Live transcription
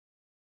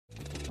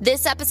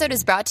This episode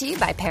is brought to you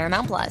by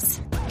Paramount Plus.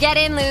 Get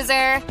in,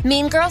 loser!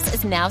 Mean Girls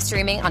is now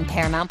streaming on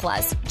Paramount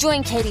Plus.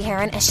 Join Katie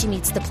Heron as she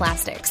meets the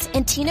plastics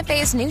in Tina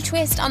Fey's new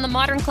twist on the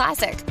modern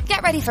classic.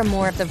 Get ready for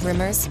more of the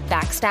rumors,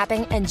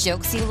 backstabbing, and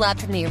jokes you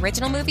loved from the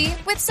original movie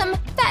with some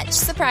fetch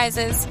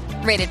surprises.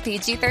 Rated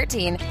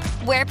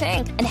PG-13. Wear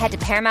pink and head to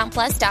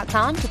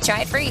ParamountPlus.com to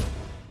try it free.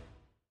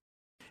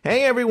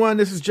 Hey everyone,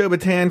 this is Joe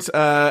Batance,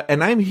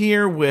 and I'm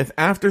here with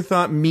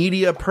Afterthought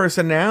Media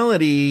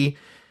personality,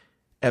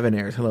 Evan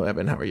Ayers. Hello,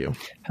 Evan. How are you?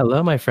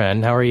 Hello, my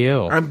friend. How are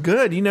you? I'm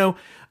good. You know,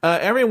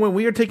 everyone,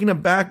 we are taking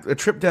a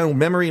trip down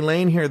memory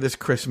lane here this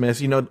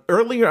Christmas. You know,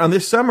 earlier on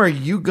this summer,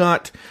 you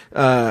got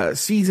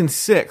season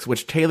 6,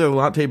 which Taylor the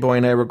Latte Boy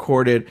and I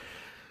recorded,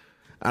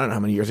 I don't know how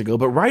many years ago,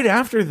 but right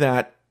after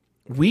that,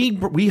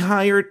 we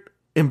hired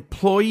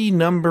employee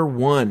number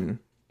 1.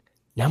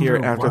 Here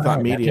at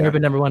Afterthought Media. I've never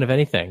been number 1 of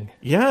anything.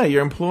 Yeah,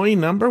 your employee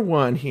number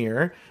 1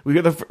 here. We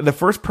got the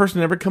first person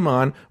to ever come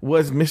on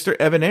was Mr.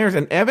 Evan Ayers.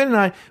 And Evan and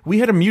I, we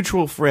had a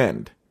mutual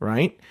friend,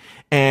 right?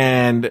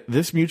 And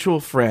this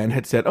mutual friend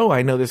had said, oh,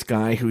 I know this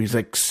guy who's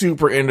like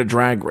super into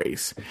Drag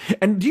Race.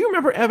 And do you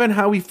remember, Evan,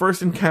 how we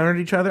first encountered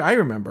each other? I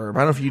remember. I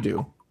don't know if you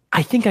do.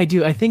 I think I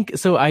do. I think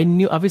so. I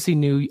obviously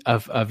knew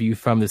of you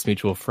from this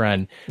mutual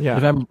friend. Yeah.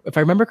 If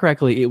I remember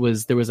correctly,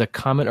 there was a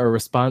comment or a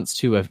response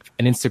to an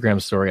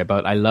Instagram story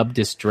about I love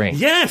this drink.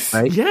 Yes.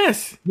 Right?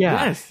 Yes.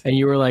 Yeah. Yes. And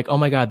you were like, oh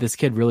my God, this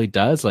kid really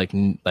does like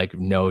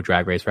no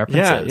Drag Race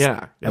references.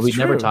 Yeah. And we'd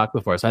never talked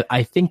before. So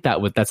I think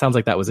that sounds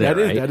like that was it.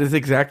 Right? That is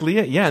exactly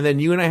it. Yeah. And then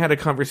you and I had a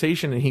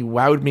conversation and he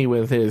wowed me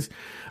with his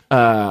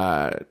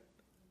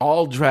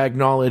all drag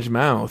knowledge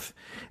mouth.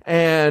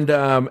 And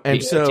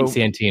so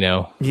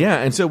Santino. Yeah,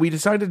 and so we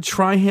decided to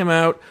try him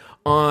out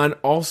on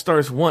All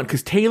Stars 1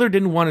 because Taylor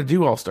didn't want to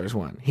do All Stars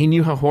 1. He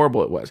knew how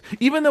horrible it was.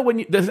 Even though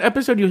this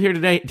episode you'll hear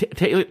today,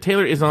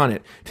 Taylor is on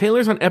it.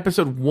 Taylor's on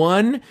episode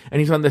 1 and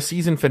he's on the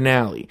season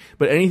finale.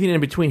 But anything in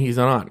between, he's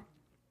on.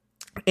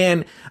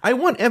 And I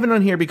want Evan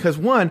on here because,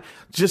 one,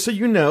 just so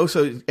you know,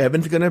 so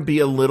Evan's going to be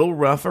a little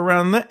rough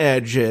around the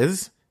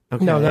edges.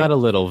 Okay? No, not a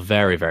little.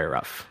 Very, very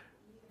rough.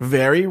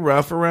 Very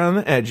rough around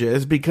the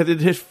edges because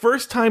it's his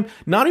first time,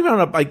 not even on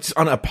a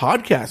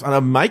podcast, on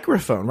a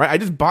microphone, right? I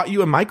just bought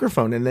you a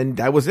microphone and then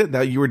that was it.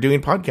 That you were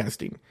doing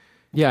podcasting.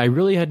 Yeah, I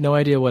really had no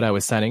idea what I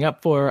was signing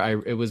up for.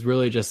 It was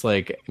really just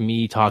like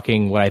me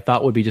talking what I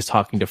thought would be just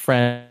talking to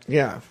friends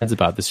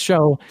about this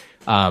show.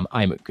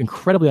 I'm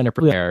incredibly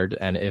underprepared,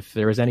 and if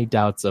there was any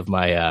doubts of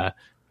my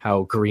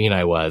how green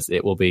I was,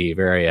 it will be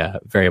very,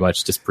 very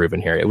much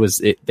disproven here.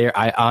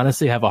 I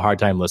honestly have a hard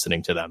time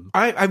listening to them.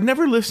 I've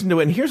never listened to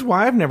it, and here's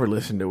why I've never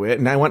listened to it,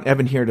 and I want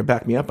Evan here to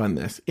back me up on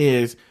this,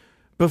 is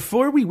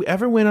before we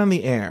ever went on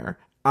the air,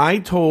 I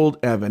told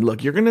Evan,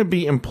 look, you're going to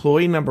be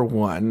employee number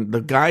 1.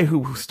 The guy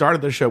who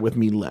started the show with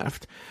me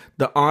left.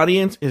 The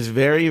audience is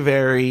very,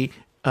 very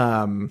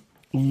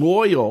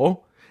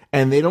loyal,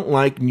 and they don't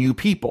like new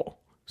people.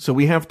 So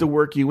we have to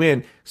work you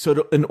in.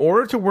 So in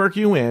order to work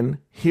you in,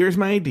 here's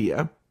my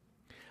idea.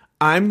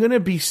 I'm going to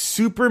be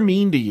super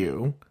mean to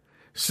you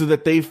so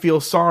that they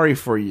feel sorry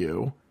for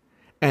you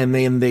and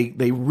then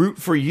they root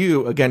for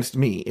you against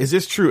me. Is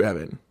this true,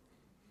 Evan?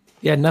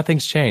 Yeah,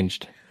 nothing's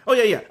changed. Oh,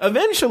 yeah.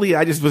 Eventually,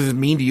 I just was as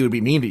mean to you to be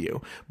mean to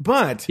you.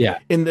 But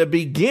in the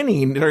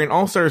beginning, during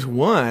All Stars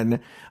 1,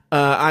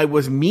 I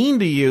was mean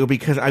to you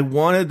because I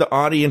wanted the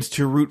audience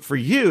to root for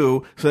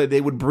you so that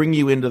they would bring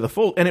you into the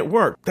fold. And it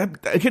worked.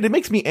 It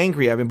makes me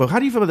angry, Evan, but how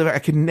do you feel about that? I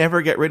can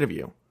never get rid of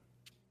you.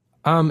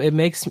 It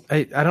makes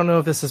I don't know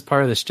if this is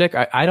part of the shtick.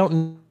 I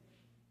don't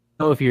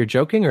know if you're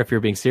joking or if you're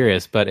being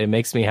serious, but it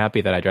makes me happy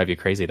that I drive you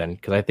crazy then,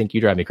 because I think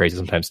you drive me crazy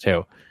sometimes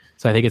too.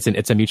 So I think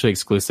it's a mutually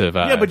exclusive.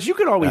 Yeah, but you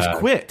could always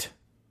quit.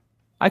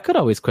 I could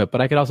always quit,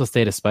 but I could also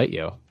stay to spite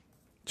you.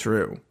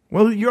 True.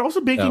 Well, you're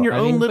also making your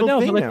own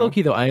little thing now.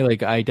 Low-key though,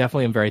 I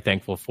definitely am very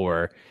thankful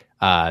for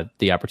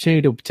the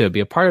opportunity to be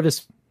a part of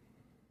this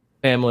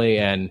family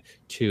and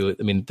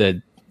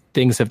the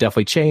things have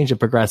definitely changed and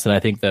progressed, and I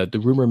think the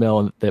rumor mill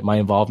and that my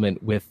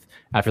involvement with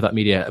Afterthought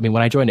Media, when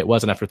I joined, it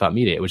wasn't Afterthought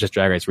Media, it was just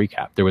Drag Race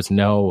Recap. There was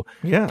no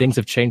things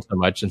have changed so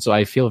much, and so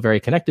I feel very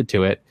connected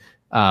to it.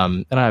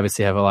 And I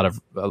obviously have a lot of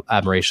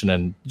admiration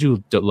and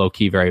do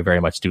low-key very,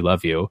 very much do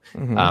love you.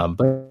 Mm-hmm.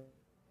 But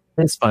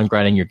it's fun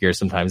grinding your gears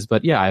sometimes.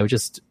 But yeah,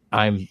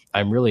 I'm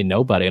really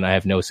nobody, and I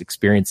have no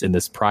experience in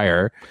this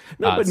prior.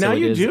 No, but now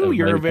you do.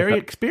 You're a very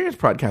experienced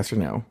podcaster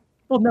now.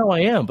 Well, no, I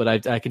am,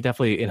 but I can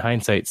definitely, in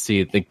hindsight,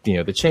 see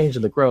the change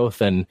and the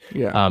growth, and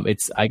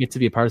I get to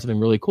be a part of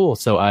something really cool.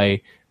 So I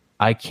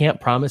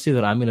can't promise you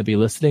that I'm going to be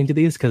listening to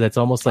these because it's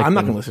almost like I'm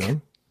not going to listen to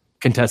them.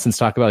 Contestants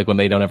talk about like when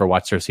they don't ever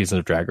watch their season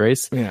of Drag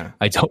Race. Yeah,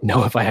 I don't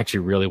know if I actually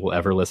really will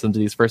ever listen to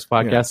these first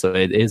podcasts. Yeah. So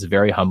it is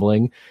very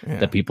humbling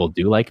that people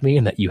do like me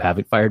and that you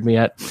haven't fired me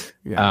yet.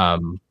 Yeah.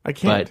 I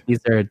can't.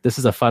 But this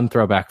is a fun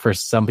throwback for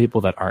some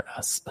people that aren't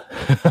us.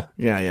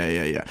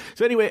 Yeah.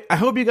 So anyway, I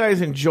hope you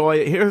guys enjoy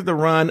it. Here's the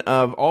run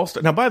of All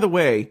Star. Now, by the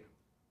way,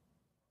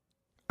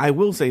 I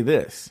will say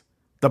this: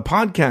 the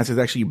podcast is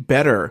actually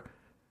better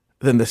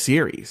than the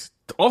series.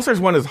 All Stars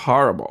 1 is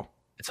horrible.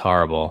 It's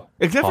horrible.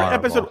 Except for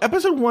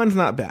episode 1's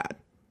not bad.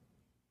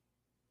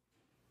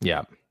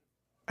 Yeah.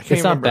 I can't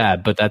It's not remember.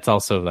 bad, but that's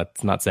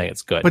not saying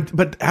it's good.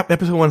 But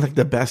episode 1's like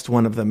the best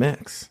one of the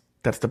mix.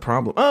 That's the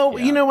problem. Oh,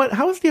 Yeah. You know what?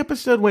 How was the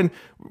episode when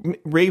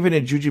Raven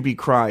and Jujubee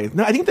cry?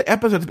 No, I think the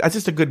episode, that's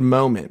just a good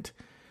moment,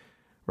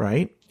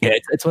 right? Yeah,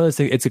 it's one of those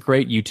things. It's a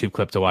great YouTube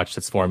clip to watch.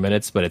 That's 4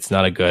 minutes, but it's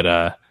not a good.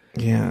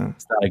 Yeah.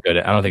 It's not a good.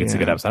 I don't think it's a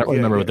good episode. I don't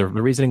remember the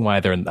reasoning why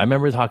they're. I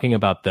remember talking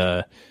about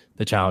the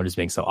challenges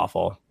being so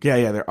awful.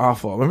 Yeah, they're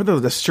awful. Remember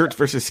the shirts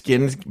versus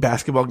skins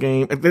basketball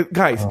game?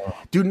 Guys,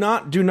 do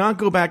not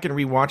go back and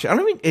rewatch it. I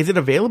don't think, is it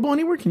available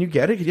anywhere? Can you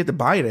get it? Because you have to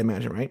buy it, I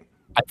imagine, right?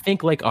 I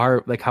think like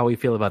how we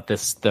feel about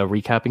this, the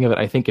recapping of it.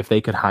 I think if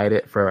they could hide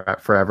it for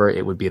forever,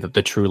 it would be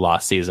the true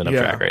lost season of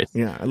Drag Race.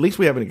 Yeah, at least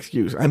we have an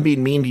excuse. I'm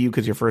being mean to you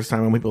because your first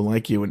time when people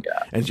like you and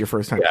it's your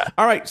first time. Yeah.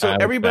 All right, so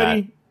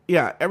everybody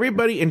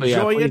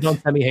enjoy it.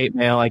 Don't send me hate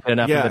mail. I get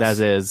enough of it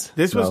as is.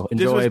 This was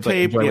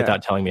taped, enjoy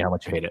without telling me how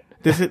much you hate it.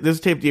 This was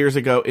taped years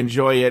ago.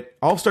 Enjoy it.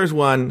 All Stars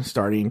 1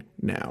 starting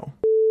now.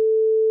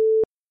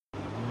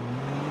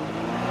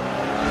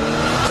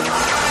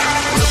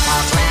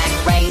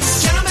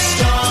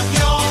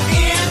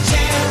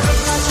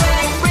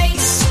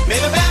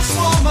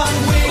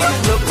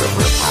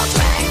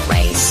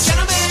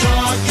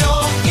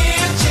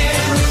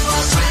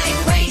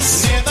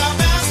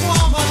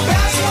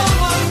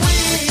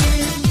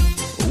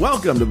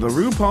 Welcome to the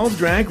RuPaul's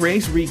Drag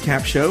Race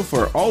recap show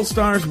for All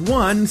Stars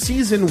 1,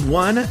 Season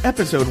 1,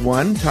 Episode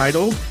 1,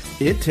 titled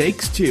It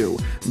Takes Two.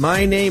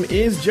 My name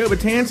is Joe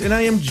Batance, and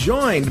I am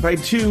joined by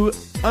two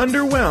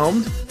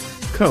underwhelmed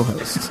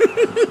co-hosts.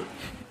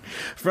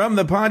 From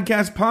the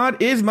podcast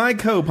pod is my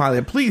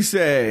co-pilot. Please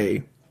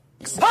say...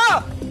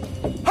 Ha!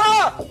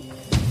 Ha!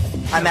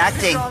 I'm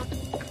acting.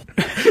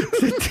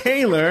 to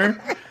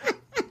Taylor,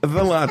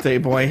 the Latte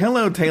Boy.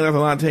 Hello, Taylor, the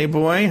Latte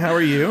Boy. How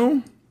are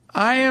you?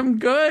 I am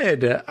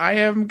good. I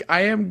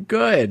am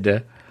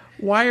good.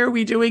 Why are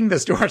we doing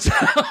this to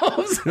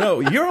ourselves? No,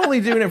 you're only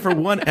doing it for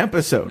one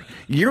episode.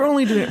 You're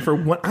only doing it for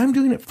one. I'm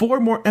doing it 4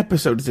 more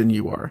episodes than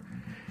you are.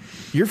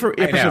 You're for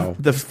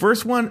episode, the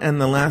first one and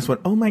the last one.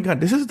 Oh my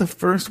God, this is the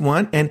first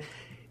one, and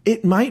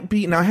it might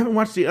be. Now I haven't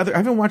watched I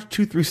haven't watched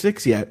 2 through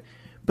 6 yet,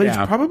 but it's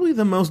probably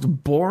the most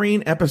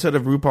boring episode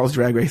of RuPaul's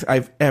Drag Race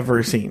I've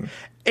ever seen.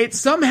 It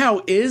somehow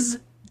is.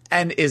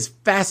 And is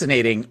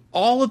fascinating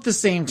all at the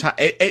same time.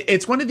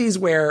 It's one of these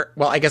where,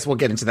 well, I guess we'll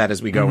get into that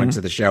as we go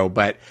into the show,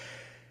 but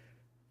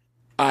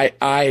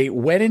I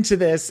went into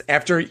this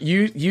after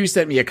you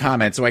sent me a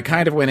comment, so I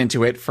kind of went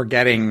into it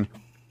forgetting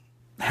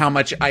how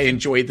much I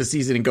enjoyed the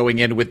season and going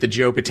in with the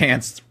Joe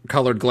Batance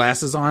colored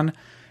glasses on,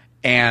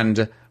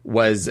 and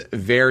was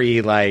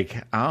very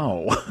like,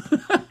 oh.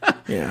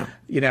 Yeah.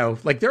 You know,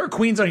 like there are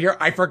queens on here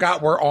I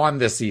forgot were on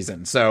this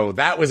season. So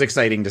that was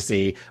exciting to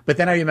see. But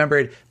then I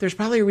remembered there's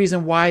probably a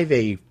reason why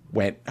they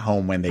went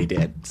home when they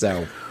did.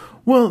 So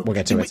we'll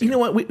get to it. You know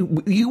what?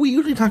 We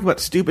usually talk about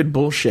stupid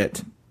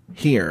bullshit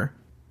here.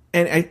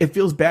 And it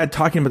feels bad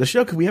talking about the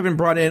show because we haven't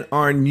brought in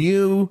our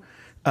new,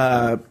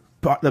 the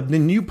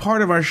new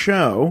part of our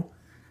show.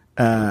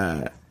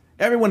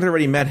 Everyone's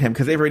already met him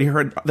because they've already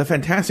heard the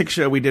fantastic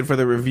show we did for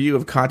the review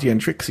of Katya and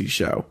Trixie's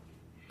show.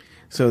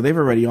 So they've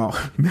already all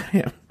met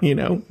him, you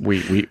know.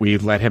 We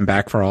let him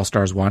back for All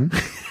Stars 1.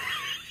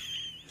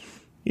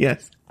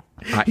 Yes.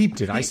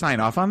 Did I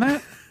sign off on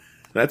that?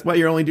 That's why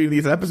you're only doing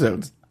these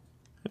episodes.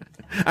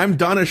 I'm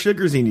Donna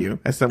Sugarsing you,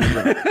 as someone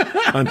wrote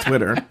on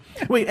Twitter.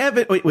 Wait,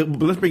 Evan. Wait,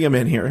 let's bring him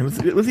in here. Let's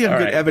see how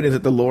good Evan is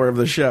at the lore of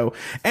the show.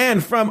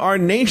 And from our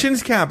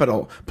nation's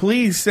capital,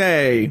 please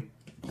say...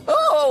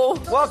 Oh,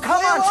 well,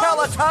 come on,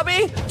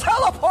 Teletubby.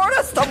 Teleport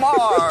us to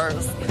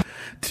Mars.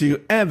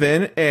 To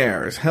Evan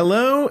Ayres.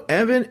 Hello,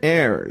 Evan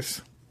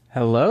Ayres.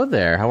 Hello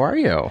there. How are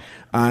you?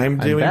 I'm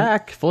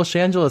back, full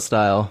Shangela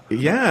style.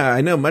 Yeah,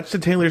 I know. Much to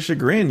Taylor's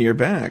chagrin, you're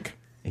back.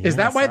 Is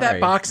that why that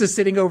box is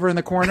sitting over in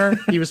the corner?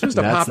 He was supposed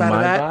to pop out of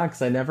that? That's my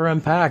box. I never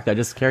unpacked. I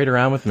just carried it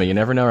around with me. You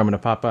never know where I'm going to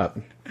pop up.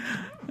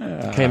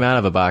 Came out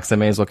of a box. I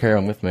may as well carry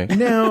them with me.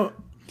 Now,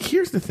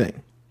 here's the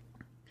thing.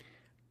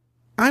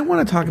 I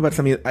want to talk about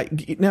something.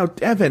 Now,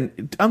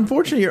 Evan,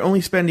 unfortunately, you're only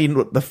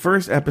spending the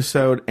first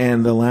episode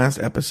and the last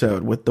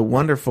episode with the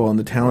wonderful and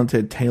the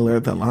talented Taylor,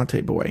 the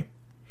Latte Boy.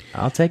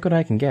 I'll take what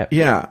I can get.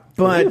 Yeah,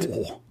 but...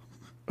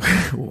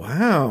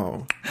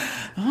 Wow.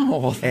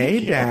 Oh,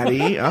 hey,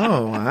 Daddy.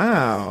 Oh,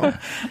 wow.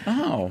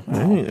 Oh.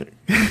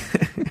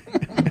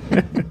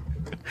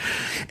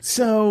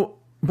 So...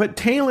 But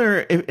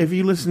Taylor, if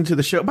you listen to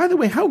the show, by the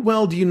way, how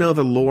well do you know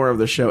the lore of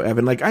the show,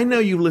 Evan? Like, I know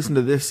you listened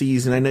to this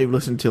season. I know you've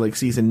listened to like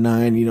season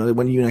 9, you know,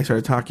 when you and I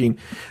started talking.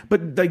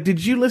 But like,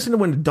 did you listen to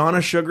when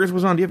Donna Sugars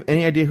was on? Do you have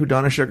any idea who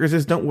Donna Sugars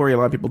is? Don't worry, a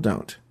lot of people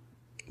don't.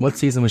 What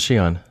season was she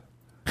on?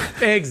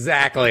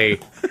 Exactly.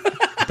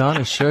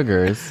 Donna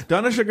Sugars.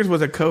 Donna Sugars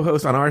was a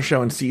co-host on our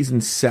show in season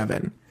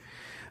 7.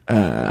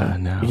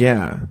 No.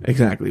 Yeah,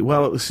 exactly.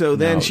 Well, so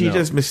then she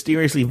just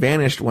mysteriously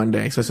vanished one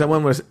day. So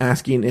someone was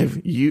asking if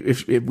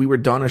we were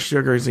Donna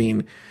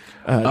Sugarsing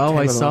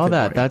I saw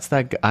that. Boy. That's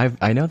that.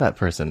 I know that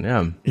person.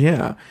 Yeah.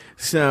 Yeah.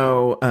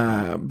 So,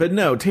 but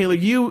no, Taylor,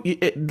 you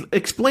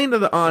explain to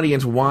the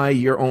audience why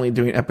you're only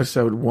doing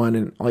episode 1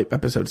 and like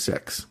episode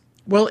 6.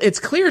 Well, it's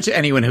clear to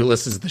anyone who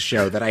listens to the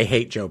show that I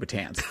hate Joe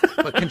Batanz.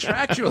 But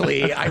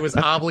contractually, I was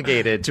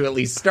obligated to at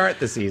least start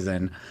the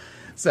season.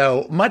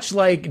 So much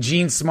like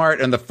Gene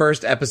Smart in the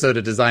first episode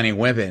of Designing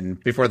Women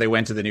before they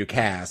went to the new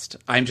cast,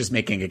 I'm just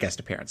making a guest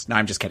appearance. No,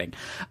 I'm just kidding.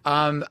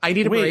 I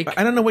need a break.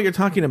 I don't know what you're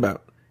talking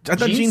about. I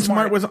thought Gene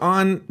Smart was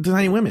on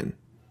Designing Women.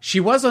 She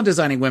was on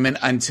Designing Women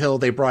until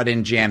they brought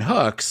in Jan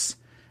Hooks,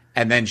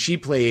 and then she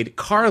played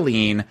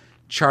Carlene,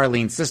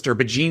 Charlene's sister.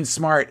 But Gene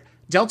Smart,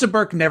 Delta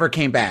Burke never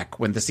came back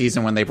when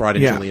they brought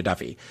in Julia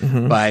Duffy.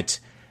 Mm-hmm. But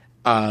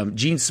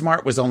Gene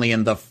Smart was only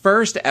in the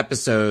first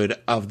episode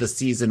of the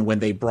season when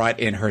they brought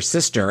in her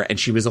sister, and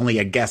she was only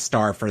a guest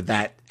star for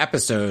that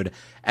episode.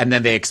 And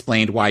then they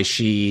explained why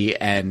she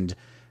and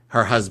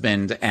her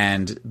husband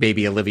and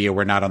baby Olivia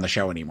were not on the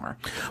show anymore.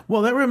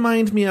 Well, that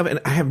reminds me of,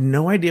 and I have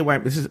no idea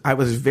why I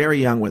was very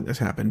young when this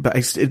happened,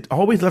 but it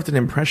always left an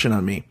impression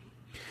on me.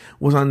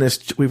 Was on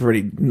this, we've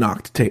already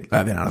knocked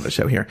Evan out of the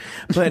show here.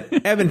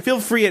 But Evan, feel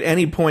free at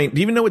any point.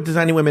 Do you even know what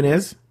Designing Women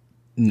is?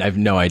 I have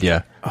no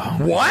idea. Oh,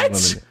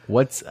 what?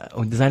 What's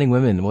Designing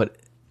Women? What?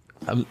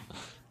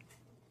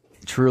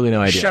 Truly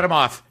no idea. Shut him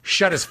off.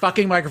 Shut his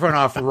fucking microphone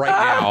off right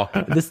now.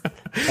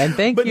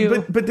 Thank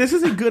you. But this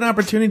is a good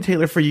opportunity,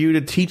 Taylor, for you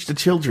to teach the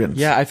children.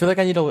 Yeah, I feel like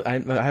I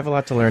have a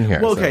lot to learn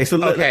here. Well, okay,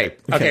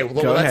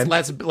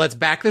 let's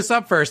back this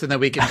up first, and then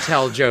we can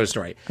tell Joe's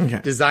story. Okay.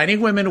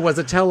 Designing Women was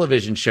a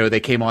television show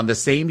that came on the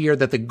same year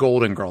that the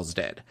Golden Girls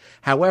did.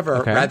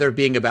 However, rather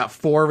being about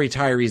 4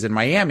 retirees in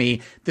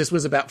Miami, this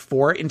was about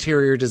 4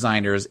 interior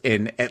designers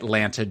in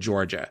Atlanta,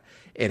 Georgia.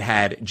 It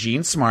had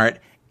Gene Smart,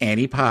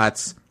 Annie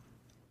Potts,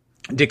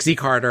 Dixie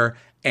Carter,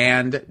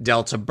 and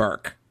Delta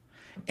Burke.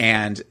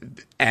 And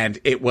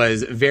it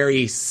was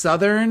very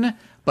Southern,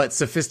 but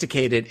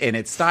sophisticated in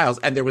its styles.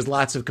 And there was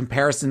lots of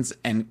comparisons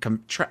and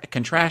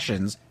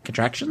contracting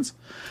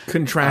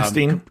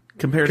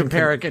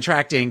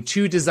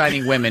to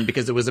Designing Women,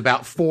 because it was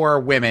about 4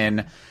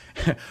 women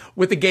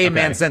with a gay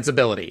man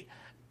sensibility.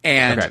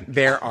 And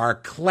there are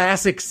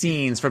classic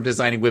scenes from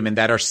Designing Women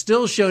that are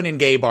still shown in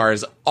gay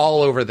bars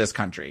all over this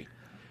country.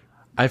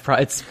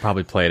 It's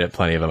probably played at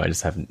plenty of them. I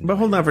just haven't. But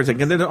hold on for a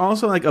second. There's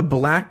also like a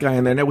black guy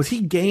in there. Now, was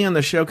he gay on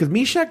the show? Because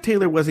Meshack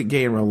Taylor wasn't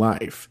gay in real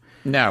life.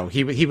 No,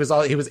 he was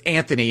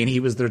Anthony, and he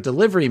was their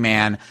delivery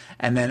man.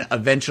 And then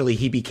eventually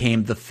he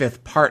became the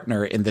 5th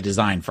partner in the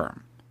design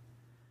firm.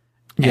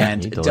 Yeah,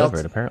 and he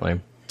delivered, apparently.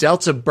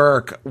 Delta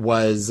Burke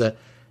was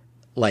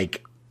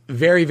like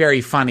very, very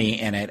funny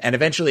in it. And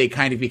eventually it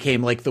kind of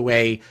became like the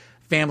way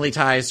Family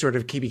Ties sort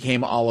of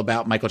became all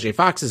about Michael J.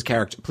 Fox's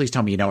character. Please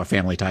tell me you know what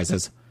Family Ties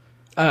is.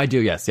 I do,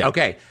 yes. Yeah.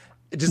 Okay.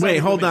 Wait,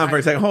 hold on for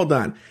a second. Hold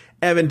on.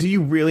 Evan, do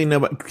you really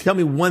know tell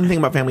me one thing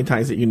about Family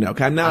Ties that you know.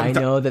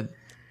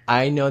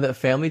 I know that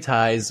Family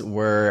Ties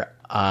were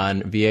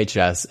on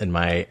VHS in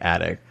my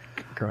attic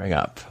growing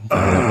up.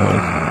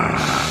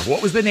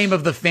 What was the name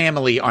of the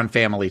family on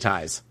Family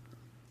Ties?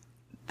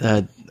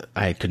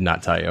 I could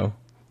not tell you.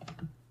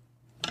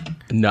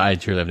 No, I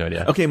truly have no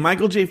idea. Okay,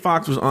 Michael J.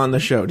 Fox was on the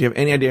show. Do you have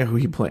any idea who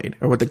he played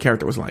or what the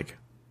character was like?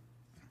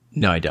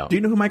 No, I don't. Do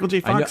you know who Michael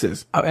J. Fox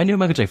is? I knew who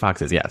Michael J.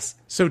 Fox is, yes.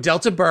 So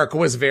Delta Burke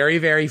was very,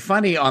 very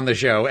funny on the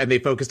show, and they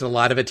focused a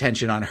lot of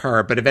attention on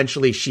her, but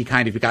eventually she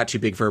kind of got too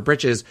big for her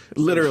britches.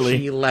 Literally.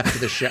 She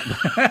left the show.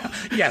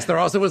 Yes, there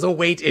also was a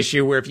weight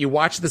issue where if you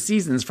watch the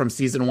seasons from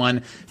season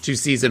 1 to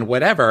season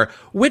whatever,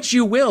 which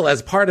you will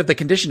as part of the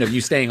condition of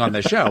you staying on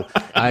the show,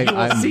 you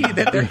will see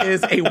that there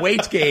is a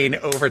weight gain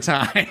over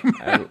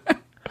time.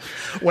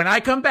 When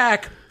I come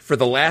back for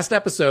the last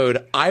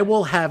episode, I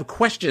will have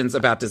questions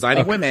about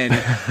Designing Women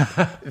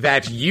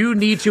that you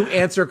need to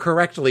answer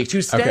correctly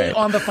to stay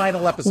on the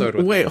final episode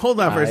with Wait, hold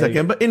on for a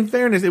second. But in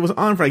fairness, it was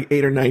on for like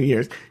 8 or 9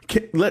 years.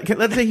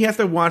 Let's say he has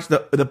to watch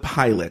the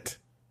pilot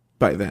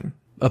by then.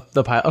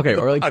 The pilot, okay,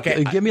 or like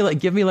give me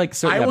like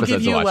certain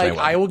episodes to watch.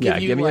 I will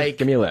give you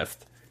give me a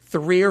list.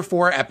 3 or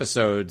 4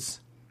 episodes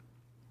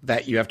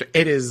that you have to.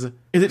 Is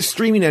it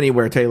streaming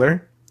anywhere,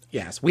 Taylor?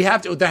 Yes, we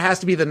have to. There has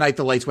to be the Night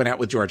the Lights Went Out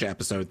with Georgia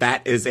episode.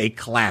 That is a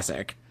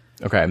classic.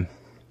 Okay.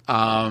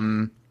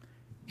 And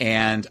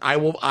I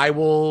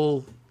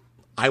will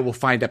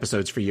find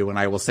episodes for you, and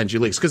I will send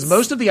you links, because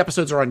most of the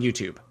episodes are on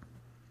YouTube.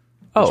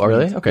 Oh,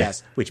 really? Okay.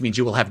 Yes, which means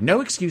you will have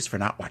no excuse for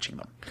not watching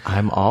them.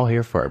 I'm all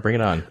here for it. Bring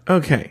it on.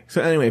 Okay.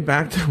 So anyway,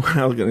 back to what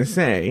I was going to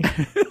say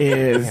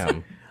is,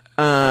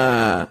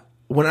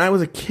 when I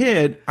was a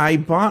kid, I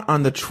bought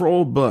on the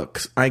Troll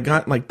books. I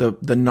got like the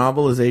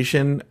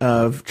novelization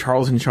of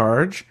Charles in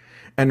Charge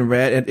and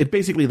read it,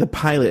 basically the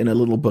pilot in a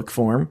little book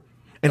form.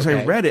 And so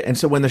I read it. And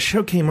so when the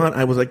show came on,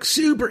 I was like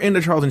super into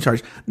Charles in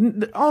Charge.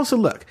 Also,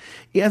 look,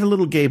 he has a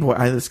little gay boy.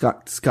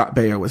 Scott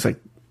Baio was like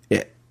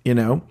it, you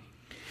know?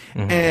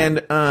 Mm-hmm.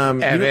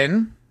 And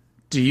Evan,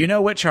 do you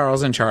know what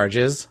Charles in Charge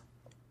is?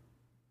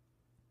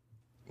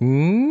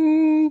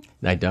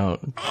 I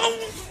don't.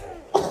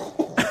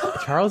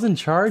 Charles in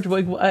Charge?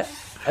 What?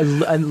 I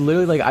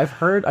literally, like, I've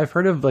heard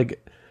of,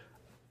 like,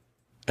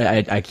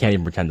 I can't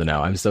even pretend to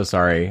know. I'm so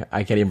sorry.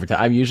 I can't even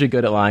pretend. I'm usually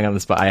good at lying on the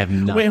spot. I have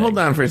nothing. Wait, hold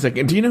on for a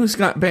second. Do you know who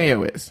Scott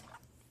Baio is?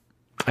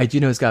 I do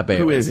know who Scott Baio is.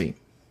 Who is he?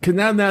 Because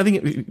now I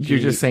think you're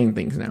just saying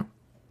things now.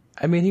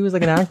 I mean, he was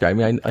like an actor. I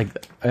mean,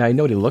 I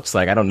know what he looks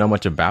like. I don't know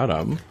much about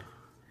him.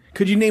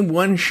 Could you name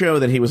one show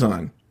that he was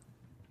on?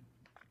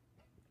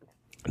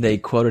 They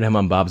quoted him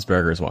on Bob's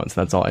Burgers once.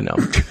 That's all I know.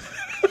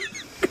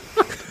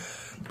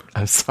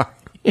 I'm sorry.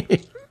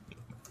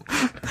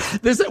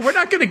 We're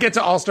not going to get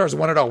to All Stars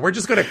 1 at all. We're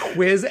just going to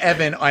quiz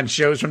Evan on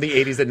shows from the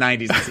 80s and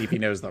 90s and see if he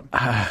knows them.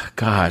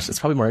 Gosh, it's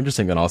probably more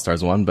interesting than All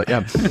Stars 1, but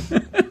yeah.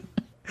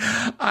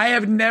 I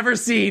have never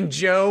seen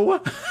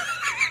Joe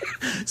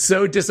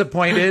so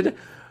disappointed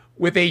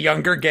with a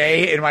younger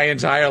gay in my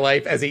entire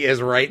life as he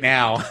is right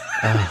now.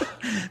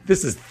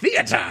 This is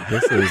theater.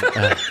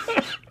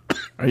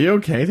 Are you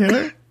okay,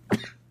 Taylor?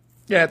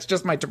 Yeah, it's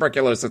just my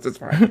tuberculosis. It's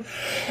fine.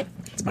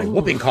 It's my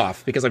whooping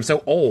cough because I'm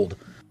so old.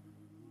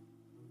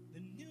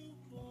 The new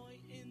boy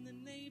in the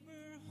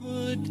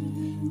neighborhood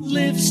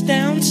lives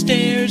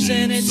downstairs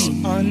and it's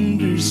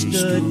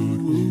understood.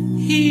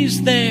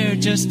 He's there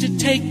just to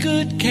take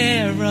good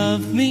care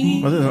of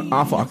me. Well, this is an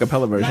awful a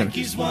cappella version. Like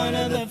he's one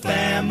of the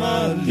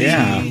family.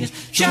 Yeah.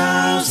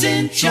 Charles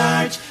in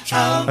charge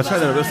of Let's try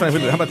that. Let's try.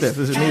 How about this?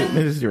 Maybe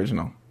this is the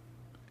original.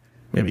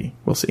 Maybe.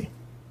 We'll see.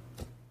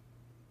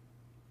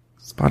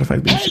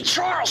 Spotify. Hey,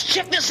 Charles,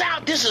 check this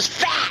out. This is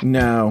fat.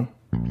 No.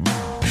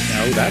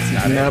 No, that's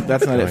not it. Nope,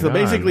 that's not it. So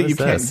basically, you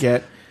can't this?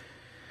 get...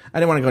 I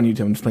didn't want to go on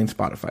YouTube and just plain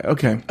Spotify.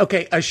 Okay.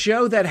 Okay, a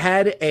show that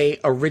had a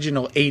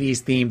original 80s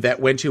theme that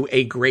went to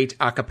a great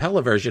a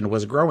cappella version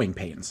was Growing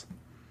Pains.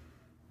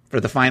 For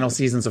the final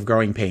seasons of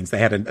Growing Pains, they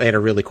had a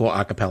really cool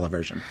a cappella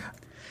version.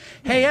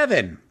 Hey,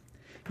 Evan,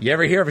 you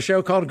ever hear of a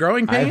show called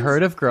Growing Pains? I've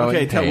heard of Growing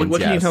Okay, Pains. what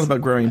can you yes. tell us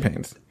about Growing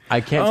Pains? I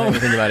can't tell you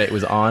anything about it. It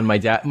was on. My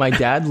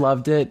dad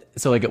loved it,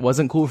 so like it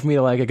wasn't cool for me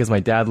to like it because my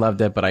dad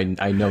loved it, but I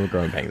know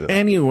Growing Pains is.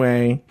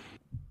 Anyway,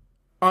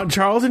 on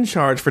Charles in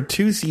Charge, for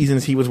 2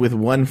 seasons, he was with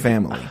one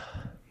family.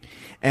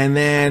 And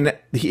then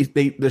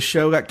the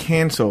show got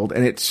canceled,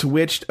 and it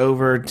switched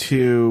over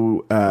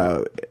to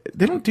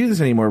they don't do this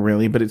anymore,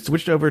 really, but it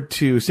switched over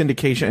to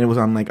syndication, and it was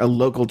on like a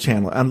local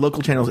channel, on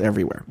local channels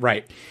everywhere.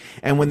 Right.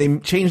 And when they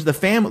changed the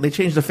family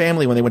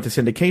when they went to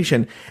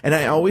syndication. And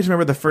I always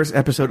remember the first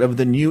episode of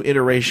the new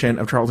iteration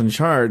of Charles in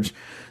Charge,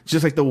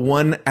 just like the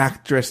one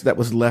actress that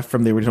was left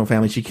from the original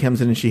family, she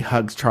comes in and she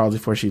hugs Charles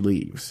before she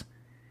leaves.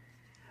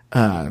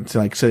 So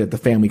that the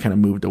family kind of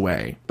moved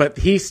away. But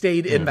he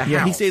stayed in the house.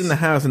 Yeah, he stayed in the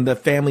house, and the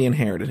family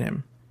inherited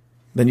him.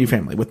 The new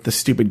family with the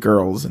stupid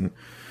girls and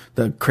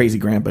the crazy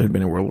grandpa who'd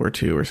been in World War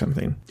II or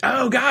something.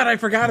 Oh, God, I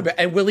forgot about it.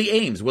 And Willie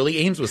Ames. Willie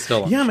Ames was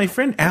still on. Yeah, my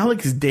friend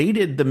Alex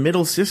dated the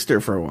middle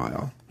sister for a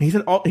while. He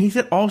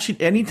said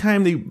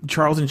anytime the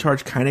Charles in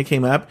Charge kind of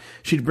came up,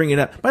 she'd bring it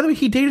up. By the way,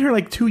 he dated her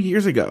like 2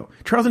 years ago.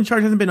 Charles in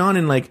Charge hasn't been on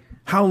in like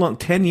how long?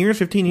 10 years?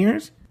 15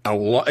 years?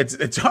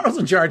 Charles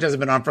in Charge hasn't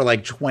been on for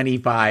like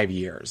 25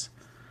 years.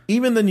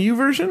 Even the new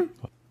version?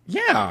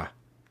 Yeah.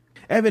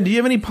 Evan, do you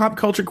have any pop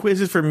culture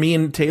quizzes for me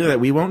and Taylor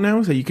that we won't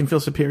know so you can feel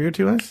superior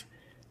to us?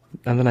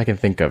 Nothing I can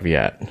think of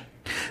yet.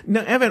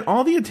 Now, Evan,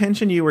 all the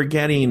attention you were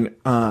getting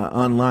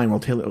online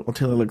while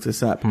Taylor looks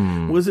this up,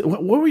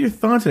 what were your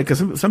thoughts on it?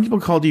 Because some people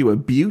called you a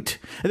beaut.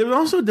 And there was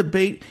also a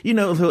debate,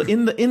 so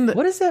in the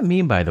What does that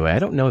mean, by the way? I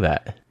don't know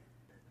that.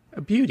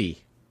 A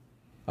beauty.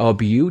 Oh,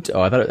 beaut.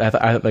 Oh, I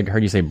thought I like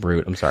heard you say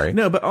brute. I'm sorry.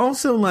 No, but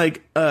also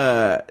like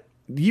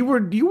you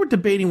were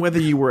debating whether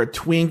you were a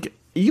twink.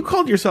 You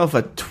called yourself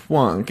a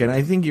twunk, and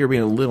I think you're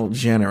being a little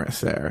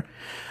generous there.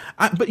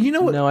 But you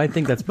know what? No, I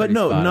think that's pretty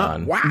spot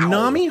on. Wow.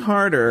 Nami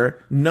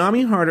Harder,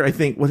 I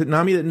think, was it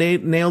Nami that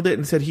nailed it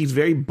and said he's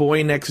very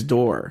boy next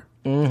door?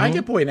 I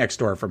get Boy Next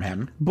Door from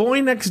him.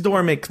 Boy next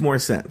door makes more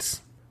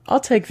sense. I'll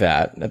take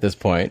that at this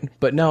point.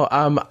 But no,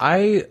 I'm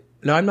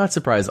not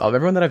surprised.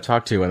 Everyone that I've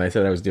talked to when they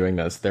said I was doing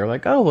this, they're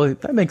like, "Oh, well,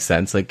 that makes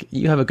sense. Like,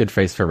 you have a good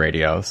face for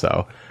radio."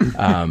 So,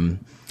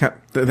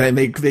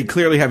 They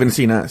clearly haven't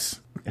seen us.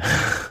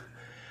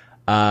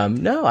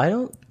 no, I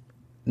don't.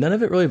 None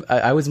of it really.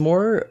 I was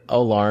more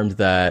alarmed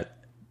that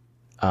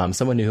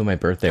someone knew who my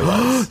birthday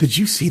was. Did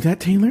you see that,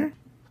 Taylor?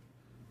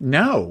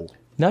 No.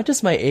 Not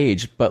just my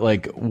age, but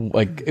like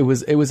it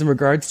was in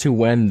regards to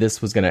when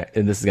this is gonna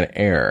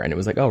air, and it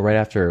was like, oh, right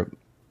after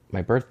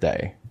my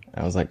birthday.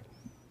 I was like,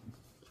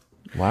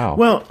 wow.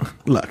 Well,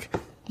 look,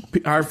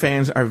 our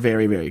fans are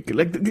very, very good.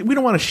 Like, we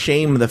don't want to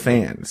shame the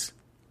fans.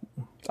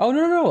 Oh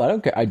no, I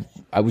don't care.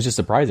 I was just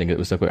surprising. It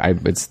was so quick.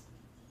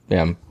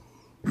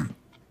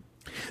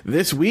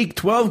 This week,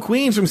 12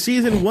 queens from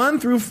season 1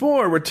 through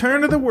 4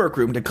 return to the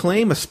workroom to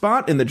claim a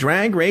spot in the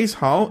Drag Race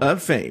Hall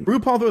of Fame.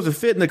 RuPaul throws a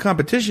fit in the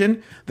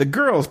competition. The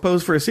girls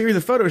pose for a series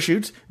of photo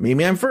shoots.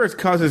 Mimi Ann First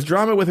causes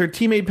drama with her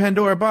teammate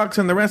Pandora Box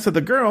and the rest of the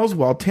girls,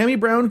 while Tammy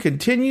Brown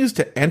continues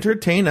to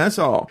entertain us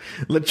all.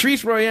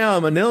 Latrice Royale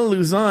and Manila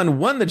Luzon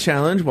won the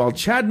challenge, while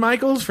Chad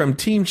Michaels from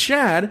Team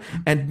Chad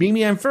and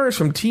Mimi Ann First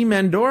from Team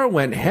Mandora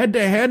went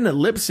head-to-head in a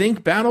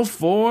lip-sync battle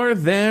for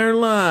their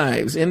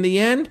lives. In the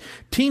end,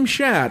 Team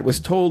Chad was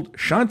told,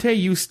 Shantae,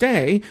 you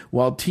stay,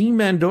 while Team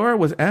Mandora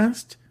was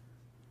asked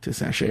to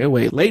sashay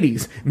away.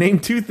 Ladies, name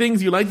 2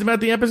 things you liked about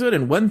the episode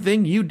and 1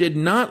 thing you did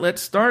not.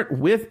 Let's start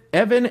with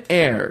Evan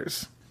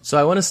Ayres. So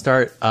I want to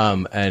start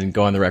and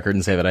go on the record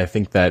and say that I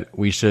think that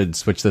we should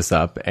switch this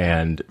up,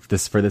 and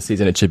for this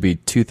season it should be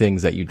 2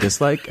 things that you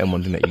dislike and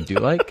 1 thing that you do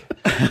like,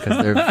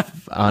 because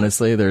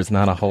honestly there's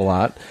not a whole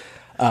lot.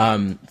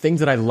 Things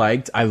that I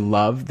liked, I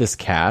loved this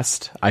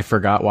cast. I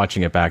forgot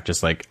watching it back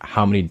just like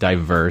how many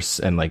diverse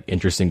and like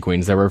interesting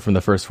queens there were from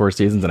the first 4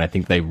 seasons, and I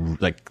think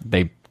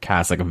they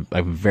cast like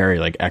a very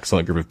like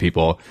excellent group of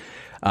people.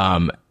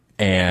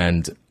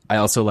 And I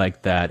also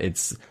like that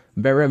it's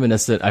very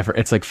reminiscent.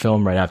 It's like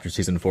filmed right after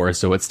season 4,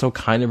 so it's still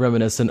kind of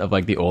reminiscent of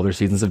like the older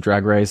seasons of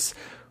Drag Race,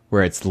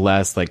 where it's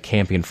less like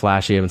campy and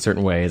flashy in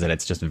certain ways, and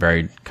it's just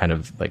very kind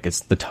of like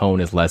the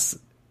tone is less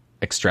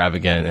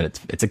extravagant, and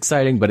it's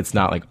exciting, but it's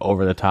not like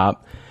over the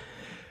top.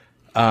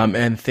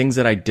 And things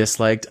that I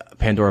disliked,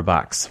 Pandora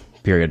Box,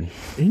 period.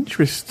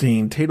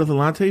 Interesting. Tato the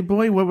Latte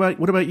Boy,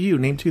 what about you?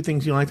 Name 2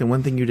 things you liked and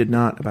 1 thing you did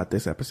not about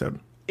this episode.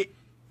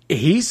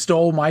 He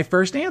stole my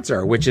first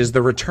answer, which is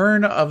the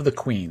return of the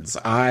queens.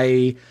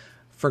 I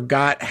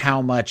forgot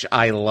how much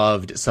I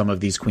loved some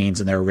of these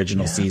queens in their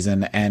original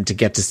season, and to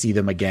get to see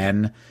them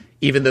again,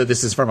 even though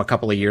this is from a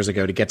couple of years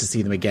ago, to get to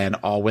see them again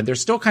all when they're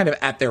still kind of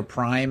at their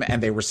prime,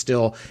 and they were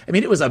still, I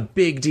mean, it was a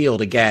big deal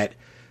to get,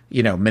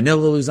 you know,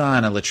 Manila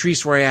Luzon and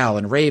Latrice Royale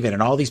and Raven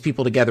and all these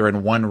people together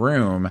in one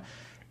room.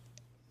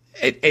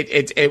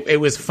 It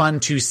was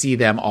fun to see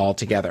them all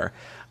together.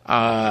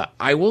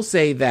 I will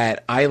say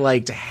that I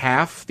liked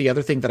half. The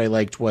other thing that I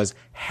liked was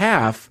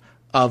half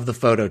of the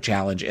photo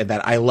challenge, and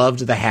that I loved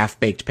the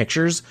half-baked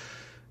pictures.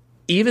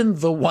 Even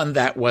the one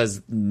that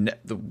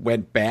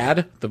went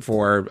bad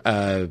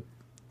for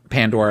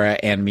Pandora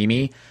and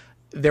Mimi,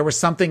 there was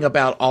something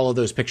about all of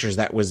those pictures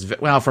that was,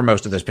 well, for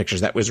most of those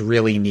pictures, that was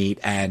really neat.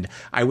 And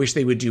I wish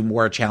they would do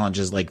more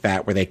challenges like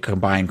that, where they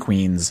combine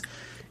queens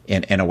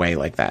in a way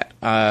like that.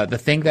 The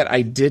thing that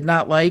I did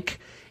not like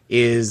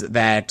is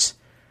that,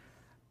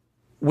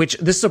 which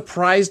this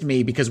surprised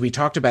me because we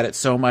talked about it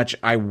so much,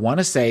 I want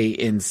to say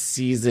in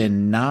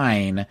season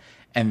 9,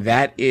 and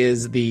that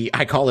is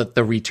I call it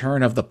the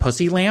return of the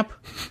pussy lamp,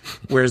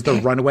 whereas the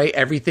runway,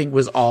 everything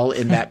was all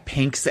in that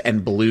pinks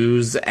and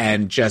blues,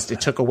 and just,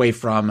 it took away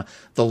from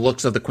the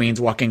looks of the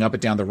queens walking up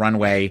and down the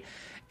runway.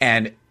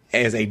 And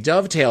as a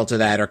dovetail to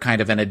that, or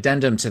kind of an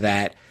addendum to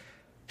that,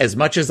 as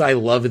much as I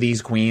love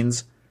these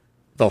queens,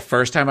 the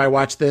first time I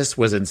watched this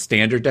was in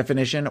standard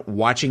definition.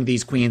 Watching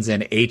these queens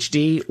in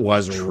HD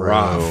was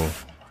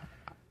rough.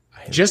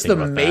 Just the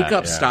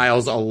makeup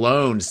styles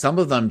alone, some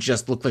of them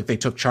just looked like they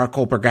took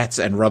charcoal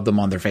baguettes and rubbed them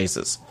on their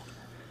faces.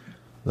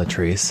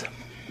 Latrice.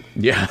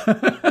 Yeah.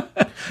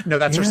 No,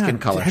 that's her skin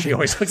color. She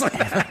always looks like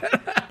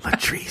that.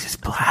 Latrice is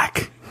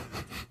black.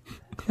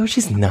 No,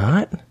 she's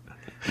not.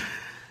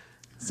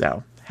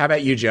 So, how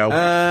about you, Joe?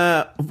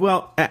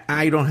 Well,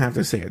 I don't have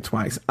to say it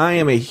twice. I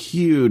am a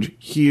huge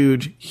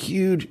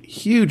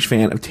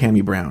fan of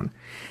Tammy Brown.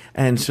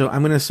 And so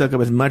I'm going to suck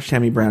up as much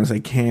Tammy Brown as I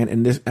can.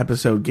 And this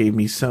episode gave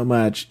me so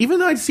much. Even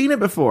though I'd seen it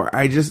before,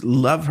 I just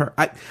love her.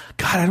 God,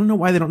 I don't know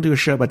why they don't do a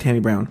show about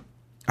Tammy Brown.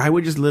 I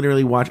would just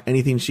literally watch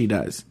anything she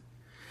does.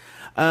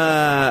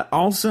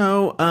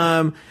 Also,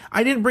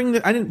 I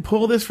didn't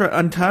pull this for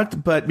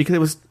Untucked, but because it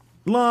was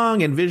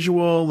long and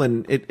visual,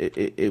 and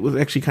it was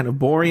actually kind of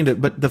boring.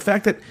 But the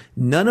fact that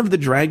none of the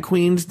drag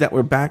queens that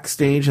were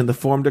backstage in the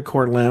Form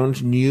Decor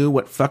Lounge knew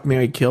what Fuck,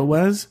 Marry, Kill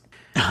was.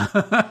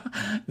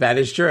 That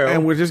is true.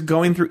 And we're just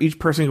going through each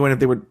person, going, if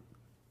they would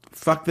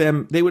fuck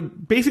them, they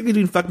would basically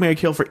do Fuck, Marry,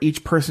 Kill for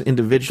each person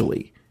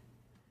individually.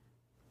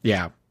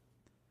 Yeah.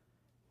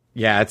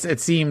 Yeah, it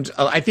seemed,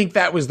 I think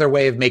that was their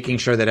way of making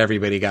sure that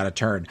everybody got a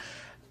turn.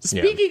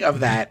 Speaking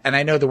of that, and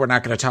I know that we're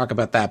not going to talk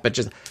about that, but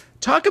just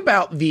talk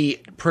about the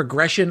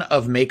progression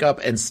of makeup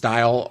and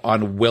style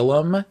on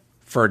Willem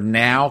for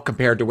now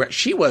compared to where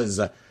she was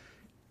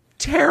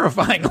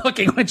terrifying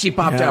looking when she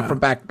popped out from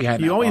back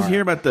behind. You always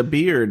hear about the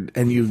beard,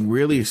 and you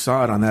really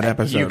saw it on that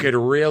episode. You could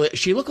really,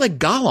 she looked like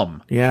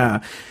Gollum.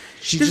 Yeah.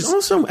 There's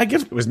also, I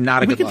guess, it was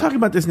not a good look. We can talk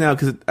about this now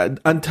because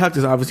Untucked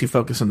is obviously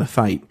focused on the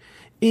fight.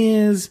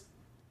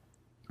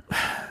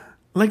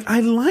 Like, I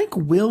like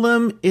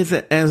Willem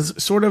as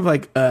sort of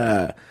like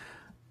I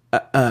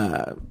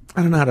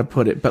don't know how to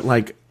put it, but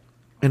like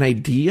an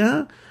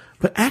idea.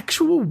 But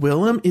actual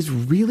Willem is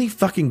really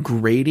fucking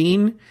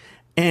grating,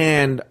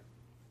 and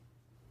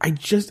I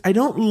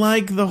don't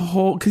like the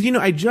whole, because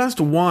I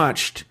just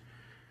watched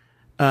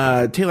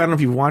Taylor, I don't know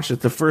if you've watched it,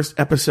 the first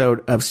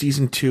episode of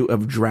season 2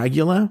 of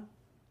Dragula.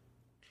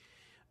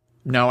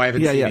 No, I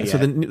haven't seen it yet. So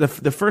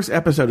the first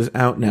episode is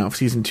out now of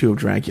season 2 of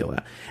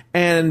Dragula.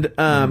 And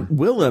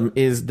Willem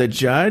is the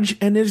judge,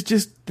 and there's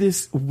just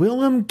this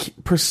Willem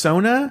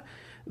persona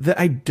that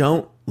I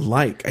don't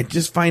like. I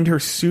just find her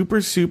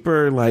super,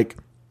 super, like,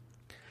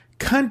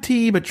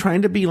 cunty, but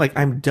trying to be like,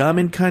 I'm dumb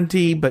and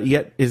cunty, but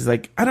yet is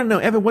like, I don't know.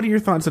 Evan, what are your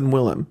thoughts on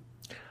Willem?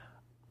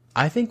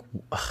 I think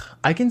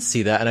I can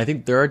see that, and I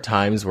think there are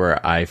times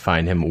where I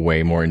find him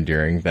way more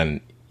endearing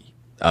than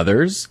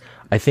others.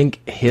 I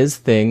think his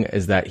thing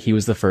is that he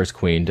was the first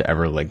queen to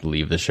ever like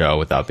leave the show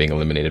without being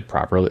eliminated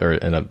properly,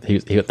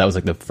 that was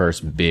like the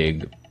first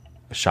big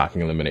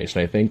shocking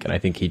elimination, I think. And I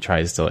think he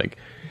tries to like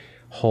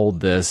hold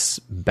this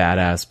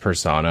badass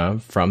persona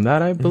from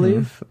that, I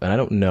believe. And I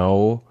don't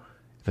know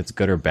if it's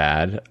good or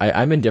bad.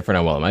 I'm indifferent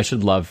on Willem. I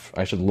should love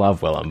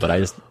Willem, but I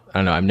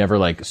don't know. I'm never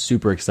like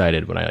super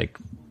excited when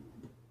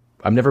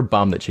I'm never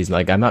bummed that she's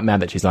like, I'm not mad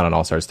that she's not on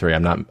All Stars 3. I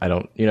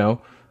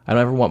don't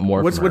ever want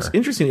more from her. What's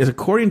interesting is,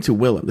 according to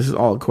Willem, this is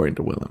all according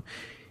to Willem,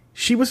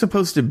 she was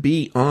supposed to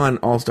be on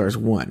All Stars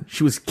 1.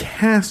 She was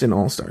cast in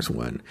All Stars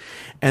 1.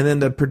 And then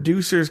the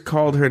producers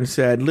called her and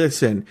said,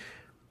 listen,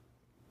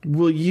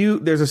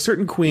 there's a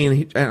certain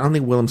queen, I don't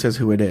think Willem says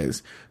who it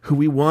is, who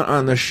we want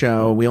on the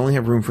show. We only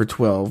have room for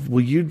 12. Will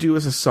you do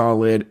us a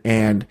solid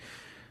and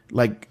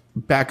like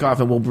back off,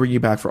 and we'll bring you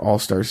back for All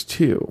Stars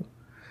 2?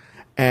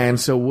 And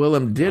so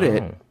Willem did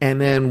it,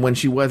 and then when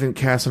she wasn't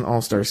cast in All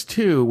Stars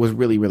 2, was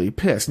really, really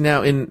pissed.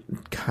 Now, in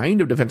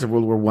kind of defense of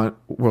World of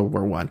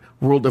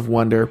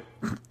Wonder,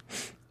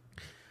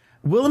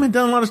 Willem had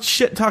done a lot of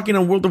shit talking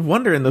on World of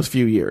Wonder in those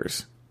few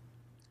years.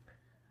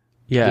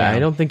 Yeah, I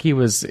don't think he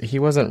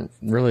wasn't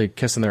really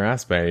kissing their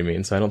ass by any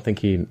means, so I don't think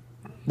he...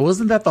 Well,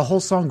 isn't that the whole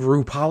song,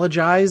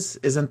 Ru-apologize?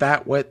 Isn't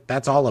that what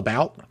that's all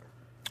about?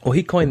 Well,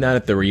 he coined that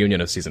at the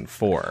reunion of season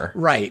 4.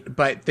 Right,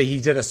 but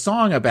he did a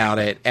song about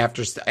it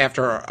after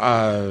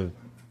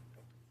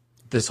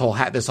this all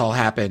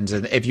happened.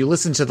 And if you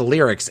listen to the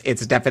lyrics,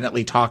 it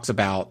definitely talks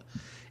about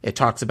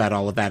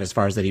all of that, as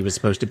far as that he was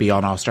supposed to be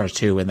on All Stars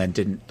 2 and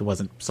then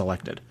wasn't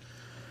selected.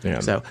 Yeah.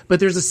 So, but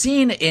there's a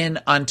scene in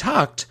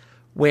Untucked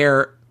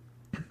where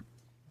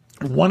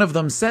one of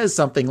them says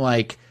something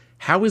like,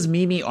 "How is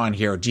Mimi on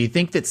here? Do you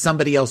think that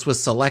somebody else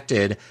was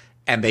selected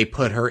and they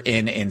put her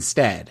in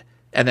instead?"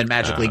 And then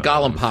magically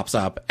Gollum pops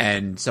up,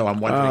 and so I'm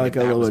wondering if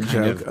that was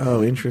kind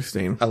of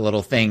interesting, a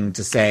little thing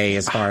to say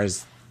as far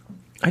as.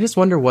 I just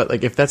wonder what,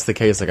 like, if that's the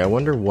case, like, I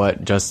wonder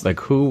what, just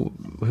like who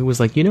was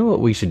like, you know what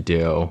we should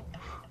do,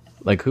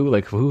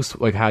 who's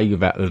how you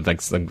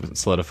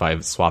solidify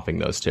swapping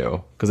those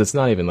two, because it's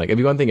not even like, if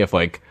you want to think if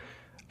like,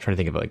 I'm trying to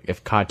think of like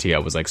if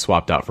Katya was like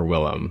swapped out for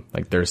Willem,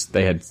 like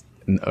they had,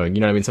 you know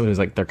what I mean, someone who's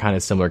like, they're kind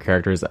of similar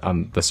characters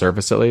on the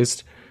surface at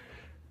least.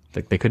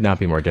 They could not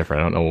be more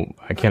different. I don't know.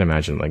 I can't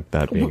imagine like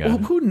that being.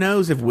 Who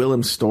knows if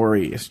Willem's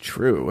story is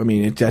true? I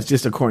mean, that's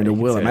just according to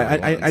Willem.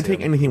 I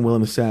take anything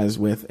Willem says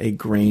with a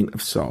grain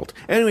of salt.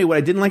 Anyway, what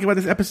I didn't like about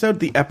this episode,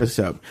 the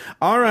episode.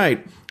 All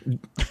right.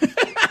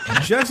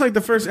 Just like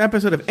the first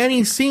episode of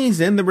any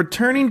season, the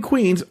returning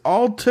queens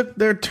all took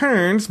their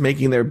turns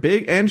making their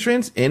big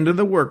entrance into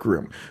the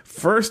workroom.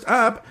 First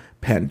up,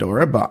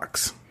 Pandora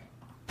Box.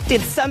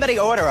 Did somebody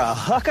order a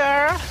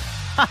hooker?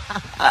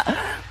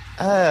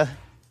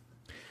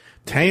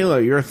 Taylor,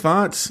 your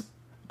thoughts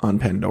on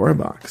Pandora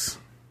Box?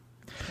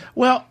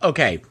 Well,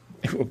 okay.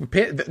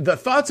 The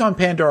thoughts on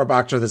Pandora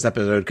Box for this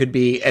episode could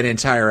be an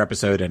entire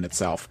episode in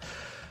itself.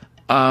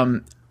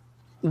 One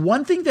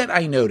thing that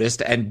I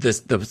noticed, and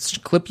the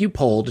clip you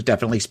pulled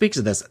definitely speaks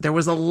to this, there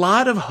was a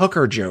lot of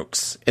hooker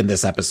jokes in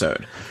this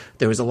episode.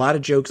 There was a lot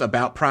of jokes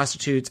about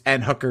prostitutes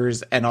and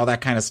hookers and all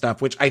that kind of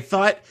stuff, which I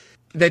thought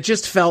that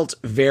just felt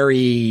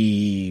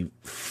very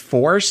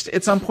forced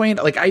at some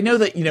point. Like, I know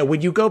that, you know, when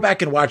you go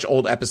back and watch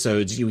old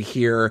episodes, you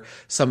hear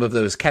some of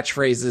those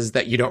catchphrases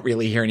that you don't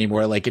really hear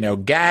anymore, like, you know,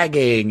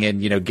 gagging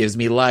and, you know, gives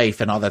me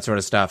life and all that sort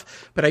of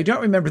stuff. But I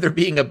don't remember there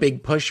being a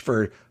big push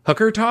for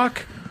hooker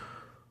talk.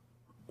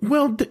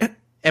 Well,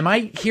 am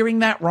I hearing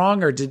that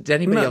wrong, or did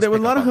anybody else? There was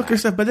a lot of hooker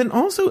stuff, but then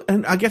also,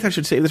 and I guess I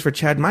should say this for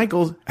Chad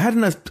Michaels, had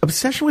an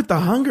obsession with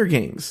the Hunger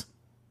Games.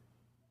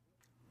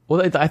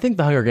 Well, I think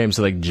the Hunger Games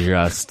are like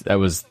that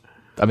was,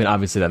 I mean,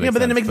 obviously that makes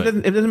sense. Yeah, but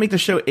then it doesn't make the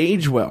show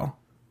age well.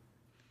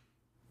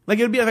 Like,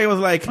 it would be if I was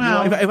like,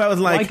 well, if I was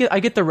like,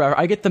 I get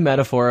the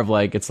metaphor of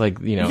like, it's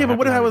like, you know. Yeah, but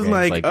what if I was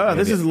like, oh,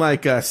 this is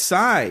like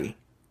Psy,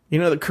 you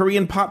know, the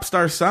Korean pop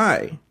star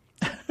Psy.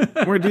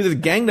 We're gonna do this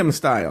Gangnam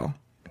Style.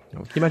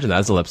 Can you imagine that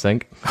as a lip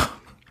sync?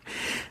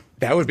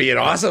 That would be an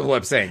awesome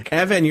lip sync.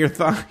 Evan, your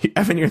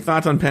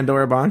thoughts on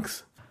Pandora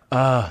Box?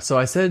 So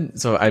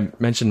I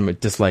mentioned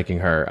disliking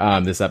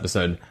her this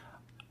episode.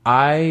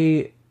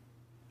 I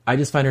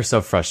just find her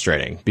so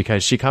frustrating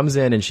because she comes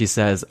in and she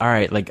says, all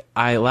right, like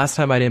last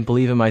time I didn't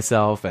believe in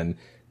myself and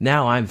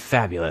now I'm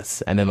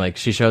fabulous. And then like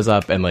she shows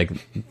up and like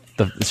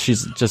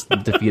she's just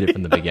defeated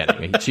from the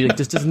beginning. She like,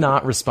 just does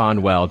not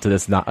respond well to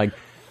this. Not like,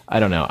 I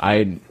don't know.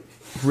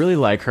 really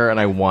like her, and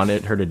I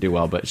wanted her to do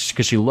well, but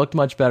because she looked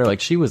much better.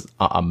 Like, she was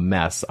a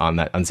mess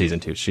on season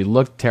 2. She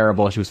looked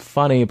terrible. She was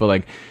funny, but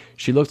like,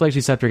 she looked like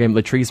she stepped her game.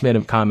 Latrice made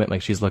a comment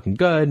like she's looking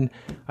good.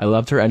 I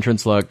loved her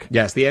entrance look.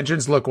 Yes, the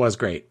entrance look was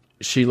great.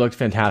 She looked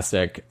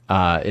fantastic.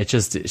 I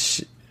think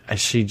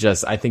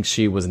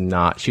she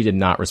did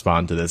not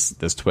respond to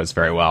this twist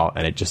very well,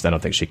 and I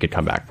don't think she could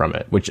come back from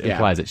it, which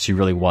implies that she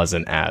really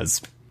wasn't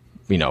as,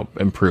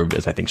 improved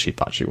as I think she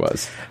thought she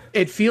was.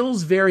 It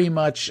feels very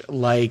much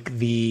like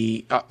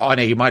on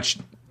a much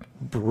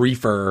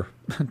briefer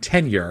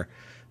tenure,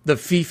 the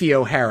Fifi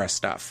O'Hara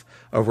stuff,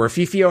 where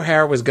Fifi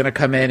O'Hara was going to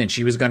come in and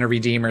she was going to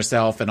redeem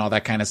herself and all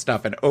that kind of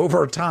stuff. And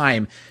over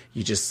time,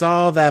 you just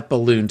saw that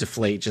balloon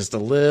deflate just a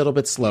little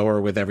bit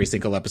slower with every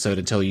single episode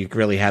until you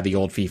really had the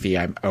old Fifi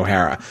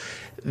O'Hara.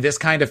 This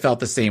kind of felt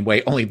the same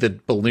way, only the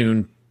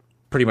balloon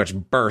pretty much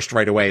burst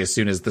right away as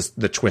soon as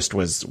the twist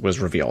was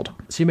revealed.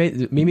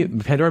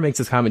 Pandora makes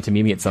this comment to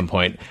Mimi at some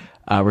point,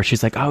 where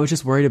she's like, "Oh, I was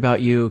just worried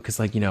about you because,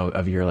 like,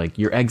 of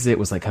your exit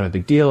was like kind of a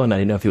big deal, and I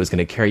didn't know if it was going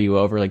to carry you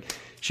over." Like,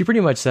 she pretty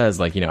much says,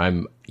 like,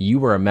 you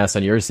were a mess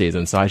on your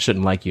season, so I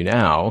shouldn't like you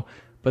now.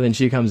 But then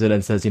she comes in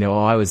and says,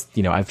 I was,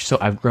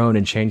 I've grown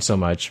and changed so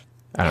much.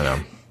 I don't know.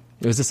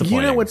 It was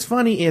disappointing. What's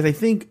funny is I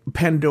think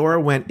Pandora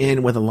went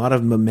in with a lot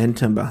of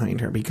momentum behind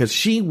her because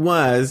she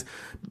was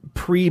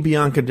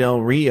pre-Bianca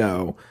Del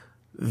Rio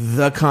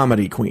the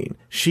comedy queen.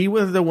 She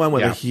was the one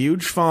with a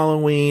huge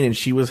following, and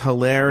she was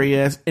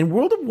hilarious. And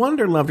World of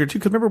Wonder loved her too,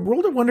 because remember,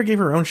 World of Wonder gave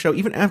her own show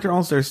even after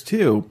All Stars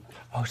 2.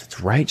 Oh, that's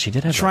right. She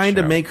did have trying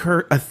to make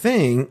her a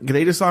thing.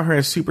 They just saw her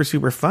as super,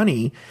 super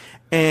funny.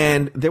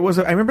 And I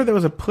remember there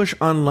was a push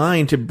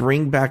online to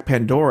bring back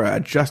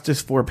Pandora,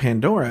 Justice for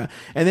Pandora.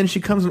 And then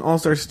she comes in All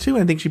Stars 2,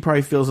 and I think she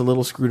probably feels a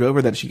little screwed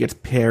over that she gets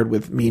paired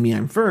with Mimi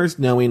I'm First,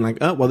 knowing like,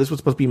 oh, well, this was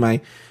supposed to be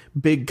my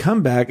big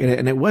comeback,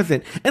 and it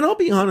wasn't. And I'll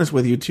be honest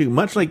with you too,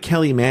 much like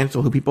Kelly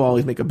Mansell, who people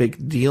always make a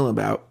big deal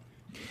about,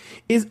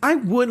 is I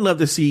would love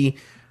to see,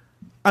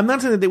 I'm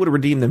not saying that they would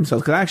redeem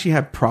themselves, because I actually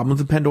have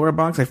problems with Pandora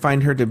Box. I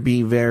find her to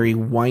be very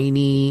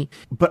whiny,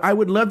 but I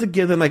would love to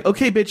give them like,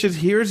 okay, bitches,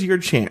 here's your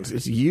chance.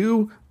 It's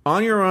you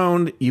on your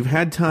own. You've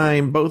had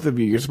time, both of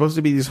you. You're supposed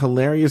to be these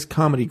hilarious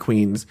comedy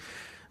queens.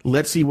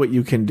 Let's see what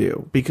you can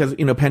do, because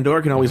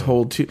Pandora can always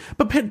hold two.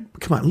 But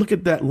come on, look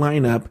at that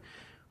lineup.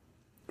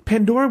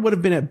 Pandora would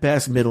have been at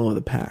best middle of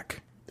the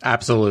pack.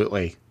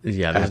 Absolutely.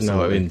 Yeah,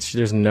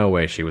 there's no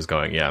way she was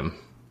going. Yeah,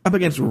 up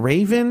against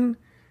Raven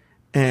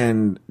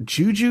and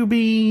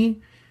Jujubee.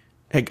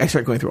 I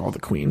start going through all the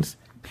queens.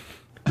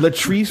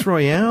 Latrice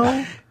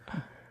Royale,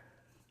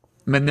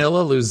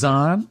 Manila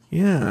Luzon.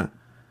 Yeah,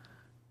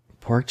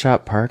 Pork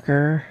Chop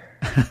Parker.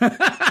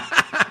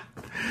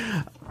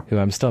 Who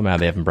I'm still mad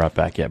they haven't brought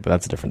back yet, but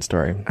that's a different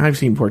story. I've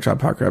seen Pork Chop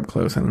Parker up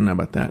close. I don't know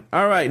about that.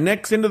 All right,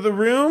 next into the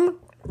room.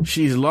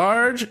 She's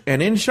large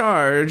and in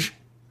charge.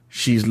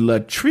 She's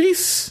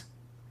Latrice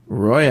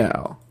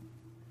Royale.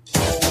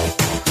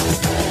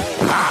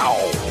 How?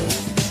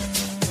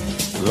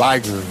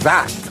 Like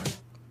that.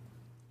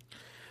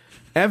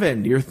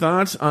 Evan, your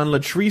thoughts on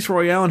Latrice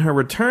Royale and her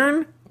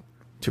return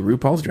to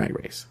RuPaul's Drag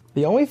Race?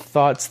 The only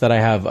thoughts that I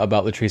have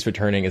about Latrice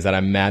returning is that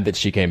I'm mad that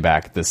she came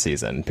back this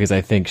season, because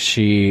I think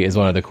she is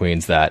one of the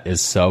queens that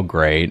is so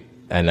great,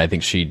 and I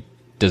think she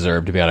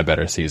deserved to be on a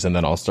better season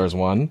than All Stars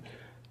 1.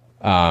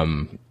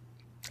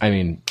 I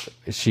mean,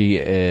 she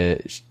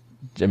is.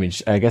 I mean,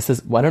 I guess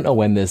this. Well, I don't know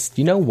when this.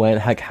 Do you know when?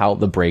 Like how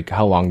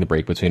long the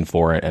break between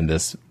 4 and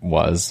this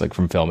was, like,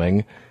 from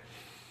filming?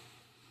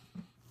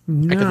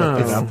 No. I could look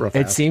this up real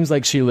fast. It seems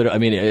like she literally. I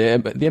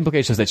mean, the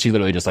implication is that she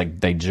literally just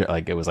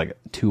it was like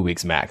 2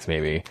 weeks max,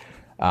 maybe.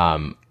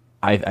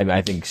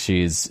 I think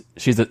she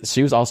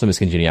was also Miss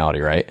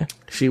Congeniality, right?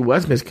 She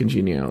was Miss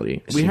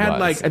Congeniality.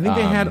 I think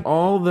they had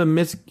all the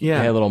Miss. Yeah,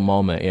 they had a little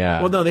moment. Yeah.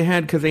 Well, no, they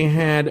had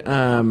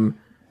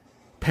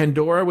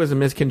Pandora was a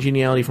Miss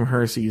Congeniality from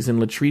her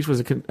season. Latrice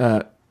was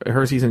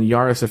her season.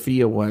 Yara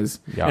Sofia was.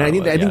 Yara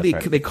and I think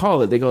right. they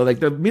call it. They go like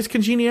the Miss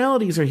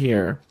Congenialities are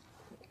here.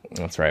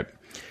 That's right.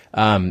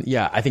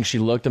 Yeah, I think she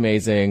looked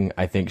amazing.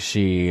 I think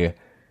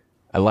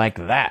I like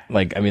that.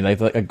 Like, I mean,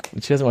 like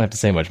she doesn't have to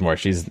say much more. I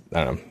don't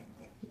know.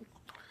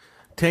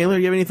 Taylor,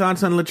 you have any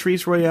thoughts on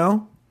Latrice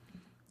Royale?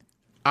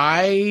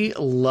 I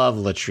love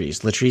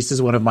Latrice. Latrice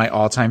is one of my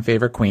all-time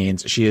favorite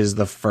queens. She is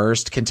the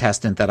first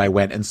contestant that I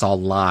went and saw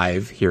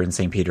live here in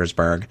St.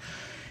 Petersburg,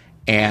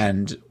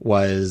 and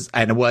was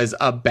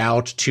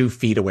about 2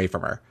 feet away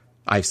from her.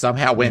 I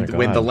somehow when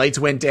the lights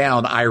went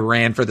down, I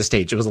ran for the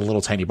stage. It was a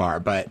little tiny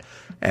bar,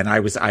 and I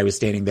was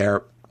standing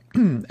there,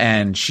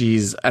 and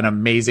she's an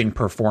amazing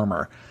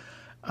performer.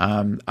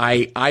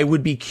 I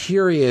would be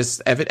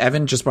curious.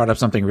 Evan just brought up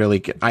something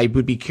really. I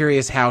would be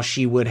curious how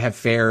she would have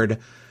fared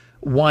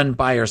one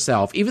by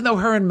herself, even though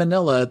her and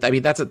Manila. I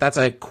mean, that's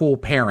a cool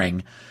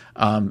pairing.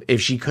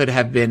 If she could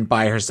have been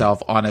by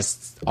herself on a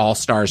All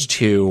Stars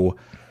 2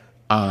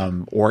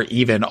 or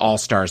even All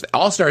Stars.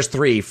 All Stars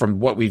 3, from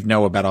what we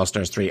know about All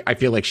Stars 3, I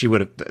feel like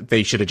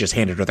they should have just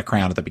handed her the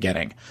crown at the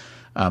beginning.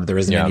 There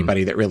isn't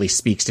anybody that really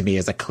speaks to me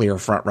as a clear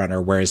front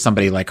runner, whereas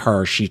somebody like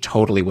her, she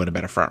totally would have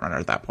been a front runner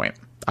at that point.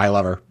 I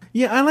love her.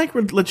 Yeah, I like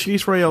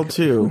Latrice Royale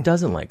too. Who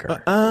doesn't like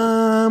her?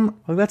 Well,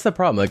 that's the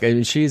problem. Like,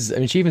 she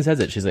even says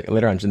it. She's like,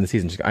 later on in the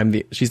season,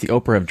 she's the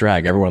Oprah of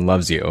drag. Everyone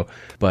loves you.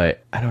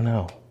 But I don't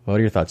know. What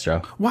are your thoughts,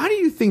 Joe? Why do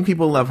you think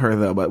people love her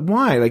though? But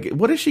why? Like,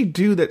 what does she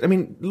do that? I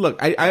mean, look,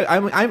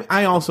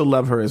 I also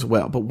love her as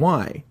well. But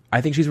why? I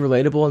think she's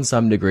relatable in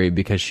some degree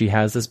because she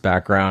has this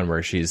background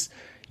where she's,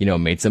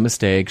 made some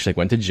mistakes. She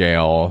went to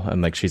jail,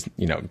 and she's,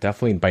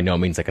 definitely by no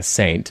means like a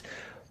saint.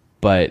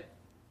 But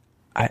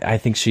I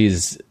think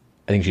she's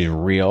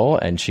real,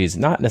 and she's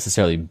not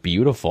necessarily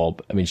beautiful.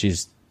 I mean,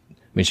 she's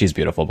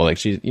beautiful, but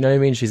she's, you know what I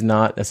mean? She's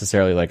not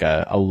necessarily like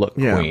a look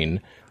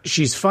queen.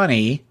 She's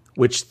funny.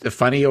 Which the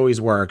funny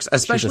always works,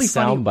 especially she's a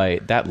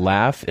soundbite. That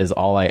laugh is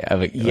all I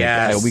ever.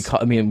 Yes, we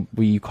call it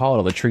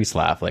a Latrice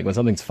laugh. Like when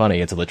something's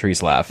funny, it's a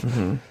Latrice laugh.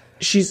 Mm-hmm.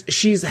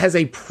 She's has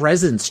a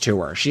presence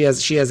to her. She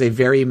has a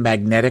very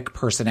magnetic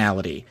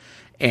personality,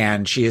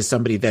 and she is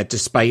somebody that,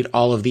 despite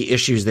all of the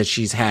issues that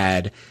she's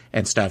had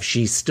and stuff,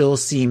 she still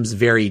seems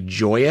very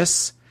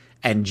joyous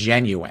and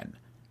genuine.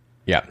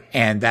 Yeah.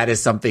 And that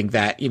is something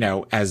that,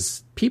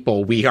 as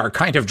people, we are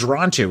kind of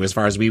drawn to, as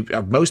far as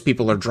most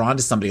people are drawn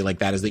to somebody like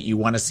that, is that you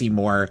want to see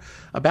more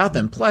about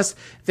them. Plus,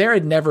 there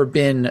had never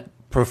been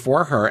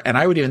before her, and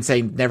I would even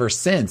say never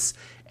since,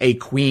 a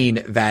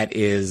queen that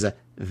is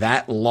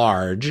that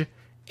large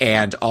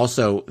and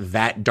also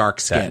that dark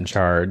skinned. That in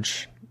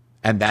charge.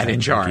 And that in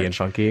charge. And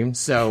funky.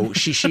 So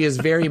she is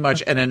very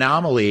much an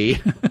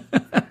anomaly.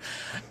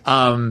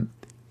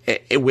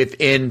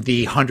 Within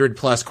the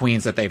 100+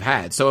 queens that they've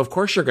had. So, of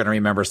course, you're going to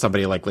remember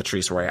somebody like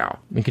Latrice Royale.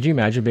 I mean, could you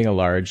imagine being a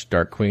large,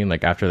 dark queen?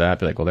 Like, after that,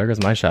 be like, well, there goes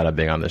my shot at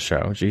being on this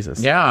show. Jesus.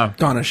 Yeah.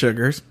 Donna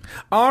Sugars.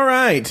 All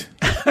right.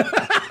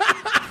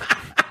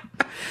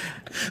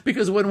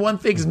 Because when one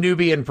thinks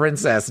Nubian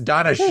princess,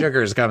 Donna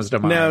Sugars comes to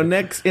mind. Now,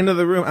 next into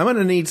the room, I'm going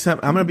to need some,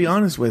 I'm going to be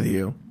honest with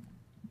you,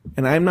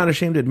 and I'm not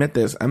ashamed to admit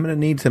this, I'm going to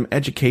need some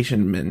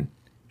education men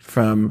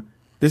from,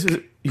 this is,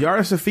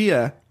 Yara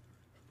Sofia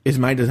is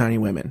my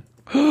designing women.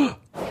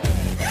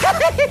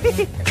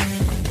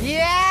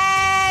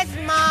 Yes,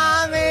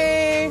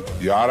 mommy.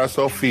 Yara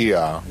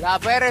Sofia. La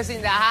Perez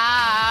in the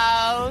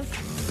house.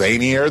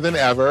 Zanier than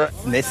ever.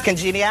 Miss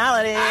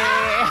Congeniality.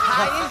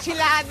 Hi,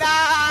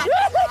 enchilada.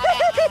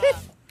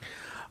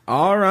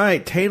 All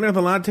right, Taylor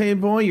the Latte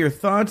Boy, your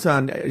thoughts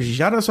on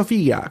Yara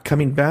Sofia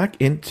coming back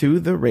into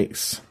the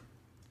race?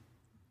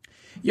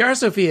 Yara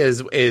Sofia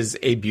is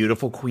a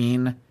beautiful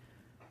queen.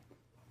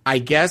 I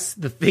guess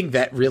the thing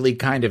that really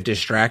kind of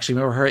distracts me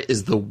over her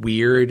is the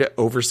weird,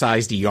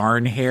 oversized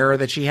yarn hair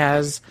that she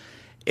has.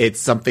 It's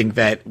something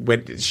that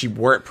when she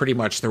wore it pretty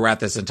much throughout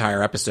this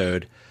entire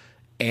episode,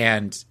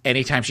 and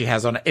anytime she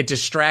has on it, it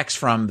distracts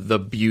from the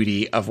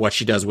beauty of what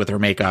she does with her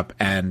makeup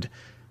and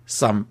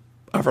some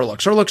of her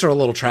looks. Her looks are a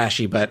little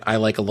trashy, but I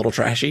like a little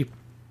trashy.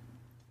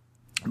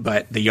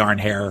 But the yarn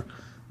hair,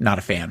 not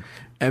a fan.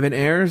 Evan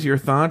Ayers, your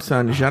thoughts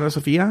on Yara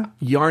Sofia?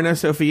 Yarna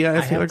Sofia,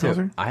 as Taylor calls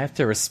her? I have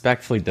to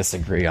respectfully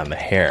disagree on the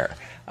hair.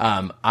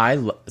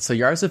 So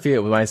Yara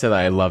Sofia, when I said that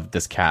I loved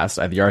this cast,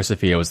 Yara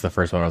Sofia was the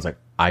first one where I was like,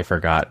 I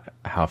forgot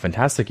how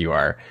fantastic you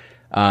are.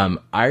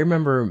 I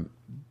remember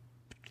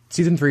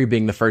season 3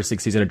 being the first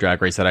season of Drag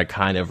Race that I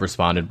kind of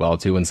responded well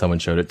to when someone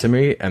showed it to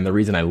me. And the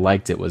reason I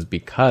liked it was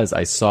because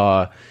I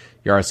saw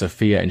Yara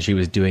Sofia and she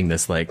was doing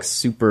this like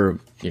super,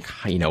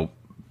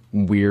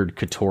 weird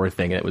couture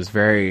thing. And it was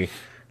very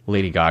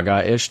Lady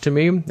Gaga-ish to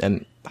me,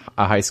 and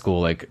a high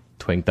school like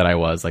twink that I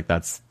was, like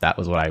that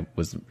was what I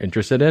was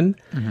interested in.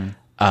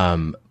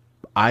 Mm-hmm.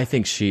 I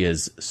think she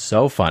is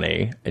so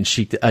funny, and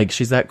she's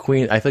that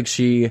queen. I think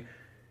she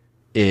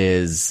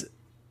is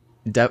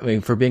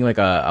definitely, for being like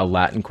a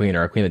Latin queen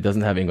or a queen that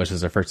doesn't have English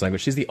as her first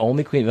language, she's the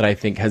only queen that I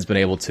think has been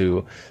able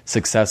to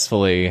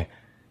successfully,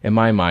 in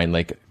my mind,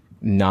 like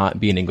not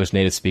be an English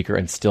native speaker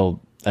and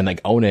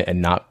like own it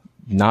and not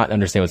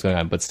understand what's going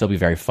on, but still be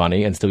very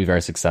funny and still be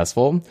very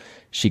successful.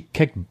 She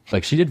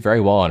did very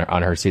well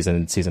on her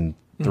season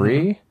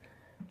 3.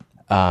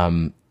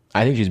 Mm-hmm.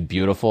 I think she's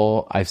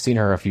beautiful. I've seen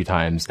her a few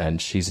times,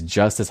 and she's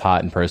just as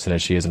hot in person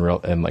as she is in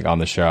real and like on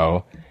the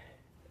show.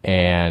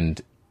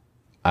 And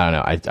I don't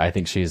know. I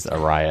think she's a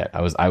riot.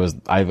 I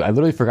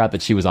literally forgot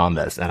that she was on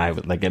this, and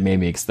it made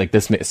me like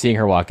this. Seeing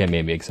her walk in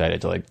made me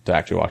excited to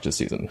actually watch this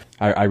season.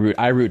 I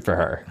root for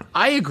her.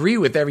 I agree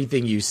with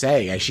everything you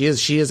say. She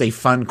is a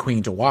fun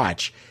queen to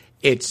watch.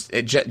 It's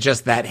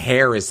just that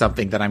hair is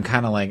something that I'm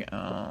kind of like,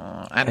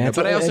 I don't know.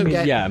 But I also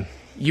get.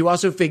 You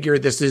also figure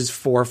this is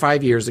 4 or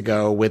 5 years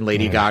ago when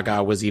Lady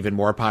Gaga was even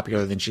more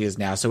popular than she is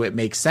now. So it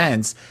makes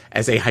sense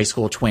as a high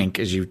school twink,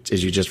 as you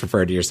just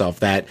referred to yourself,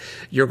 that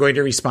you're going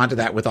to respond to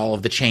that with all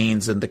of the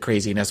chains and the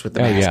craziness with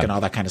the mask and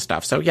all that kind of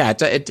stuff. So yeah,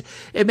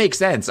 it makes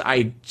sense.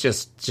 I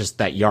just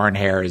that yarn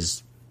hair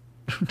is,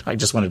 I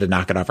just wanted to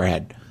knock it off her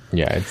head.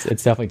 Yeah, it's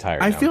definitely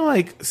tired. I feel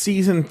like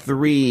season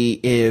 3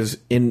 is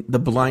in the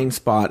blind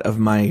spot of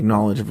my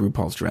knowledge of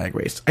RuPaul's Drag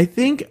Race. I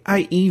think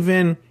I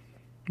even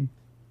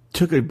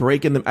took a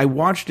break I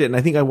watched it, and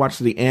I think I watched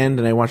the end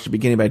and I watched the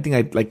beginning, but I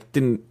think I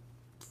didn't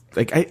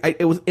I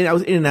was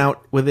in and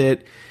out with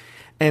it.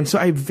 And so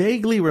I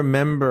vaguely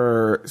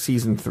remember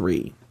season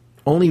 3,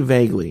 only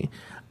vaguely.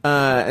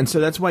 And so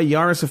that's why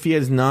Yara Sofia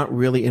is not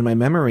really in my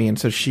memory. And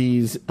so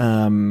she's,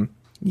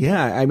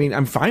 yeah, I mean,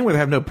 I'm fine with her.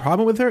 I have no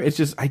problem with her. It's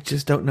just, I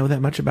just don't know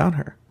that much about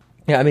her.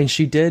 Yeah, I mean,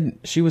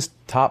 she was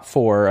top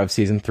 4 of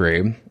season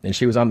 3, and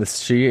she was on this,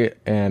 she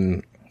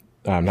and,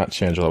 not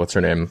Shangela, what's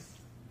her name?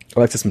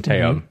 Alexis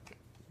Mateo. Mm-hmm.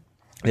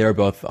 They were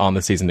both on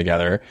the season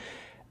together.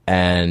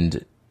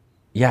 And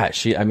yeah,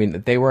 they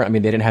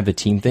didn't have the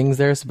team things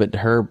there, but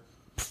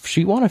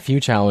she won a few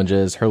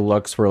challenges. Her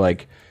looks were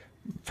like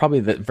probably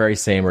the very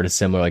same or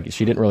similar. Like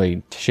she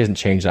hasn't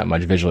changed that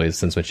much visually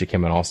since when she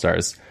came on All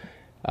Stars.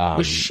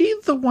 Was she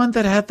the one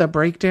that had the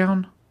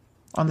breakdown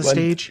on the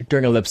stage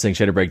during a lip sync?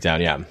 She had a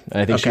breakdown, yeah. And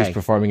I think she was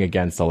performing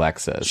against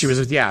Alexis. She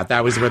was, yeah.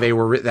 That was where they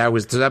were. That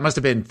must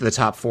have been the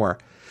top 4.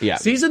 Yeah.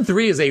 Season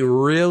 3 is a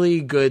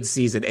really good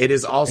season. It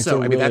is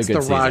also, that's the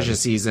Raja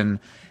season.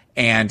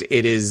 And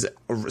it is,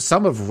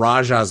 some of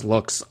Raja's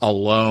looks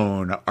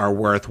alone are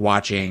worth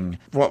watching.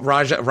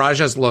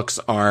 Raja's looks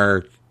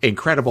are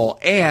incredible.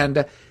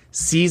 And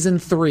season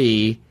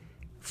 3,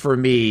 for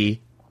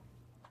me,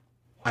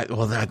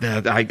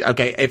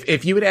 okay.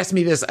 If you had asked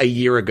me this a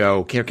year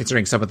ago,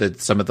 considering some of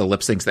the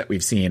lip syncs that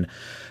we've seen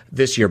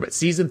this year, but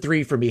season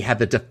 3 for me had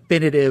the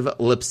definitive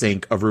lip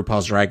sync of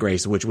RuPaul's Drag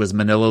Race, which was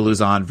Manila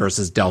Luzon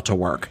versus Delta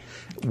Work.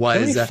 How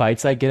many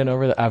fights I get in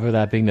over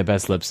that being the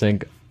best lip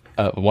sync?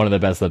 One of the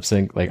best lip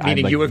sync.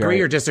 Meaning you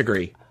agree or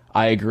disagree?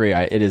 I agree.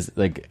 It is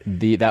like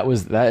that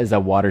is a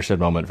watershed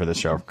moment for the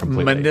show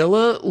completely.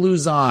 Manila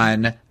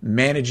Luzon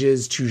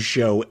manages to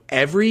show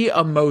every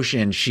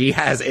emotion she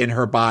has in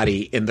her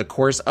body in the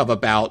course of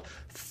about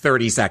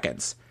 30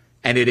 seconds.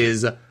 And it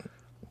is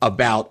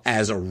about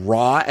as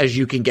raw as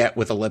you can get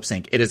with a lip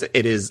sync. It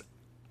is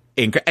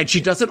and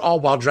she does it all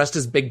while dressed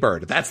as Big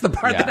Bird. That's the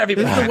part that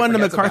everybody This is the one in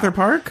MacArthur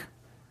Park?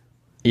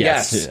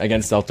 Yes.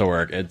 Against Delta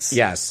Work.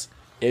 Yes.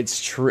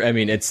 It's true. I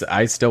mean,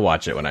 I still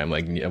watch it when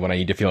when I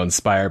need to feel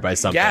inspired by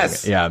something.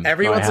 Yes. Yeah.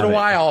 Every once in a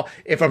while,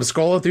 if I'm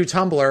scrolling through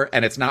Tumblr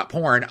and it's not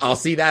porn, I'll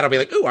see that. I'll be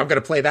like, ooh, I'm going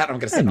to play that. I'm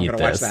going to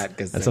watch that.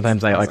 And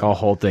sometimes I'll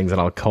hold things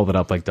and I'll hold it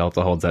up like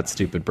Delta holds that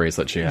stupid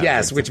bracelet she has.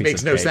 Yes, which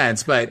makes no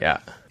sense, but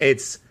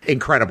it's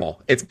incredible.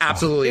 It's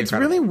absolutely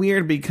incredible. It's really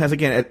weird because,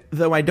 again,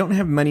 though I don't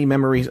have many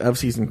memories of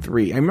season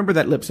 3, I remember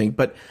that lip sync,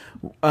 but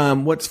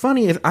what's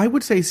funny is I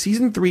would say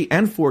season 3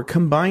 and 4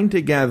 combined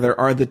together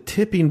are the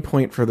tipping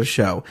point for the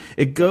show.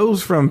 It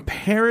goes from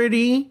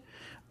parody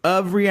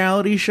of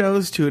reality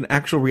shows to an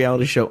actual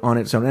reality show on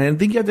its own. And I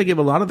think you have to give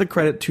a lot of the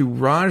credit to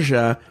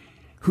Raja,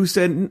 who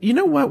said, you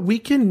know what, we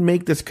can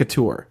make this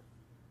couture.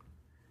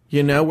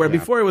 You know, where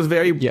before it was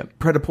very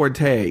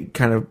pret-a-porter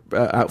kind of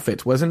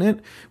outfits, wasn't it?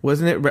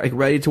 Wasn't it like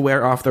ready to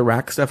wear off the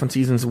rack stuff on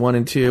seasons 1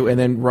 and 2? And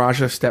then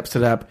Raja steps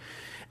it up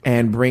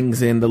and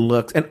brings in the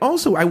looks. And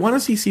also, I want to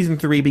see season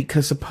 3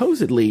 because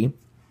supposedly,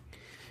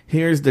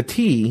 here's the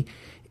tea,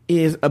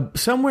 is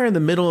somewhere in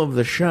the middle of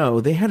the show,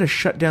 they had to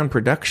shut down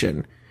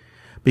production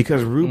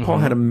because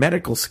RuPaul had a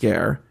medical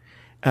scare.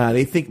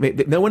 They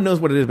think, no one knows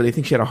what it is, but they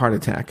think she had a heart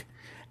attack.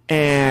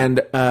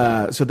 And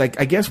so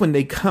I guess when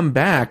they come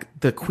back,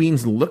 the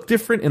queens look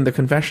different in the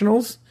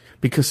confessionals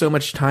because so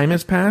much time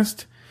has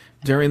passed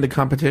during the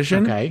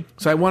competition. Okay.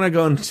 So I want to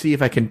go and see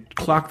if I can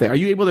clock that. Are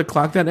you able to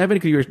clock that, Evan?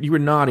 Because you were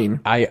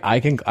nodding.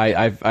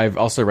 I've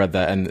also read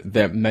that, and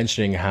they're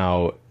mentioning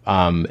how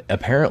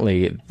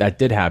apparently that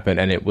did happen,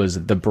 and it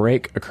was the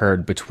break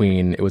occurred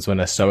between, it was when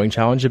a sewing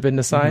challenge had been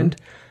assigned.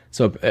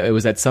 So it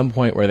was at some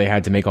point where they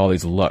had to make all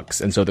these looks.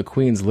 And so the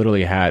queens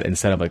literally had,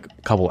 instead of like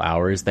a couple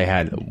hours, they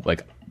had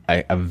like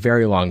a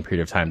very long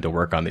period of time to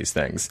work on these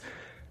things.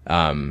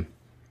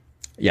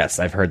 Yes,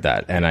 I've heard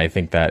that. And I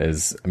think that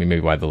is,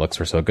 maybe why the looks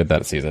were so good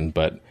that season.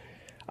 But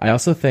I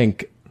also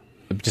think,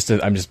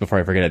 before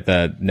I forget it,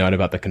 the note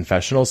about the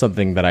confessional,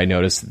 something that I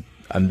noticed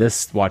on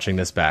watching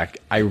this back,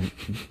 I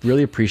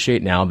really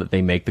appreciate now that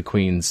they make the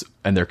queens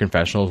and their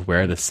confessionals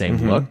wear the same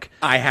look.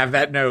 I have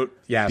that note.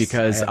 Yes.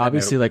 Because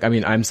obviously,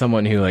 I'm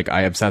someone who,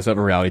 I obsess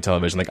over reality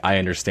television. I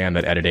understand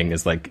that editing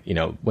is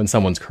when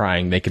someone's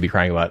crying, they could be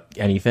crying about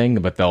anything,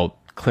 but they'll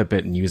clip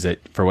it and use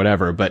it for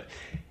whatever. But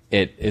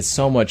it is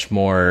so much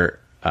more,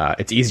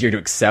 it's easier to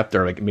accept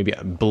or maybe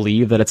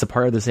believe that it's a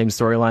part of the same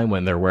storyline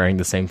when they're wearing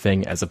the same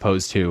thing, as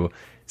opposed to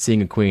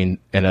seeing a queen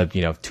in a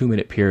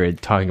 2-minute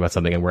period talking about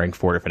something and wearing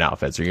 4 different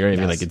outfits, or you know what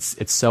I mean?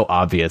 It's so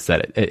obvious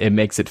that it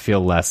makes it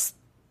feel less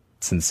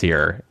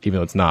sincere, even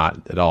though it's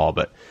not at all,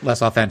 but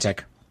less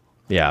authentic.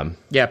 Yeah.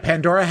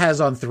 Pandora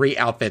has on 3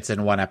 outfits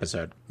in one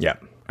episode. Yeah.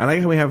 I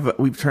like how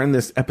we've turned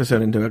this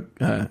episode into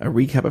a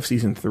recap of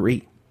season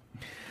 3.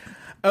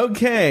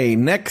 Okay,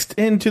 next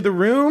into the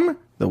room,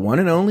 the one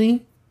and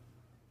only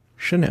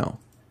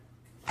Chanel.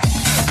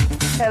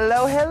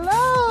 Hello.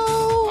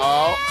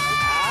 Oh.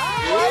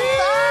 What's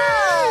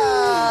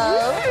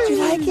up? Did you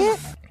like it?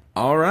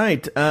 All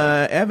right.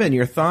 Evan,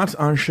 your thoughts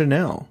on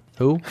Chanel?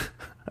 Who?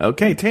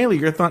 Okay, Taylor,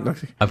 your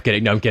thoughts. I'm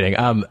kidding. No, I'm kidding.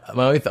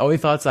 My only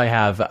thoughts I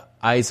have,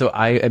 I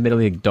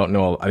admittedly don't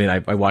know. I mean,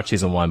 I watched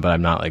season 1, but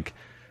I'm not like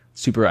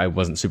I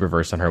wasn't super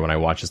versed on her when I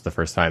watched this the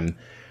first time.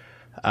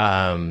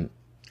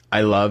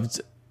 I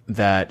loved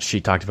that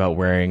she talked about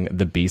wearing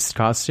the Beast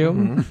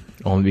costume,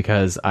 only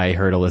because I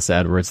heard Alyssa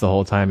Edwards the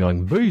whole time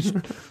yelling Beast.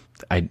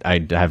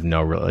 I have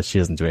no real. She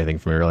doesn't do anything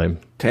for me really.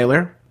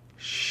 Taylor,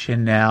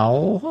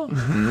 Chanel.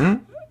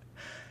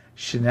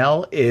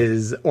 Chanel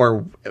is,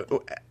 or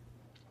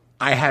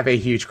I have a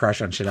huge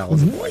crush on Chanel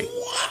as a boy.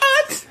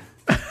 What?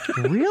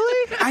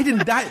 Really? I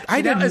did not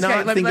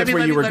think that's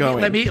where you were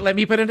going. Let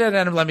me put it in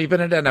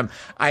addendum.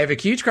 I have a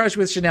huge crush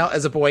with Chanel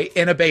as a boy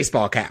in a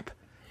baseball cap,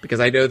 because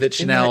I know that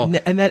Chanel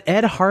and that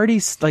Ed Hardy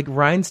like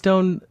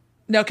rhinestone.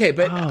 Okay,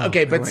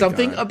 but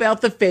something about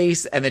the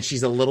face, and that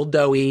she's a little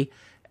doughy,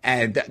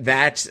 and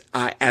that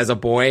as a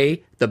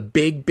boy, the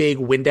big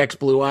Windex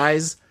blue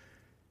eyes,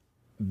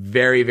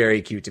 very,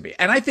 very cute to me.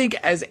 And I think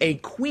as a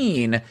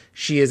queen,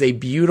 she is a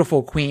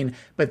beautiful queen,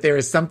 but there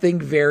is something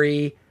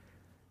very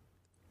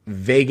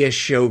Vegas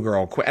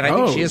showgirl, and I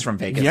think she is from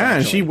Vegas. Yeah,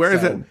 actually. she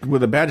wears it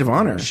with a badge of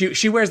honor.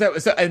 She wears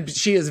that, and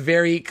she is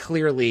very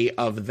clearly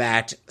of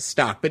that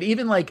stock. But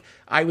even like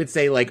I would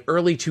say like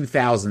early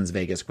 2000s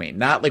Vegas queen,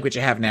 not like what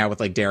you have now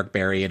with like Derek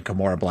Barry and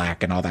Kimora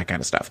Black and all that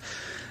kind of stuff.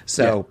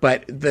 So,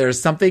 but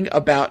there's something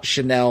about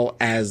Chanel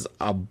as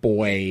a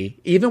boy,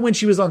 even when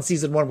she was on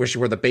season 1, where she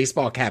wore the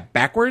baseball cap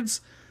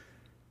backwards.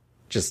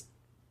 Just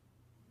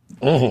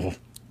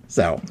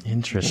so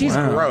interesting. She's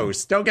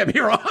gross. Don't get me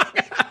wrong.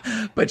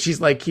 But she's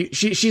like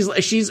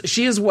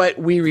she is what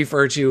we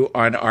refer to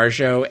on our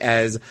show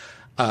as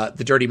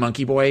the dirty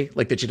monkey boy,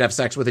 like that you'd have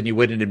sex with and you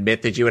wouldn't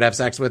admit that you would have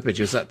sex with, but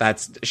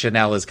that's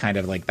Chanel is kind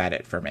of like that.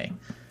 It for me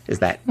is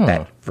that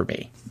for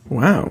me.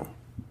 Wow.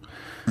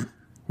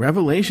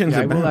 Revelations.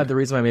 I will add the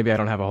reason why maybe I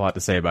don't have a whole lot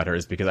to say about her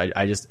is because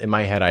I just in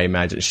my head I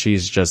imagine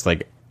she's just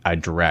like a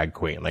drag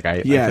queen. Like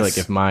I feel like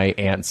if my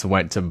aunts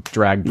went to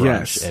drag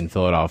brunch in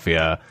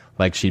Philadelphia,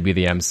 like she'd be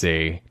the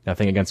MC.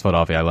 Nothing against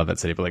Philadelphia, I love that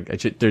city, but like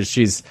it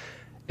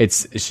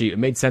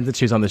made sense that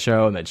she was on the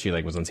show and that she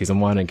like was on season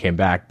 1 and came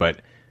back.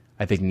 But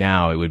I think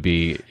now it would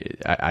be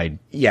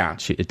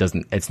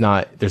there's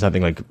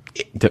nothing like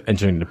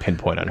entering the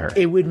pinpoint on her.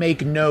 It would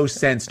make no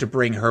sense to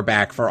bring her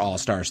back for All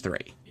Stars 3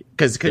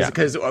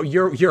 because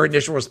your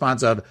initial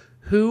response of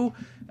who.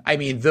 I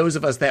mean, those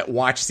of us that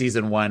watch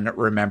season 1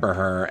 remember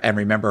her and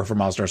remember her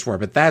from All Stars 4,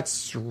 but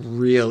that's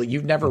real.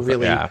 You've never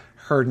really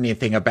heard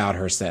anything about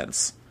her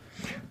since.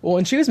 Well,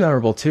 and she was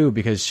memorable too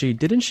because she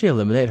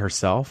eliminate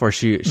herself, or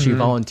she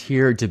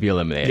volunteered to be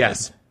eliminated.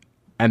 Yes,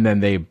 and then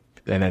they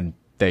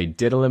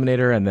did eliminate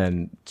her, and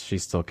then she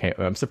still came.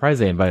 I'm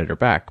surprised they invited her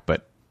back,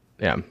 but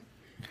yeah,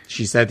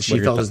 she said she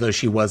felt as though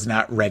she was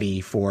not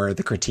ready for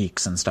the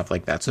critiques and stuff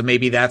like that. So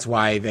maybe that's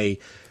why they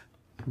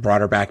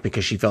brought her back,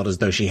 because she felt as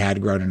though she had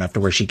grown enough to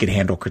where she could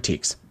handle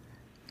critiques.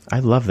 I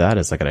love that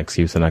as like an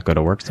excuse to not go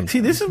to work sometimes.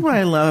 See, this is what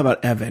I love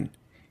about Evan,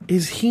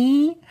 is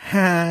he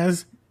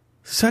has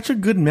such a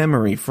good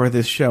memory for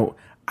this show.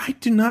 I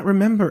do not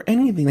remember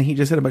anything that he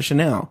just said about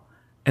Chanel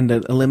and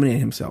to eliminate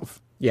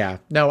himself. Yeah.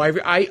 No,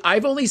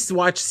 I've only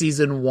watched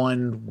season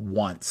 1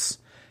 once,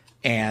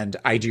 and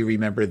I do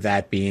remember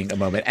that being a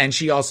moment. And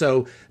she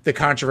also, the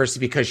controversy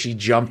because she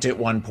jumped at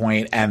one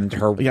point and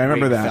her wig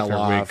fell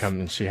off.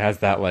 She has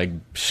that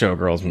like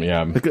showgirls,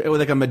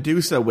 like a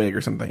Medusa wig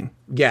or something.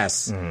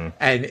 Yes. Mm-hmm.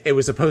 And it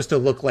was supposed to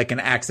look like an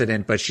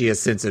accident, but she has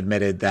since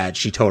admitted that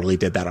she totally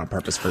did that on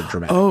purpose for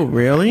dramatic. Oh,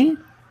 really?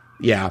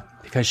 Yeah.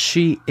 Because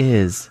she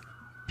is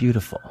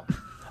beautiful.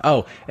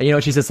 Oh, and you know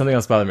what? She said something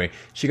else bothered me.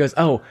 She goes,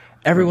 "Oh,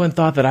 everyone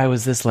thought that I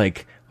was this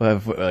like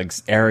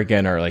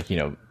arrogant or like, you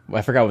know,"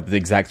 I forgot what the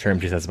exact term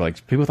she says, but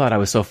like people thought I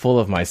was so full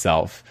of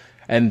myself,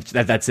 and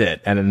that's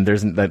it. And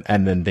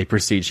then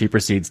she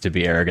proceeds to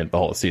be arrogant the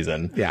whole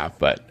season. Yeah,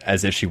 but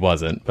as if she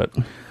wasn't. But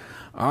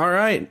all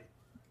right,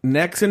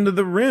 next into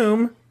the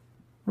room,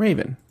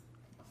 Raven.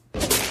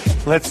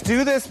 Let's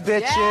do this,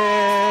 bitches.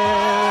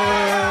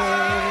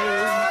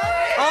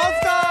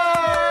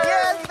 All-Star!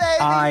 Yes,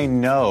 baby! I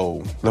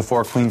know the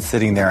 4 queens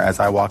sitting there as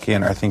I walk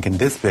in are thinking,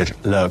 this bitch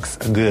looks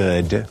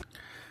good.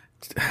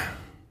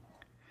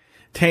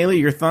 Taylor,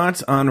 your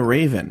thoughts on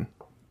Raven?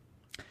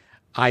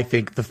 I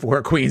think the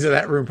 4 queens of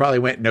that room probably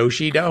went, no,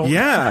 she don't.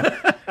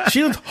 Yeah.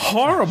 She looked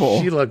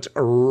horrible. She looked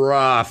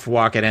rough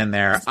walking in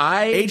there.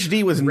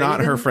 HD was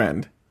not her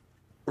friend.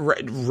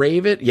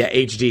 Raven,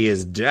 HD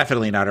is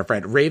definitely not her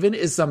friend. Raven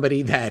is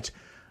somebody that,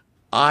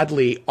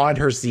 oddly, on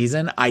her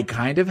season, I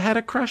kind of had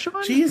a crush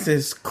on.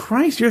 Jesus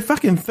Christ, you're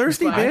fucking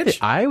thirsty, bitch.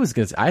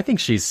 I think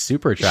she's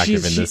super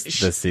attractive in this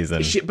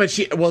season.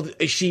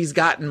 She's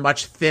gotten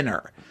much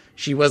thinner.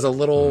 She was a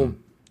little,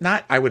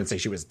 I wouldn't say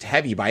she was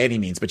heavy by any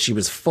means, but she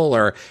was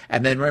fuller.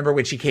 And then remember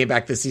when she came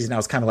back this season, I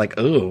was kind of like,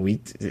 oh,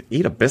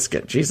 eat a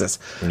biscuit, Jesus.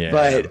 Yeah.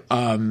 But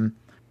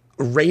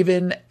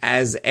Raven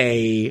as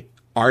a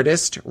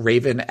artist,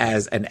 Raven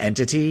as an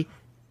entity,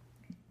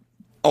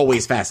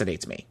 always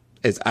fascinates me.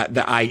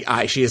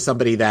 She is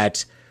somebody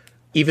that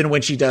even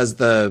when she does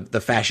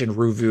the fashion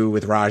revue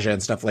with Raja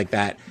and stuff like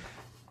that,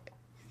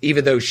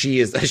 even though she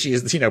is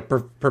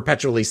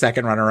perpetually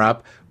second runner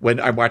up, when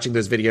I'm watching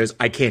those videos,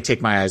 I can't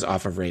take my eyes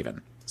off of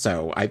Raven.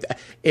 So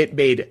it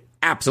made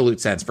absolute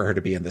sense for her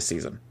to be in this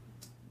season.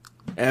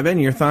 Evan,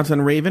 your thoughts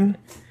on Raven?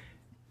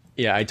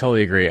 Yeah, I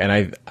totally agree,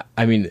 and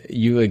I mean,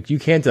 you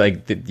can't deny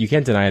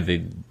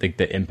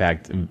the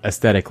impact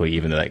aesthetically,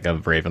 even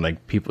of Raven. Like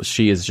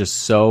she is just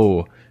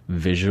so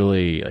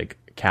visually like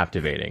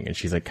captivating, and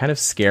she's like kind of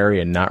scary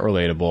and not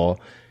relatable.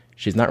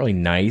 She's not really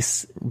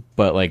nice,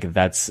 but like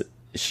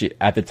she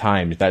at the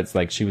time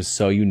she was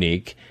so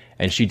unique,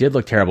 and she did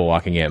look terrible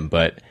walking in,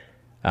 but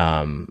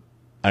I don't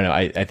know.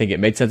 I think it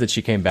made sense that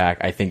she came back.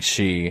 I think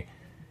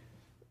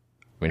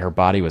her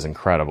body was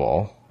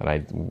incredible, and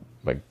I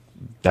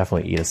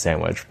definitely eat a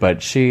sandwich,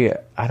 but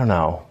I don't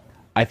know.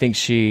 I think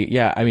she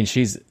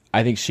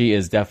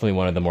is definitely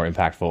one of the more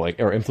impactful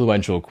or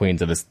influential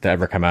queens of this to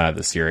ever come out of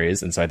the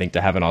series. And so I think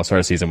to have an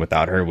all-star season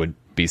without her would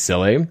be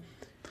silly.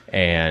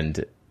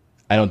 And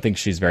I don't think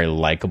she's very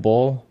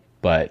likable,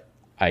 but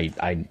I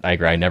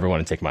agree. I never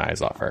want to take my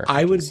eyes off her.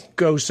 I would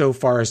go so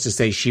far as to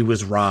say she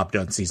was robbed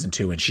on season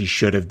 2 and she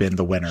should have been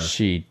the winner.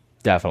 She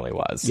definitely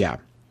was. Yeah.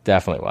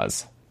 Definitely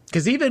was.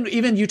 Because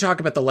even you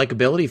talk about the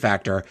likability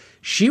factor,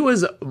 she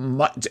was,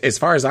 as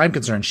far as I'm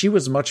concerned, she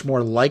was much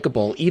more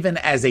likable, even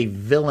as a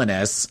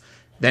villainess,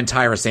 than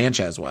Tyra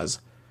Sanchez was.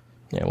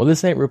 Yeah, well,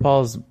 this ain't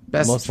RuPaul's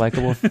most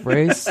likable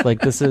race.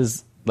 Like, this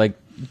is, like,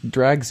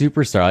 drag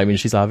superstar. I mean,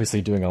 she's obviously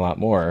doing a lot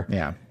more.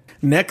 Yeah.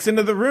 Next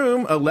into the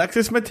room,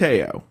 Alexis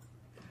Mateo.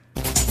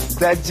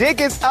 The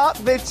jig is up,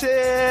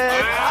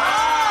 bitches!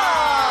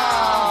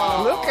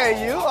 Oh! Look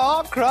at you,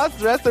 all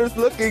cross-dressers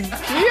looking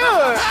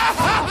cute!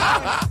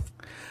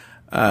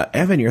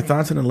 Evan, your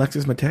thoughts on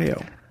Alexis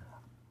Mateo?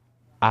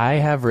 I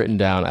have written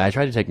down, I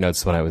tried to take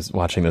notes when I was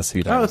watching this a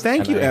few times. Oh,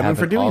 thank you, Evan,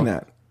 for doing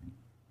that.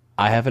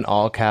 I have an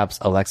all caps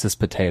Alexis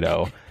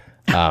Potato.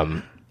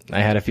 I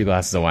had a few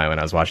glasses of wine when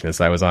I was watching this.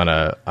 I was on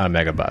a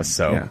mega bus,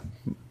 so yeah.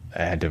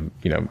 I had to,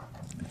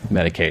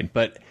 medicate.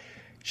 But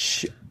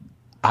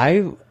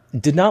I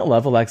did not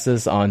love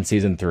Alexis on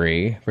season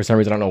 3. For some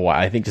reason, I don't know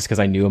why. I think just because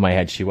I knew in my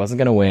head she wasn't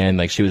going to win.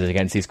 Like, she was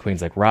against these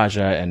queens like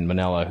Raja and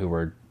Manila, who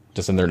were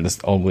just in this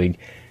own league.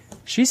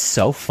 She's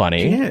so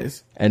funny. She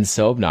is. And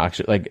so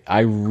obnoxious. Like,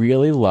 I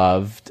really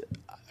loved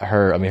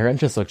her. I mean, her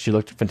entrance she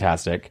looked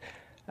fantastic.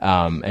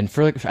 And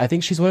I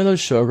think she's one of those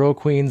showgirl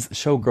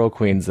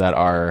queens that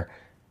are,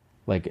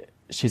 like,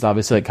 she's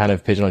obviously, like, kind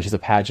of pigeonholed. She's a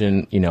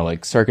pageant,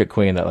 like, circuit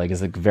queen that, like,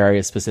 is, like,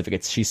 very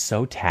specific. She's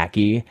so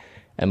tacky.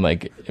 And,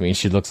 like, I mean,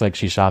 she looks like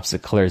she shops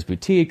at Claire's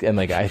Boutique. And,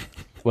 like,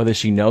 whether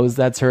she knows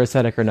that's her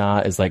aesthetic or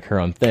not is, like, her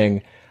own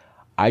thing.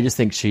 I just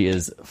think she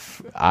is.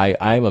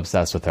 I'm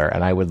obsessed with her,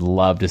 and I would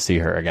love to see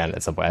her again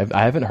at some point.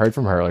 I haven't heard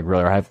from her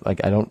really.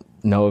 I don't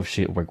know if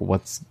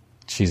what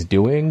she's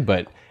doing,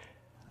 but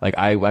like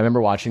I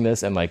remember watching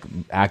this and like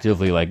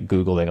actively like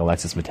Googling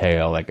Alexis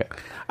Mateo. Like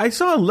I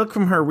saw a look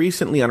from her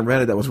recently on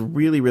Reddit that was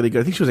really, really good.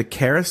 I think she was a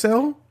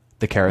carousel.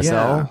 The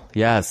carousel, yeah.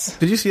 Yes.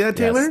 Did you see that,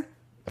 Taylor?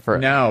 Yes.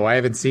 No, I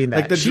haven't seen that.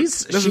 Like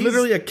there's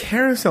literally a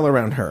carousel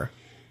around her.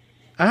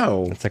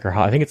 Oh, it's like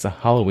I think it's a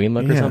Halloween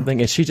look or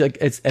something. And she's like,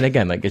 and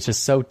again, like it's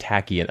just so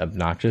tacky and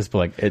obnoxious, but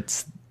like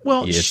it's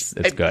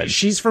good.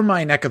 She's from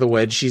my neck of the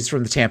woods. She's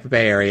from the Tampa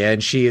Bay area,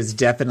 and she is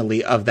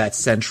definitely of that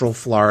Central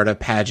Florida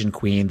pageant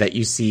queen that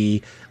you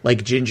see,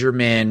 like Ginger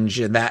Minge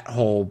and that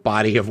whole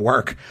body of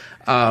work.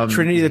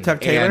 Trinity the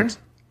Tuck Taylor.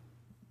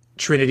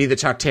 Trinity the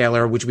Tuck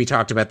Taylor, which we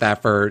talked about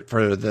that for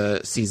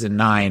the season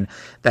 9.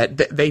 That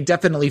they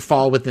definitely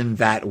fall within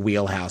that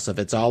wheelhouse of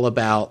it's all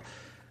about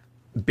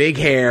big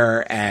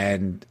hair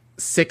and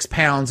 6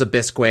 pounds of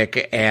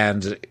Bisquick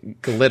and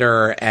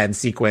glitter and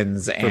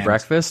sequins. For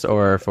breakfast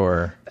or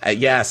for?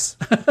 Yes.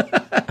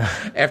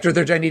 After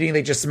they're done eating,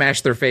 they just smash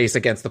their face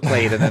against the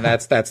plate, and then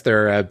that's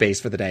their base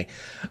for the day.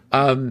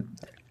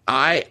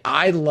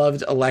 I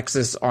loved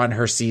Alexis on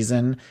her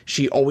season.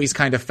 She always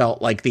kind of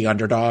felt like the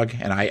underdog,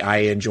 and I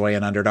enjoy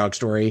an underdog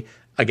story.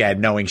 Again,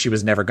 knowing she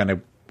was never going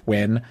to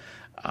win.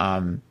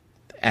 And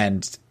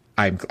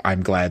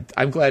I'm glad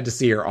to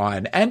see her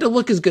on and to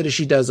look as good as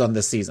she does on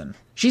this season.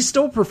 She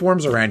still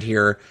performs around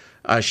here.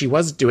 She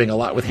was doing a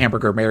lot with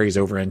Hamburger Mary's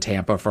over in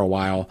Tampa for a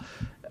while,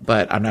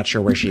 but I'm not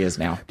sure where she is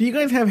now. Do you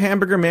guys have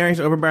Hamburger Mary's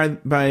over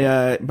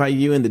by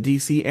you in the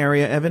DC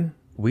area, Evan?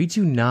 We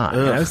do not.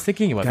 I was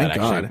thinking about that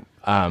actually.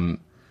 God.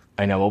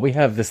 I know. Well, we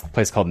have this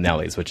place called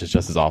Nellie's, which is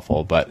just as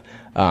awful, but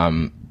we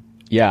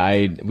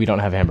don't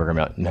have Hamburger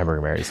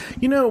Mary's.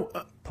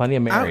 Plenty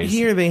of Marys. Out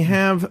here they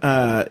have,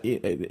 I'm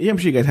sure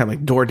you guys have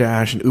like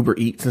DoorDash and Uber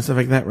Eats and stuff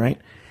like that, right?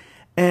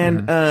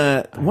 And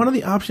one of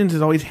the options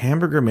is always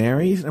Hamburger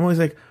Mary's. And I'm always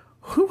like,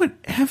 who would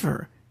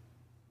ever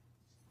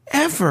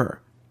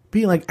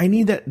be like, I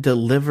need that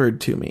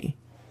delivered to me?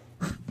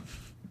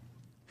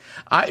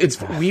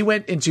 We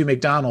went into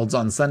McDonald's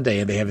on Sunday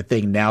and they have a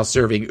thing now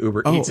serving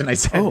Uber Eats. And I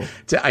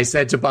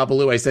said to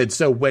Babalu, I said,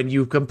 so when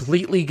you've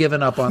completely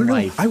given up on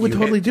life, I would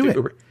totally do it.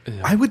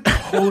 I would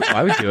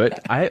do it.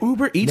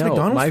 Uber Eats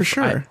McDonald's for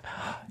sure.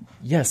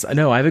 Yes, I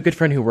know. I have a good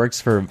friend who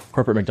works for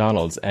corporate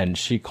McDonald's, and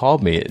she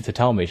called me to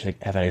tell me, she's like,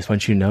 Evan, I just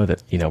want you to know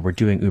that, we're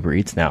doing Uber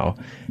Eats now.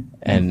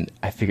 And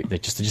I figured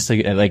that just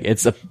like,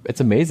 it's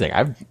amazing.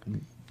 I've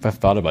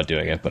thought about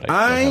doing it, but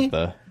I don't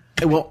have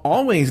it will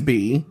always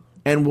be,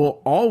 and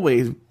will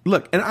always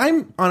look, and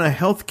I'm on a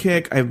health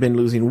kick. I've been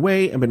losing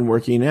weight. I've been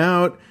working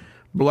out,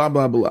 blah,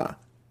 blah, blah.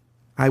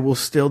 I will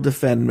still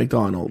defend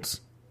McDonald's.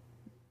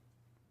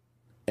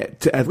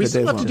 We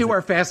still have to do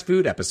our fast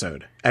food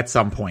episode at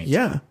some point.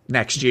 Yeah.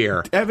 Next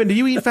year. Evan, do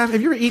you eat fast?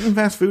 Have you ever eaten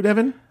fast food,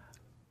 Evan?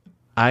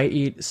 I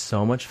eat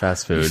so much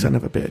fast food. You son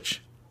of a bitch.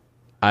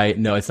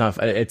 No, it's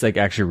not. It's like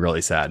actually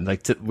really sad.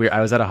 Like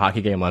I was at a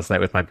hockey game last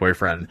night with my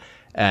boyfriend,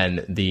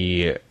 and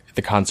the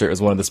concert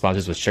was one of the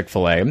sponsors was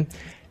Chick-fil-A,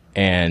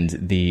 and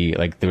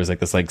there was like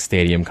this like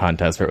stadium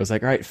contest where it was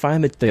like, all right,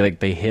 find that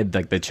they hid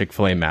like the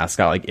Chick-fil-A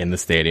mascot like in the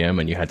stadium,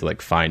 and you had to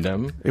like find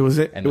him. It was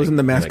in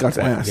the mascot's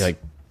ass.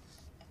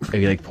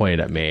 He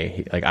pointed at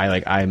me.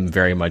 I'm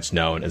very much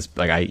known as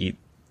like I eat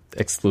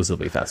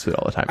exclusively fast food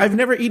all the time. I've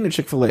never eaten a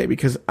Chick-fil-A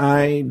because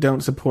I don't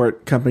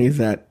support companies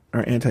that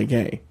are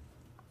anti-gay.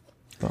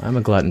 Well, I'm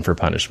a glutton for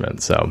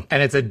punishment, so.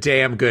 And it's a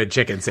damn good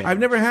chicken sandwich. I've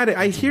never had it.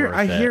 I hear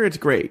it's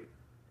great.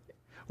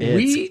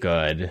 It's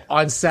good.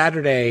 On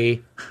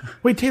Saturday.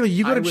 Wait, Taylor,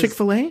 you go to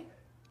Chick-fil-A?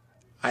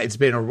 It's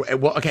been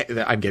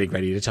okay. I'm getting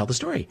ready to tell the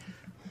story.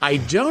 I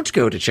don't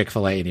go to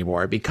Chick-fil-A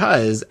anymore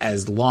because,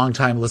 as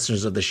longtime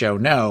listeners of the show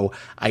know,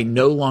 I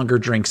no longer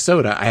drink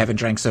soda. I haven't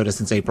drank soda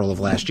since April of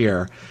last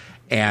year.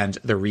 And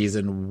the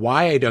reason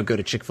why I don't go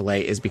to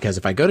Chick-fil-A is because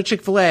if I go to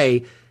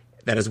Chick-fil-A,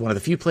 that is one of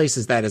the few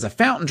places that is a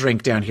fountain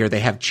drink down here. They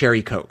have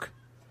cherry Coke.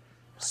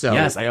 So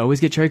yes, I always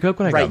get cherry Coke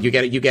when I go. Right,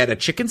 you get a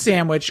chicken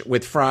sandwich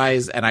with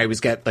fries, and I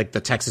always get like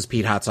the Texas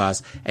Pete hot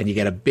sauce, and you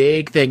get a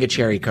big thing of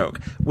cherry Coke,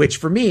 which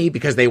for me,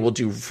 because they will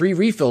do free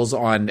refills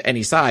on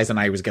any size, and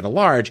I always get a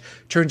large,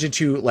 turns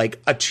into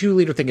like a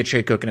 2-liter thing of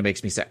cherry Coke, and it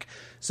makes me sick.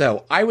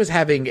 So I was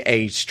having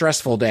a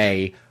stressful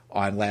day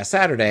on last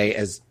Saturday,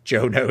 as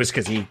Joe knows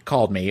because he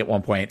called me at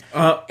one point.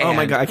 Oh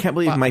my God, I can't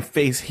believe my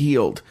face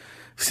healed.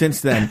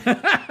 Since then,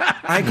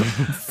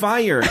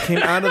 fire came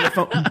out of the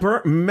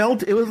phone,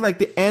 melt. It was like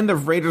the end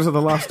of Raiders of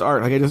the Lost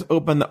Ark. Like I just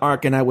opened the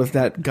Ark and I was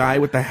that guy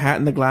with the hat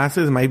and the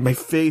glasses. And my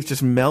face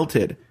just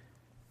melted.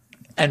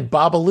 And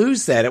Babalu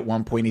said at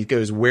one point, he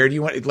goes, "Where do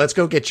you want? Let's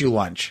go get you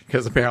lunch,"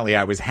 because apparently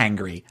I was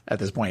hangry at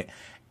this point.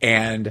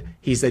 And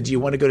he said, "Do you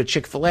want to go to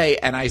Chick-fil-A?"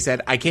 And I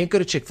said, "I can't go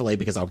to Chick-fil-A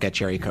because I'll get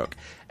cherry Coke."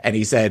 And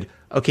he said,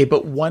 "Okay,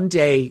 but one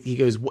day," he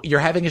goes, "you're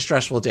having a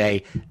stressful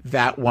day.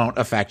 That won't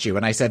affect you."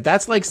 And I said,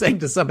 "That's like saying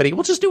to somebody,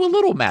 well, just do a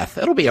little meth.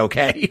 It'll be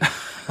okay."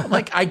 I'm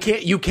like, I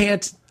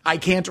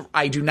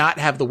do not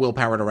have the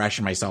willpower to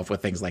ration myself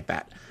with things like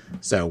that.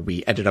 So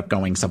we ended up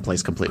going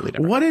someplace completely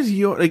different. What is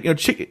your,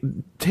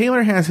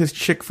 Taylor has his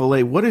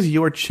Chick-fil-A. What is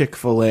your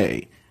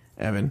Chick-fil-A,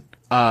 Evan?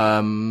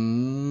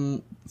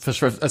 As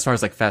far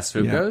as like fast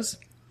food goes.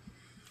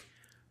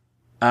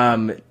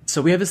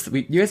 So we have this.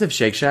 You guys have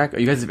Shake Shack, or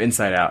you guys have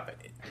Inside Out.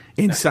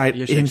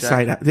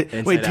 Inside Out.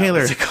 Wait,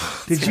 Taylor,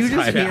 did you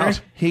just hear?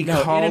 He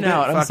called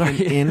it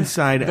fucking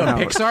Inside Out.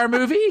 The Pixar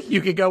movie?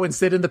 You could go and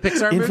sit in the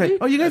Pixar movie?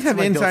 Oh, you guys have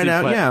Inside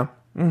Out, yeah.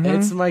 Mm-hmm.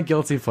 It's my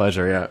guilty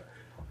pleasure, yeah.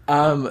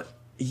 I'll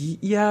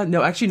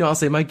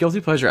say my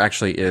guilty pleasure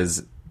actually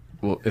is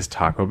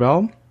Taco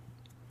Bell,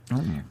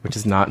 which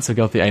is not so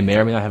guilty. I may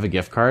or may not have a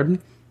gift card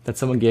that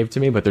someone gave to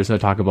me, but there's no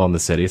Taco Bell in the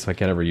city, so I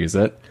can't ever use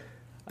it.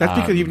 That's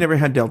because you've never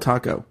had Del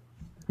Taco.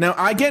 Now,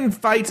 I get in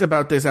fights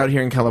about this out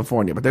here in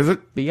California, but there's a...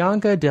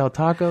 Bianca Del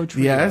Taco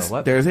Trio. Yes,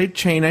 there's a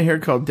chain out here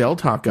called Del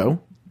Taco.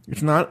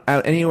 It's not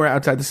anywhere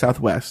outside the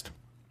Southwest.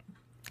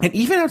 And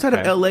even outside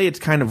of LA, it's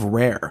kind of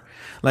rare.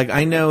 Like,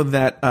 I know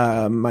that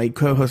my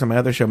co-host on my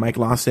other show, Mike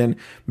Lawson,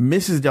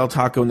 misses Del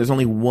Taco, and there's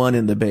only one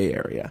in the Bay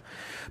Area.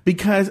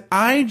 Because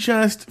I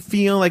just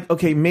feel like,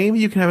 okay, maybe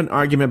you can have an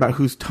argument about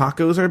whose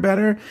tacos are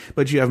better,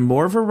 but you have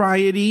more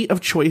variety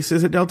of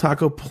choices at Del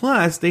Taco.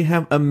 Plus, they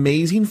have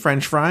amazing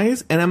French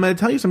fries. And I'm going to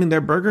tell you something,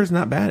 their burger is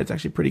not bad. It's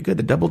actually pretty good,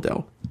 the Double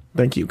Del.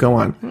 Thank you. Go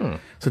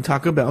on. So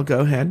Taco Bell, go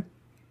ahead.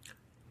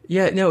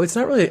 Yeah, no, it's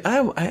not really,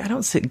 I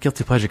don't say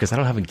guilty pleasure because I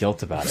don't have a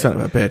guilt about it. Son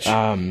of a bitch.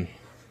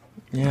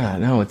 Yeah,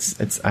 no,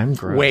 it's I'm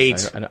gross.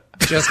 Wait.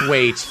 Just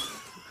wait.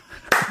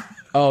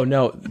 Oh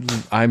no,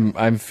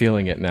 I'm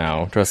feeling it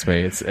now. Trust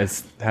me, it's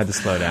had to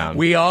slow down.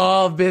 We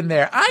all been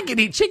there. I can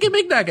eat chicken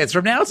McNuggets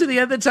from now to the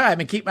end of time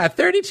and keep my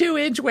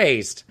 32-inch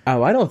waist.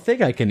 Oh, I don't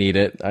think I can eat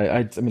it.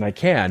 I mean, I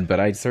can, but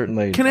I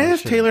certainly. Can I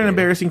ask Taylor an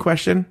embarrassing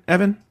question,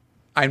 Evan?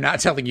 I'm not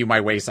telling you my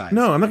waist size.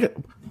 No, I'm not gonna.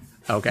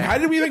 Okay. Why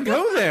did we even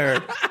go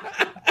there?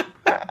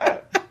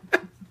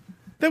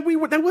 That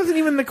wasn't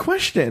even the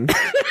question.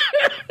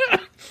 All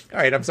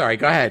right, I'm sorry.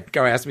 Go ahead.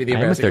 Go ask me the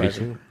embarrassing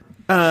question.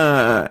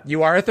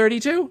 You are a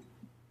 32?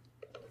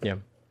 Yeah.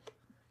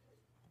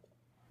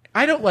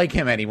 I don't like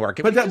him anymore.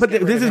 But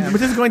this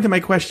is going to my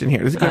question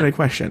here. This is going to my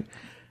question.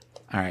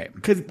 All right.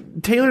 Because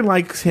Taylor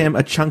likes him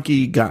a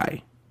chunky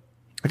guy.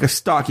 Like a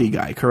stocky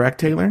guy,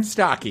 correct, Taylor?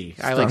 Stocky.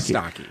 I like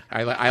stocky.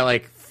 I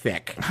like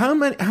thick. How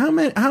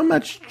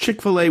much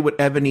Chick-fil-A would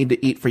Evan need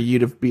to eat for you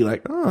to be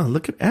like, oh,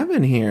 look at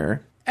Evan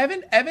here?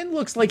 Evan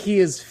looks like he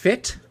is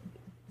fit.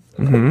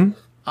 Mm-hmm.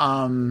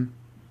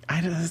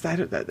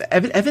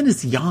 Evan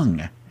is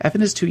young.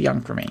 Evan is too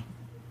young for me.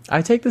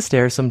 I take the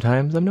stairs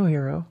sometimes. I'm no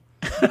hero.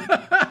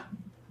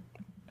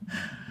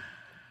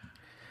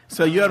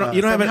 So you don't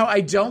have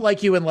I don't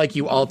like you and like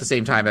you all at the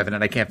same time, Evan,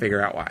 and I can't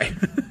figure out why.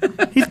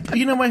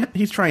 you know what?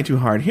 He's trying too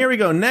hard. Here we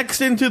go.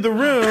 Next into the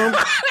room,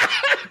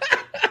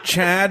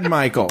 Chad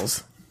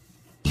Michaels.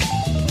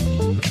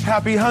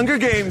 Happy Hunger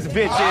Games,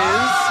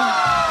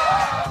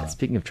 bitches.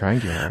 Speaking of trying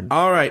too hard.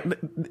 All right.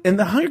 And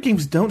the Hunger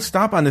Games don't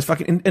stop on this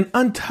fucking... And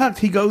Untucked,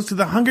 he goes to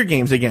the Hunger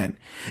Games again.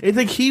 It's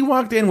like he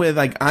walked in with,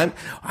 like, I'm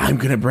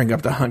going to bring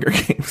up the Hunger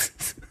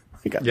Games.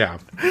 Yeah.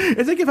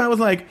 It's like if I was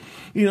like,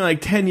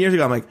 10 years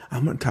ago, I'm like,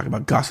 I'm going to talk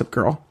about Gossip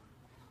Girl.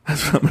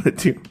 That's what I'm going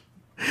to do.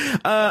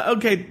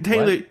 Okay,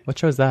 Taylor. What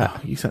show is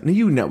that? Oh,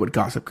 you know what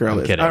Gossip Girl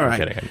is. Kidding, All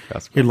right. I'm kidding.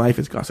 Gossip Your Girl. life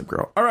is Gossip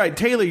Girl. All right,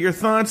 Taylor, your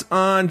thoughts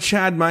on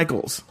Chad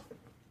Michaels?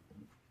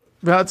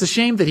 Well, it's a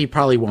shame that he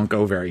probably won't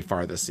go very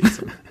far this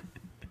season.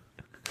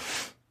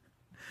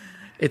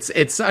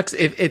 It sucks.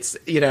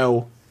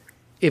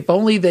 If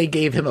only they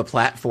gave him a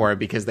platform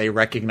because they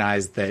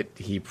recognized that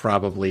he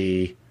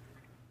probably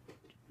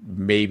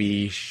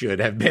maybe should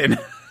have been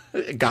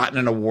gotten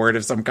an award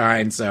of some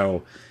kind.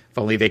 So if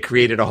only they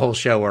created a whole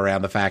show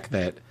around the fact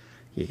that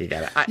he could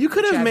get it. You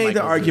could have Chad made the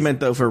Michaels argument,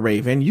 though, for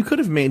Raven. You could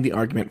have made the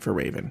argument for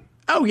Raven.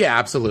 Oh, yeah,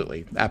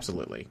 absolutely.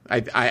 Absolutely.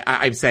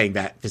 I'm saying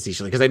that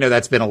facetiously because I know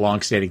that's been a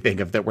long-standing thing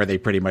of that where they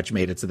pretty much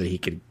made it so that he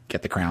could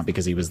get the crown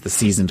because he was the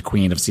seasoned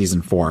queen of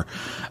season 4.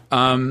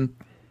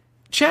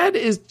 Chad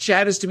is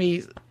to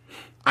me,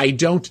 I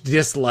don't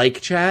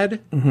dislike Chad.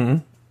 Mm-hmm.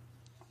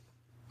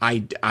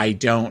 I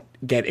don't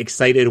get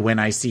excited when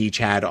I see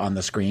Chad on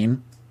the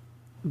screen,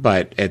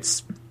 but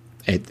it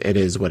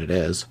is what it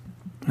is.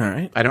 All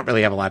right. I don't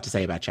really have a lot to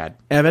say about Chad.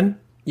 Evan?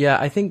 Yeah,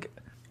 I think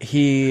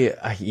I'm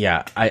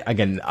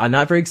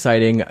not very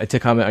exciting to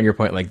comment on your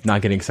point, like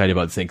not getting excited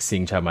about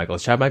seeing Chad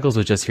Michaels. Chad Michaels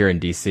was just here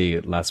in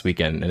DC last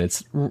weekend, and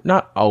it's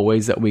not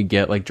always that we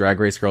get like Drag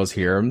Race girls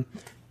here. And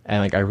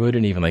like, I really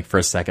didn't even like for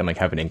a second, like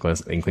have an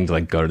inkling to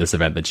like go to this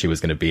event that she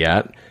was going to be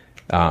at.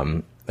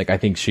 Like, I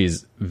think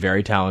she's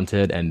very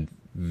talented and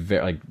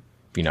very,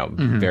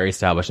 very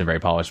established and very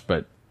polished,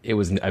 but it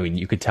was,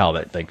 you could tell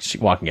that like she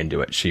walking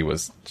into it, she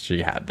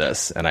had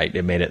this, and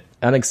it made it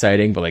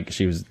unexciting, but like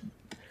she was,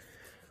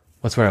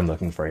 what's what I'm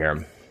looking for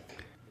here?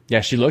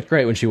 Yeah, she looked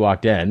great when she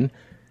walked in,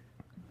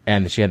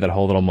 and she had that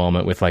whole little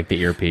moment with like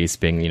the earpiece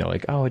being,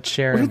 like, oh, it's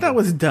Sharon. I thought that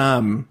was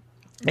dumb.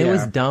 It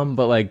was dumb,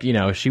 but like,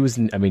 she was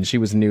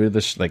new to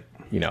this,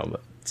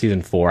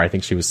 season 4. I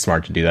think she was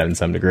smart to do that in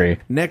some degree.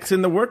 Next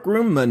in the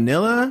workroom,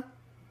 Manila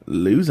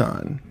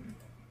Luzon.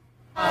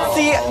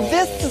 See,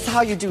 this is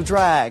how you do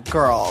drag,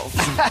 girls.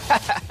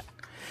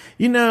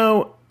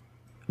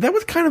 That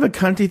was kind of a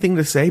cunty thing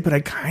to say, but I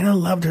kind of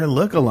loved her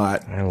look a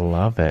lot. I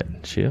love it.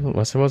 She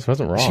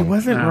wasn't wrong. She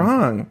wasn't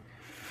wrong.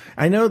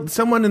 I know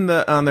someone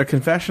on their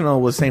confessional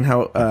was saying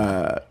how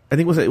I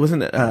think it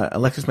wasn't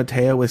Alexis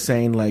Mateo was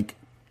saying like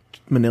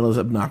Manila's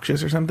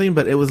obnoxious or something,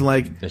 but it was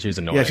like she's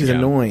annoying. Yeah, she's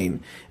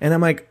annoying, and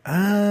I'm like,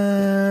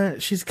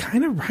 she's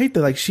kind of right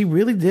though. Like she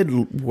really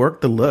did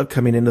work the look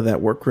coming into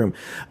that workroom.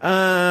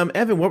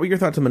 Evan, what were your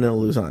thoughts on Manila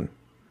Luzon?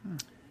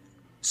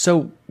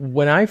 So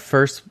when the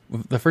first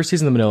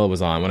season of Manila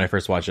was on, when I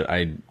first watched it,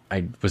 I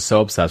was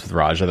so obsessed with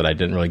Raja that I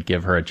didn't really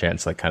give her a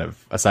chance. Like, kind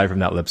of aside from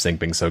that lip sync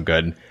being so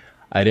good,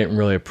 I didn't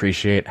really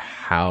appreciate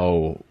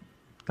how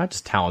not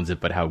just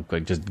talented, but how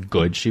like just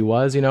good she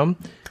was,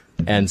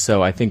 And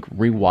so I think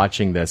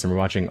rewatching this and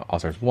rewatching All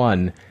Stars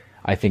 1,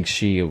 I think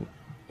she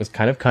was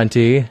kind of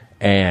cunty,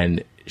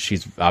 and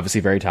she's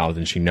obviously very talented,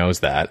 and she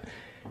knows that.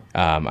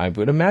 I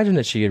would imagine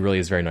that she really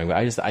is very annoying,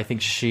 but I think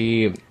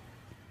she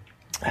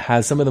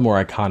has some of the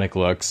more iconic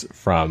looks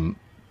from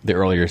the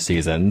earlier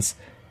seasons,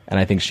 and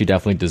I think she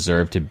definitely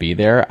deserved to be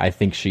there. I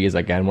think she is,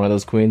 again, one of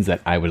those queens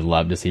that I would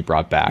love to see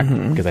brought back,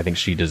 because I think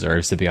she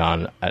deserves to be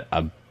on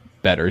a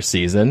better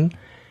season,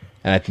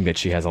 and I think that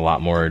she has a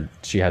lot more...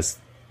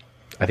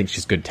 I think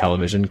she's good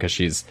television because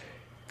she's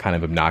kind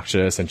of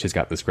obnoxious, and she's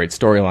got this great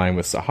storyline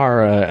with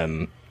Sahara,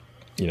 and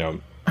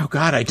oh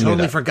god, I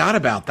totally forgot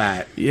about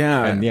that.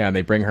 Yeah, and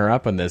they bring her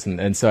up on this,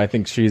 and so I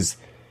think she's,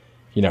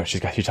 she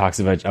talks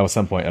about at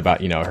some point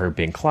about her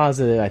being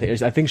closeted.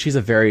 I think she's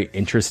a very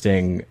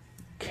interesting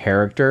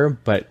character,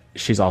 but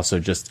she's also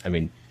just,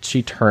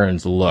 she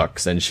turns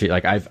looks, and she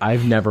like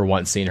I've never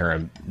once seen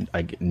her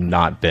like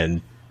not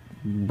been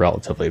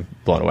relatively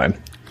blown away.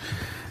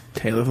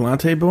 Taylor the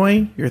Latte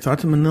Boy, your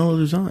thoughts on Manila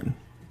Luzon?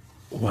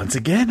 Once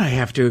again, I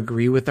have to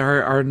agree with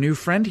our new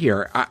friend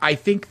here. I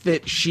think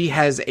that she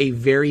has a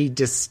very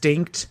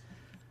distinct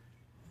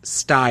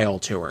style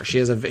to her. She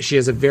has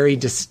a very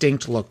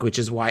distinct look, which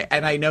is why,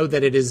 and I know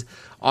that it is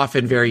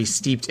often very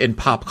steeped in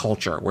pop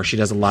culture, where she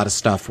does a lot of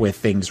stuff with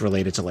things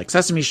related to like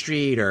Sesame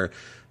Street or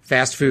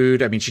fast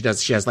food. I mean, she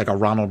has like a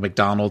Ronald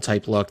McDonald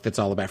type look that's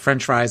all about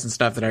French fries and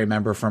stuff that I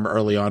remember from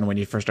early on when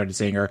you first started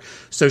seeing her.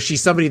 So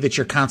she's somebody that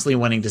you're constantly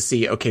wanting to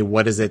see, okay,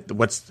 what is it?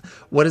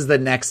 What is the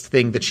next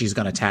thing that she's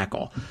going to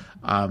tackle?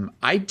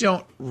 I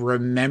don't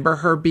remember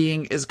her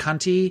being as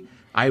cunty.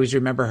 I always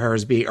remember her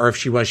as being, or if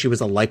she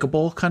was a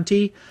likable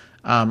cunty.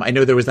 I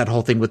know there was that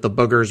whole thing with the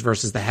boogers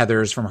versus the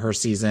Heathers from her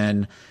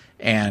season,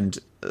 and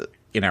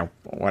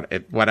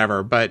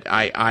whatever. But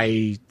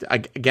I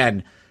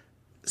again,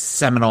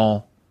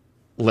 seminal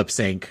lip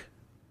sync.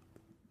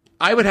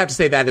 I would have to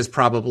say that is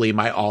probably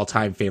my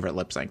all-time favorite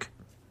lip sync.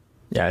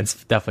 Yeah,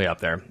 it's definitely up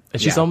there.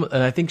 And she's and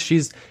I think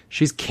she's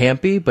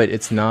campy, but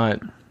it's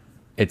not.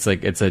 It's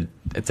like it's a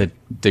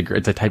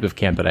type of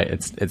camp, but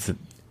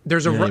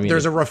there's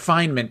a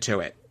refinement to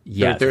it.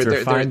 Yeah,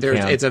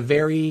 it's a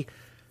very,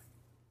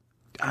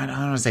 I don't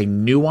want to say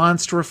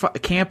nuanced,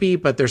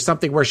 campy, but there's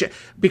something where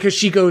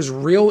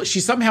she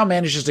somehow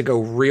manages to go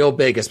real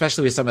big,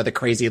 especially with some of the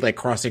crazy, like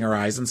crossing her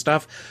eyes and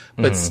stuff,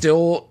 but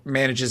still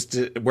manages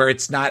to, where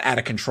it's not out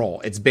of control.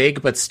 It's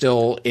big, but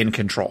still in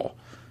control.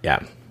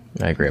 Yeah,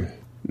 I agree.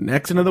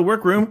 Next into the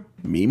workroom,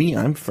 Mimi,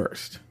 I'm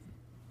first.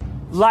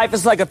 Life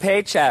is like a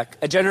paycheck.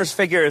 A generous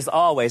figure is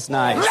always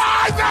nice.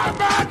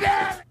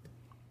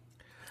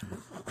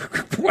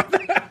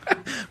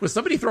 Was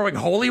somebody throwing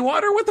holy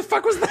water? What the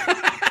fuck was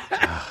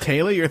that?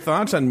 Taylor, your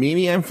thoughts on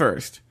Mimi, I'm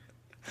first.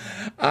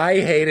 I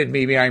hated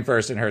Mimi, I'm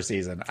first in her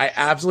season. I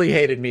absolutely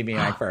hated Mimi,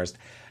 I'm first.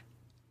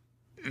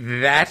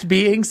 That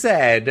being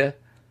said,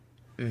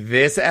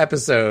 this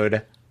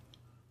episode,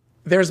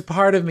 there's a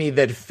part of me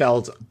that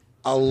felt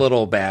a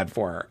little bad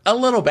for her. A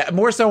little bit.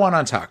 More so on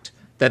Untucked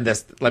than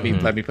this. Let me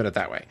put it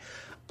that way.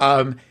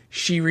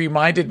 She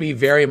reminded me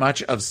very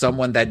much of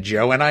someone that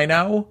Joe and I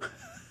know,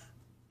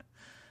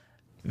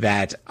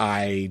 that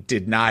I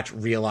did not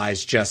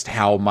realize just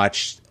how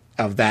much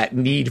of that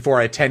need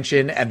for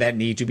attention and that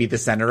need to be the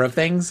center of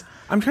things.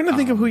 I'm trying to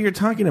think of who you're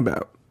talking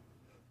about.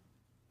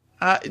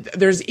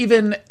 There's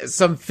even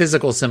some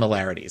physical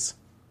similarities.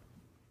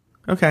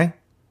 Okay.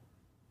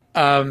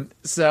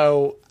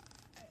 So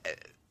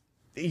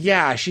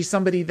yeah, she's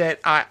somebody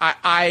that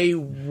I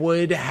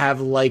would have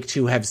liked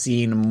to have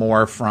seen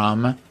more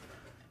from.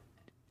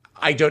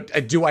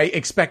 Do I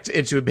expect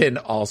it to have been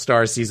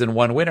All-Star Season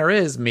 1 winner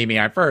is Mimi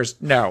I'm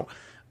first? No.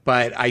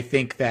 But I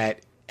think that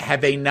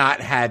had they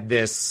not had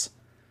this,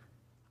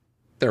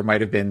 there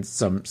might have been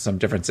some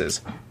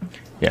differences.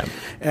 Yeah.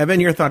 Evan,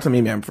 your thoughts on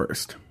Mimi I'm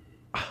first?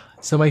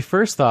 So my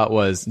first thought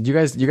was, you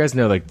guys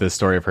know like the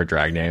story of her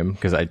drag name?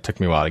 Because it took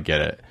me a while to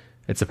get it.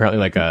 It's apparently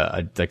like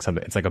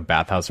something. It's like a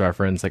bathhouse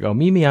reference. Like, oh,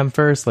 Mimi I'm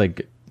first.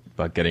 Like,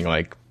 about getting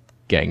like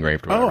gang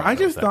raped. Oh, I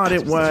just thought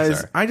it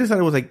was. I just thought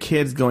it was like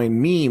kids going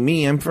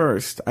me, I'm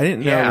first. I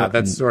didn't know. Yeah,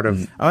 that's sort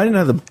of. Oh, I didn't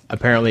know the.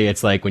 Apparently,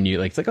 it's like when you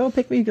like, it's like, oh,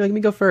 pick me, let me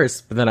go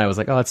first. But then I was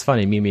like, oh, that's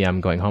funny, Mimi, I'm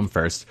going home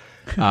first.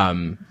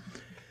 I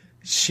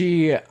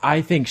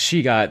think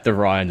she got the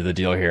raw end of the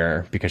deal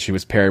here because she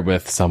was paired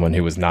with someone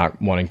who was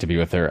not wanting to be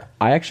with her.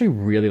 I actually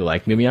really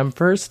like Mimi I'm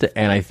first,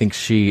 and I think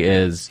she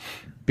is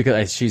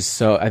because she's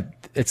so.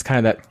 It's kind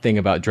of that thing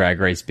about Drag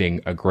Race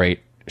being a great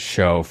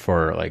show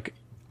for like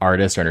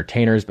artists or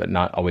entertainers, but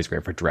not always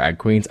great for drag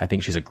queens. I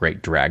think she's a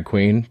great drag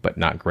queen, but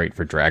not great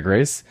for Drag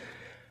Race.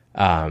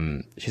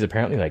 She's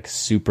apparently like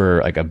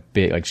super, like a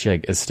big, like she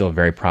like is still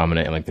very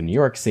prominent in like the New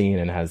York scene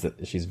and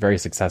she's very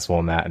successful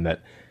in that. And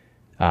that,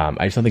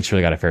 I just don't think she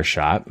really got a fair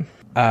shot.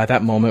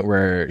 That moment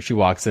where she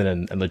walks in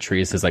and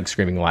Latrice is like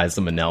screaming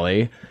Liza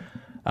Minnelli,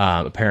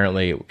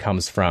 apparently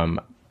comes from,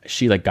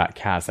 she like got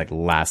cast like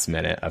last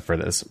minute for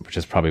this, which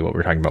is probably what we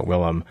were talking about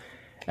Willem.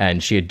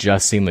 And she had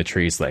just seen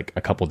Latrice like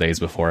a couple days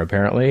before,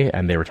 apparently.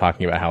 And they were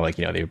talking about how, like,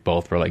 you know, they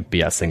both were like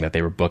BSing that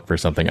they were booked for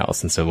something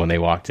else. And so when they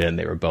walked in,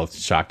 they were both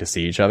shocked to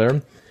see each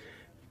other.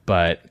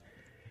 But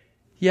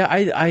yeah,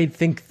 I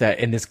think that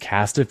in this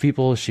cast of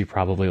people, she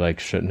probably like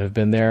shouldn't have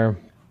been there.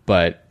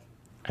 But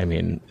I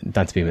mean,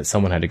 not to be,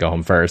 someone had to go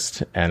home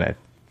first. And I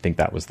think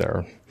that was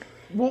their.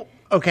 Well,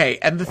 okay.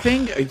 And the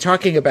thing,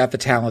 talking about the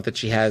talent that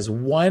she has,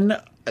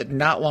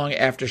 not long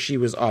after she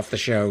was off the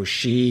show,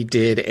 she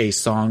did a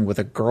song with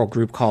a girl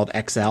group called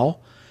XL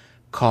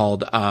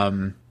called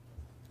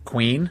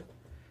Queen.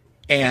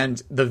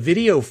 And the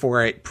video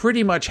for it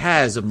pretty much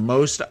has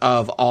most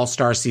of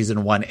All-Star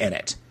Season 1 in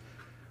it,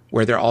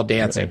 where they're all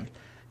dancing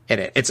in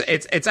it.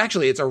 It's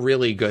actually a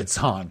really good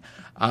song.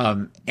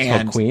 And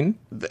called Queen?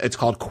 It's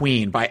called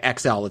Queen by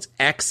XL. It's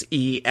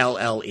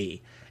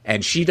XELLE.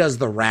 And she does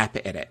the rap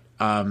in it.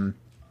 But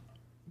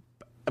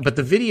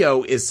the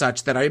video is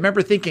such that I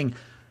remember thinking,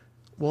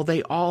 well,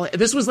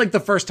 this was like the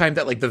first time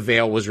that like the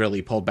veil was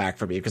really pulled back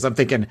for me, because I'm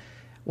thinking,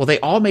 well, they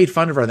all made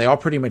fun of her and they all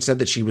pretty much said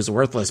that she was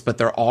worthless, but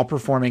they're all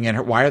performing in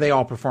her. Why are they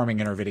all performing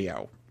in her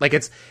video? Like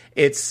it's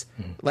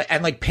like,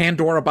 and like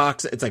Pandora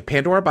Box, it's like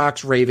Pandora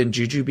Box, Raven,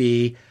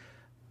 Jujubee,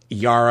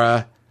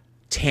 Yara,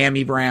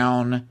 Tammy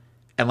Brown,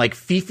 and like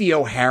Fifi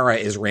O'Hara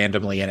is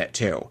randomly in it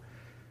too.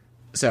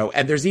 So,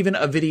 and there's even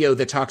a video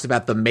that talks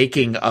about the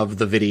making of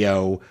the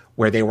video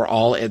where they were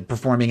all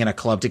performing in a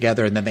club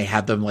together, and then they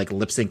had them like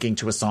lip syncing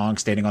to a song,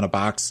 standing on a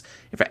box.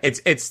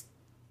 It's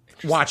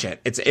watch it.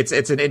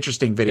 It's an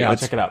interesting video. Yeah, I'll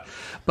check it out.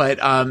 But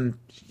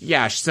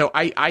yeah, so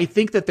I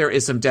think that there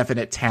is some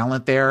definite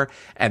talent there,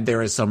 and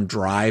there is some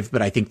drive,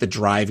 but I think the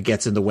drive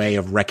gets in the way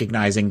of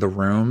recognizing the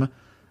room.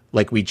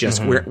 Like we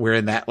just we're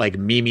in that like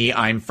Mimi,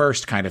 I'm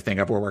first kind of thing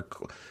of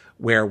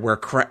where we're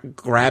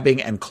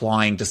grabbing and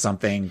clawing to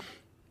something.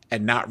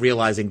 And not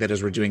realizing that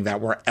as we're doing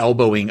that, we're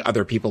elbowing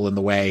other people in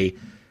the way.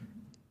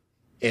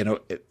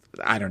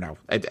 I don't know.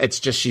 It's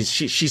just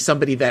she's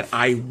somebody that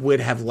I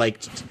would have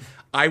liked.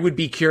 I would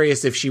be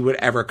curious if she would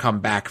ever come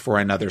back for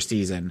another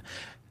season,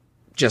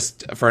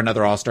 just for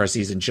another All-Star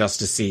season, just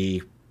to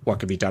see what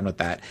could be done with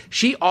that.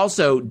 She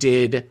also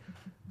did,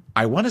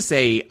 I want to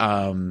say,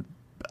 the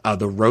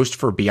roast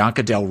for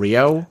Bianca Del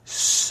Rio.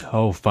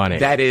 So funny.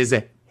 That is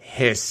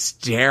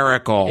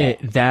hysterical.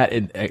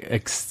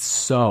 It's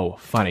so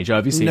funny. Joe,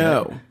 have you seen it?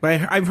 No,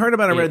 but I've heard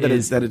about it. Read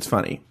that it's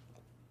funny.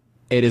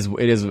 It is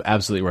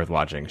absolutely worth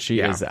watching. She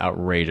is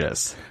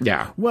outrageous.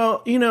 Yeah.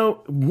 Well,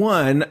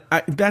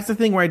 that's the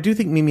thing where I do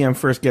think Mimi I'm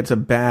First gets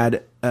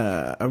a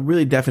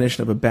really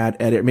definition of a bad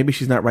edit. Maybe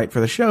she's not right for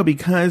the show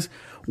because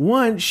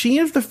one, she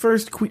is the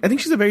first queen. I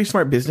think she's a very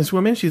smart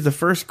businesswoman. She's the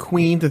first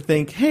queen to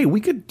think, hey,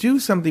 we could do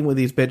something with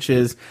these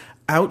bitches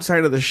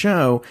outside of the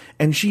show.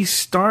 And she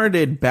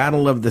started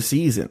Battle of the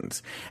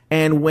Seasons.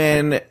 And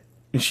when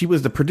she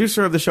was the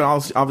producer of the show,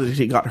 obviously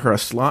she got her a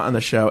slot on the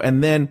show.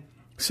 And then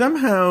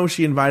somehow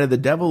she invited the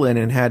devil in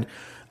and had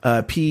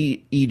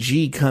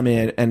PEG come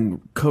in and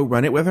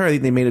co-run it with her. I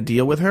think they made a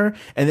deal with her,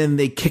 and then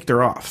they kicked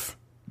her off.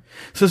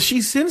 So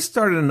she's since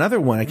started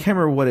another one. I can't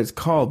remember what it's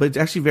called, but it's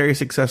actually very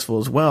successful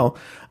as well.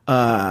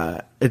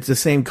 It's the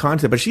same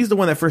concept, but she's the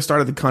one that first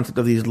started the concept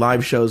of these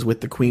live shows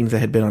with the queens that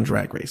had been on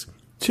Drag Race.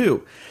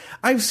 2,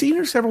 I've seen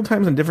her several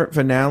times in different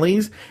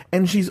finales,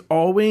 and she's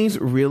always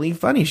really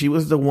funny. She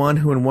was the one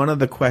who, in one of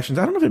the questions,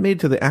 I don't know if it made it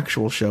to the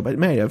actual show, but it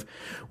may have,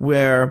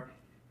 where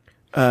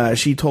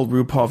she told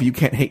RuPaul, if you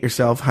can't hate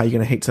yourself, how are you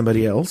going to hate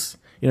somebody else?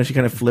 She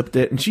kind of flipped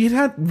it, and she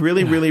had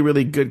really, really,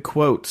 really good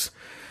quotes.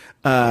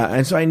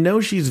 And so I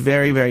know she's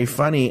very, very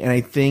funny, and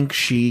I think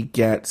she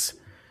gets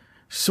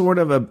sort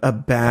of a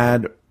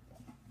bad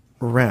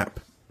rap.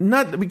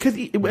 Not because,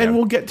 and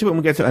we'll get to it when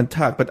we get to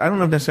Untucked, but I don't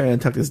know if necessarily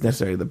Untucked is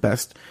necessarily the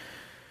best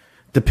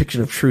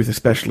depiction of truth,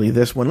 especially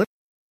this one.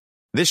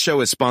 This show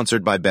is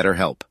sponsored by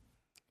BetterHelp.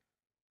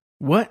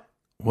 What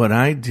would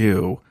I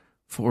do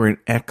for an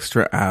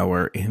extra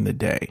hour in the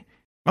day?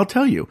 I'll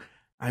tell you,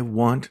 I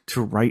want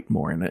to write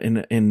more.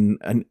 In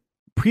a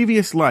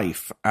previous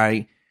life,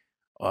 I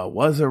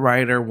was a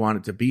writer,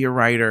 wanted to be a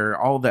writer,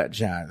 all that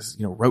jazz,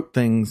 wrote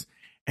things.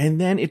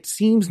 And then it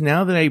seems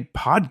now that I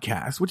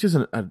podcast, which is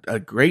a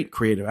great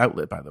creative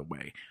outlet, by the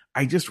way,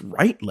 I just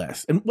write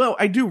less. And well,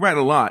 I do write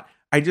a lot.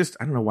 I don't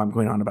know why I'm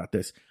going on about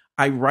this.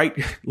 I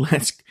write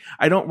less.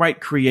 I don't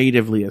write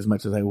creatively as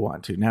much as I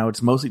want to. Now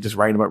it's mostly just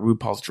writing about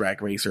RuPaul's Drag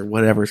Race or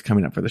whatever is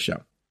coming up for the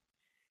show.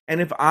 And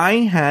if I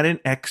had an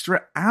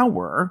extra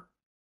hour,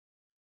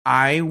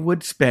 I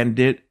would spend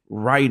it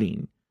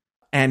writing.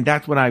 And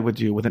that's what I would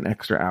do with an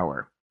extra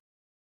hour.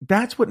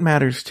 That's what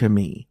matters to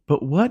me.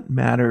 But what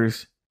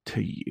matters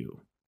to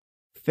you?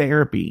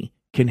 Therapy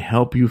can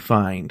help you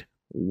find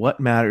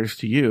what matters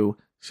to you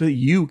so that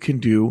you can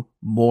do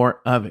more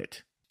of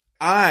it.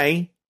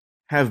 I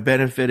have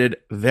benefited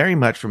very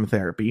much from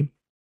therapy,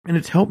 and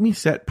it's helped me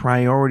set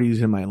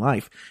priorities in my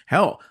life.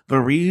 Hell, the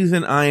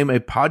reason I am a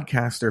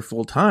podcaster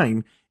full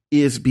time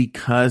is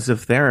because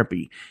of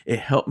therapy. It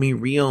helped me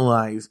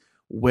realize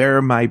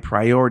where my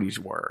priorities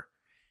were.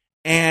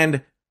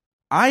 And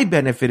I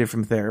benefited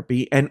from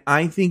therapy, and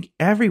I think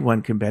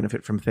everyone can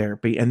benefit from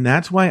therapy. And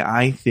that's why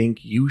I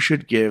think you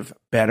should give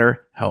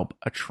BetterHelp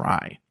a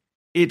try.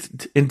 It's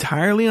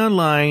entirely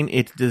online.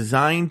 It's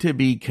designed to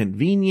be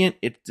convenient.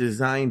 It's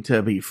designed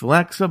to be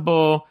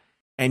flexible,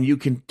 and you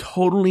can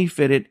totally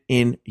fit it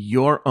in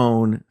your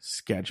own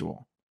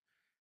schedule.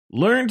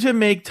 Learn to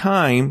make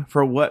time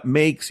for what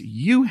makes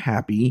you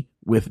happy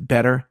with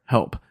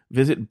BetterHelp.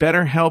 Visit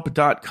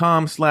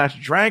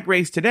BetterHelp.com/Drag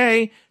Race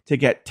today to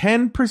get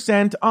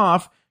 10%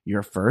 off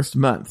your first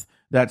month.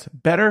 That's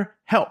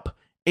BetterHelp,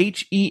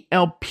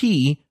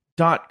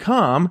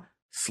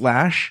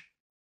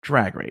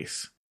 HELP.com/Drag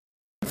Race.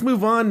 Let's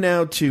move on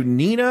now to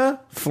Nina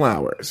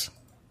Flowers.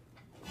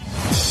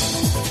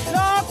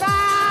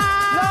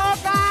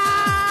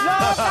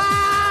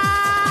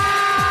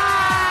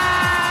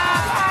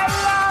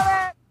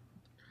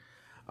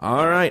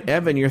 All right,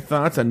 Evan, your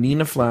thoughts on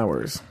Nina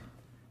Flowers?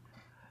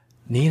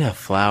 Nina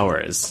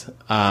Flowers.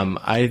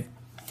 My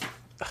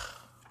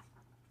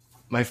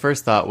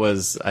first thought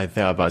was I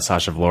thought about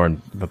Sasha Velour,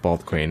 the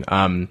Bald Queen.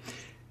 I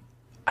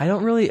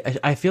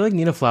feel like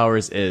Nina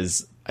Flowers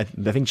is. I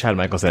think Chad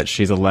Michael said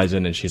she's a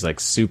legend and she's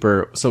like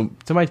super. So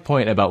to my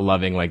point about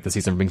loving like the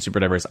season being super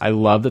diverse, I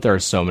love that there are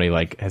so many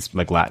like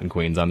Latin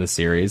queens on this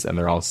series and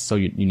they're all so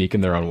unique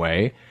in their own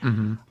way.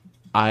 Mm-hmm.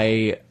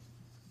 I,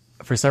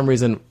 for some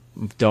reason,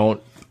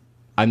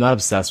 I'm not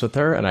obsessed with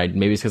her, and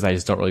maybe it's because I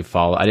just don't really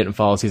follow. I didn't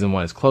follow season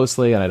 1 as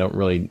closely, and I don't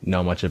really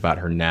know much about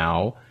her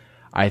now.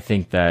 I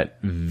think that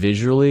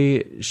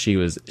visually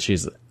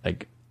she's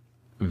like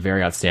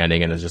very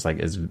outstanding, and is just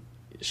like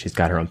she's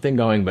got her own thing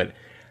going. But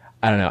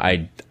I don't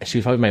know. She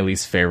was probably my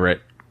least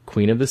favorite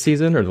queen of the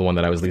season, or the one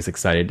that I was least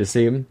excited to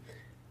see.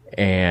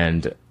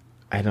 And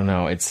I don't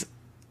know.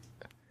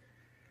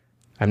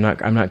 I'm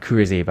not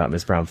crazy about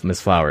Miss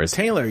Flowers.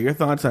 Taylor, your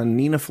thoughts on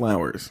Nina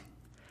Flowers?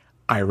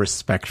 I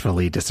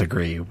respectfully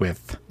disagree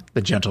with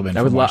the gentleman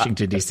from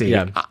Washington, D.C.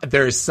 Yeah.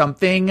 There's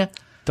something...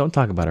 Don't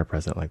talk about our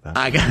president like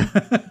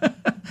that.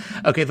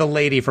 Okay, the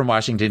lady from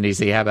Washington,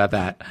 D.C. How about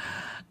that?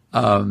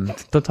 Don't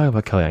talk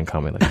about Kellyanne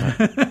Conway like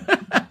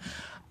that.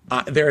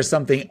 There is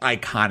something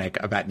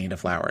iconic about Nina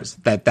Flowers.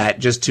 That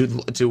just to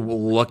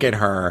look at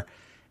her...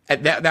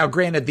 Now,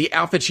 granted, the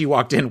outfit she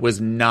walked in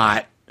was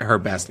not her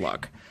best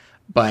look.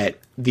 But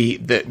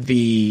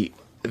the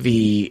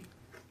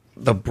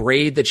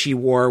braid that she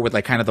wore with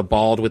like kind of the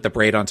bald with the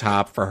braid on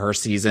top for her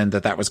season,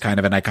 that was kind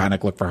of an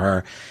iconic look for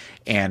her,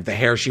 and the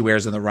hair she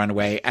wears in the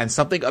runway, and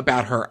something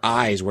about her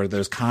eyes where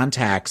those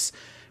contacts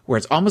where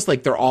it's almost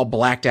like they're all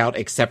blacked out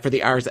except for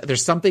the iris.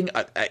 There's something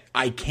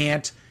I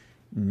can't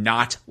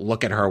not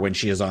look at her when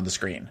she is on the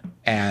screen.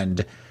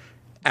 And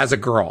as a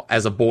girl,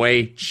 as a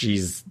boy,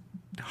 she's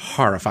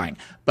horrifying.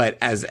 But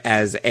as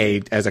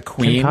a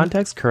queen, Can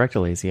context correct a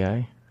lazy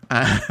eye?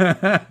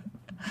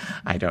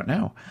 I don't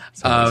know.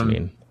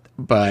 Mean.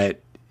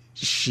 But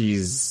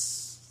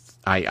she's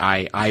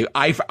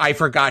I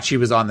forgot she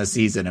was on the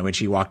season, and when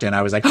she walked in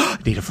I was like, oh,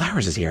 Nina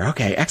Flowers is here.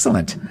 Okay,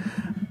 excellent.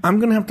 I'm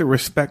going to have to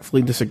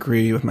respectfully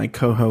disagree with my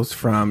co-host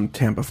from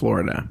Tampa,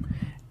 Florida.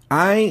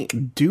 I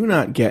do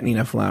not get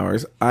Nina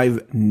Flowers.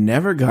 I've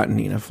never gotten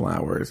Nina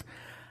Flowers.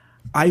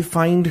 I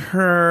find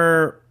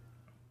her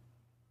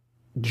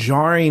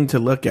jarring to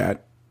look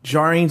at,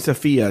 jarring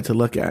Sophia to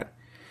look at.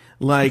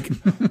 Like,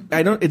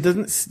 I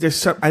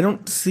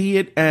don't see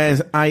it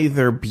as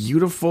either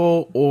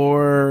beautiful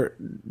or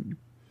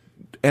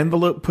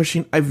envelope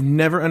pushing. I've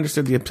never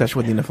understood the obsession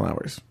with Nina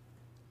Flowers.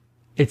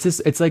 It's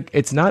just, it's like,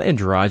 it's not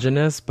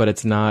androgynous, but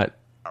it's not,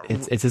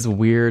 it's this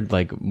weird,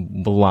 like,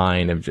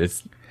 line of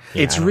just,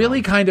 it's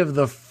really kind of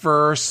the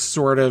first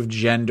sort of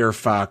gender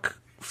fuck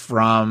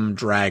from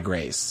Drag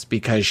Race,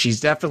 because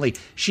she's in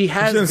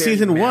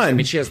season 1. I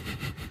mean, she has...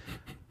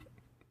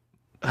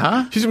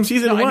 Huh? She's from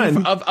season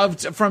 1. I mean,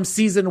 from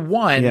season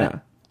 1 yeah.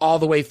 all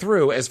the way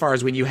through, as far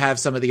as when you have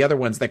some of the other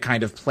ones that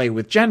kind of play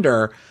with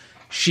gender,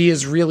 she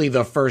is really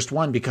the first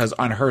one, because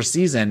on her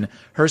season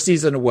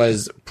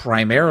was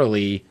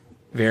primarily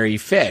very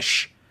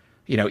fish.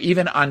 You know,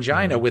 even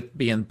Angina with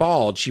being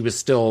bald, she was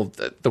still,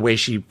 the way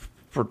she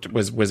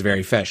was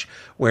very fish.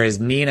 Whereas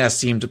Nina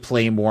seemed to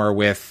play more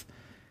with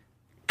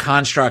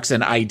constructs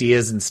and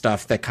ideas and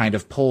stuff that kind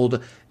of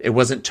pulled, it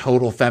wasn't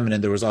total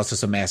feminine, there was also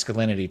some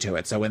masculinity to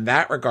it. So in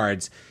that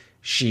regards,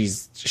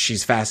 she's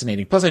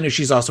fascinating. Plus I know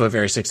she's also a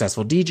very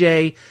successful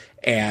DJ,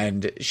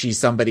 and she's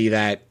somebody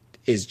that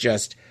is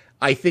just,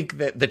 I think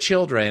that the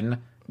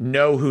children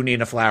know who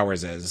Nina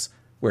Flowers is,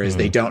 whereas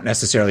they don't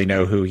necessarily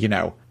know who,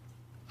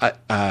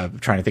 I'm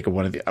trying to think of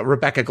one of the,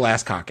 Rebecca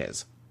Glasscock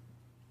is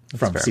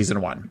from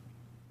season 1.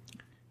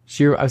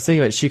 I was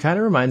thinking about it, she kind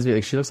of reminds me,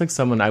 like, she looks like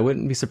someone, I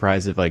wouldn't be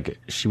surprised if, like,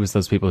 she was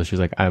those people, she was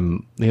like,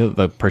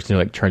 the person who,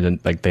 like, turns in,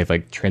 like, they've,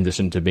 like,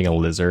 transitioned to being a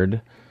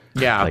lizard.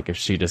 Yeah. Like, if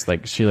she just,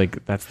 like,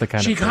 that's the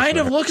kind she of... She kind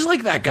of looks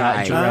like that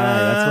guy.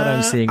 That's what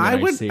I'm seeing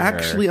when I see her.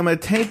 Actually, I'm going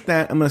to take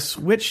that, I'm going to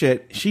switch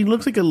it. She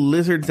looks like a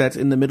lizard that's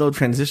in the middle of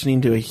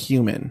transitioning to a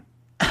human.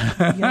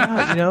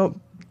 Yeah,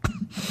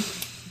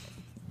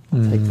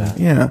 take that.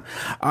 Yeah.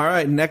 All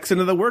right, next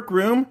into the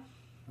workroom,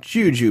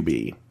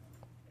 Jujubee.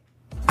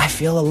 I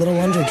feel a little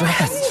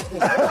underdressed.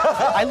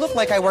 I look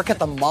like I work at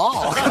the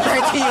mall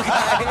compared to you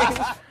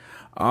guys.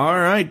 All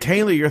right,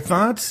 Taylor, your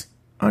thoughts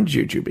on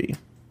Jujubee?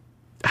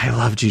 I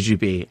love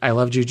Jujubee. I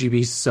love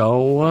Jujubee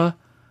so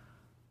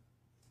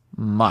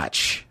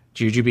much.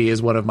 Jujubee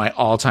is one of my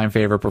all-time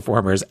favorite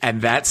performers,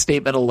 and that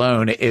statement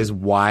alone is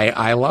why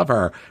I love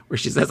her, where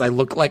she says, I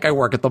look like I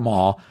work at the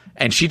mall,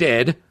 and she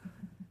did,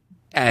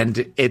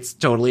 and it's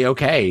totally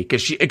okay,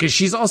 because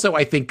she's also,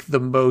 I think, the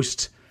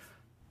most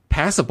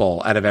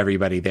passable out of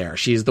everybody there.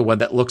 She's the one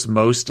that looks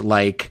most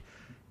like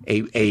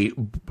a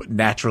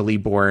naturally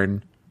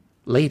born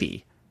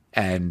lady,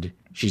 and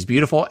she's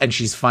beautiful, and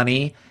she's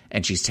funny,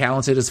 and she's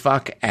talented as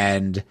fuck,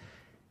 and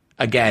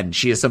again,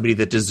 she is somebody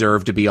that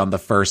deserved to be on the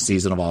first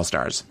season of All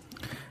Stars.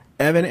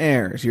 Evan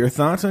Ayers, your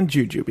thoughts on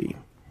Jujubee?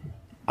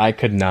 I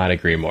could not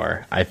agree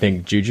more. I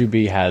think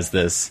Jujubee has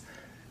this.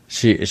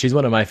 She's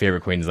one of my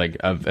favorite queens, like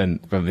of the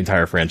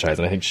entire franchise,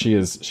 and I think she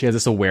has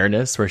this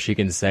awareness where she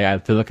can say, "I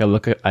feel like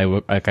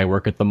I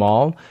work at the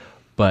mall,"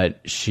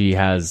 but she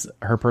has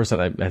her person.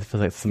 I feel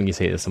like something you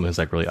say to someone who's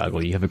like really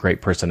ugly. You have a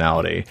great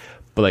personality,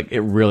 but like it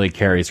really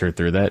carries her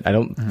through that. I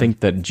don't think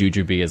that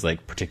Jujubee is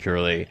like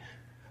particularly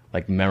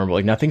like memorable.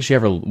 Like nothing she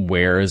ever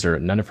wears or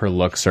none of her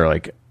looks are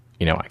like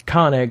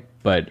iconic,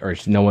 or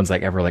no one's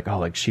like ever like, oh,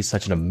 like she's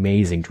such an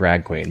amazing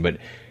drag queen, but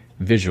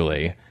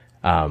visually,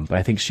 but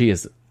I think she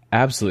is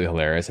absolutely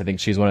hilarious. I think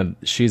she's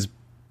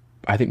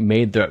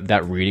made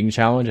that reading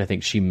challenge. I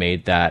think she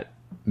made that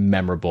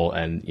memorable.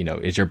 And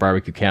is your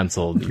barbecue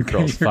canceled? Your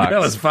girl's fucked.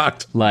 Girl is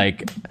fucked.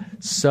 Like,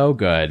 so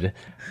good.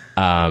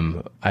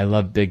 I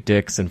love big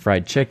dicks and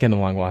fried chicken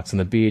and long walks on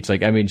the beach.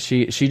 Like, I mean,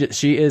 she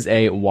is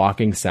a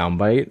walking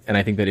soundbite. And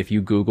I think that if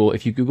you Google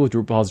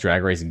RuPaul's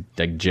Drag Race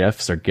like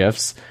GIFs or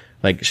GIFs,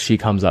 like, she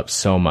comes up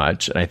so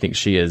much. And I think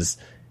she is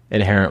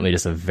inherently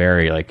just a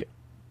very like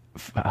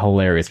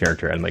hilarious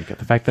character. And like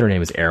the fact that her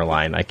name is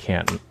Airline, I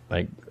can't,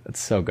 like, it's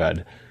so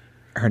good.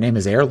 Her name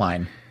is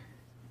Airline.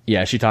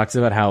 Yeah, she talks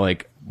about how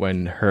like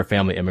when her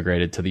family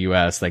immigrated to the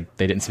U.S., like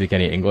they didn't speak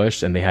any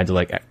English, and they had to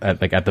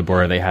at the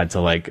border they had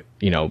to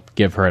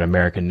give her an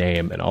American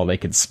name, and all they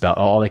could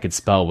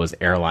spell was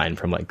Airline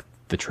from like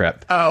the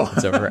trip. Oh,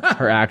 so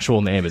her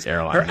actual name is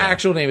Airline. Her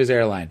actual name is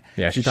Airline.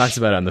 Yeah, she talks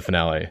about it on the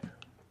finale.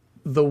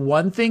 The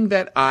one thing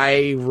that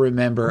I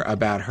remember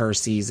about her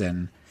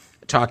season,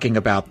 talking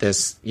about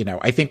this,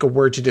 I think a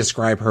word to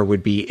describe her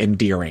would be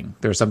endearing.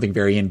 There's something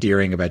very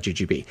endearing about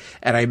Jujubee.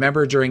 And I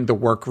remember during the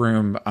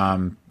workroom,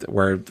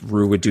 where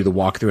Ru would do the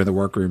walkthrough in the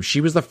workroom, she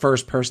was the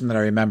first person that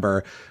I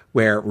remember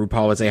where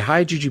RuPaul would say,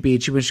 "Hi, Jujubee."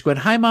 And she was just going,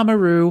 "Hi, Mama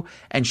Ru."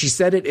 And she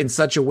said it in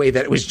such a way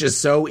that it was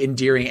just so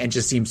endearing and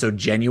just seemed so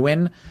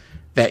genuine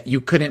that you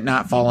couldn't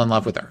not fall in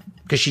love with her.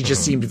 Because she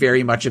just seemed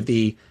very much of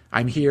the,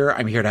 I'm here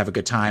to have a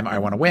good time, I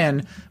want to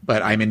win,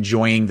 but I'm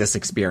enjoying this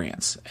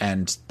experience.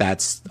 And that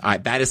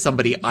is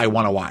somebody I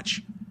want to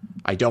watch.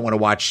 I don't want to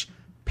watch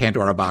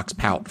Pandora Box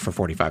pout for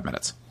 45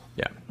 minutes.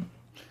 Yeah.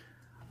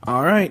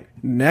 All right.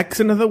 Next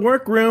into the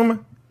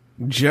workroom,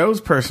 Joe's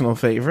personal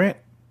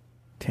favorite,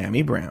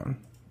 Tammy Brown.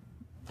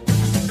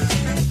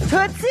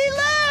 Tootsie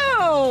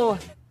Lou!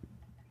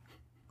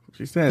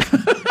 She says.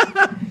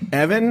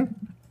 Evan?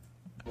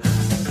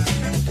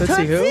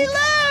 Tootsie Lou!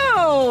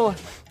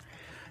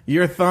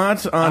 Your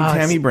thoughts on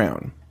Tammy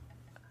Brown?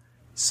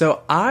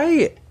 So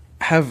I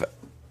have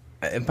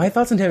my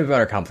thoughts on Tammy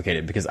Brown are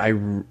complicated because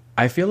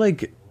I feel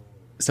like,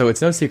 so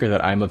it's no secret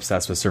that I'm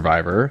obsessed with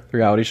Survivor, the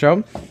reality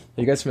show. Are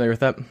you guys familiar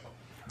with that?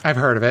 I've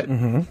heard of it.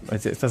 Mm-hmm.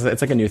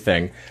 It's like a new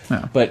thing.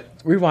 No. But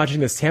rewatching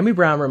this, Tammy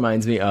Brown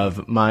reminds me of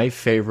one of my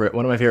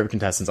favorite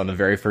contestants on the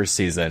very first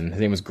season. His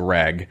name was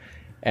Greg,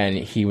 and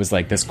he was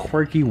like this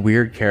quirky,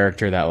 weird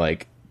character that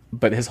like,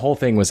 but his whole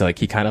thing was like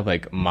he kind of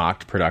like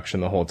mocked production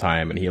the whole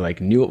time, and he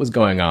like knew what was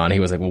going on. He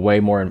was like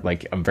way more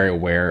like, I'm very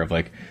aware of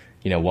like,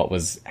 what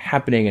was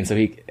happening, and so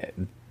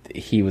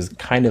he was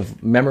kind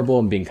of memorable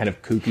and being kind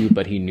of kooky,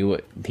 but he knew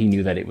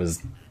that it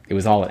was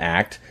all an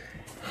act.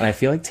 And I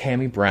feel like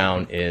Tammy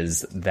Brown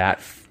is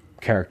that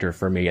character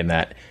for me, and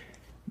that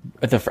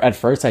at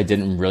first I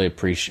didn't really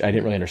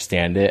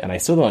understand it, and I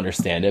still don't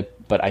understand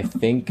it, but I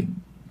think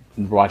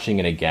watching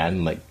it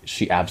again, like,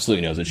 she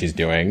absolutely knows what she's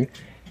doing.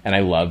 And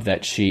I love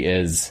that she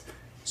is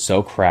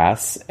so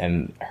crass,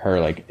 and her,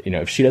 like,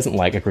 if she doesn't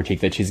like a critique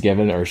that she's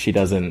given, or she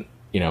doesn't,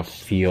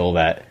 feel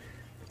that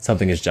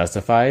something is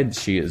justified,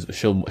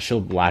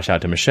 she'll lash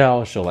out to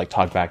Michelle. She'll like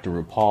talk back to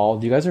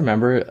RuPaul. Do you guys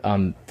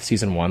remember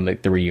season 1,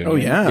 like the reunion? Oh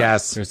yeah,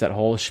 yes. There's that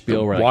whole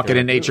spiel where walking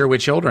in nature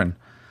with children.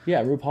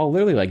 Yeah, RuPaul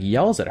literally like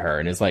yells at her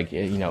and is like,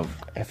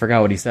 I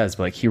forgot what he says,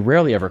 but like he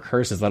rarely ever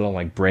curses, let alone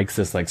like breaks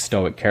this like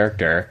stoic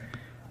character.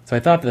 So I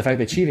thought that the fact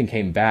that she even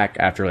came back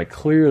after like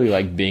clearly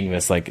like being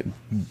this like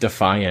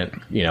defiant,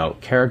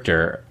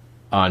 character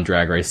on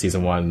Drag Race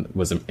season 1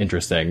 was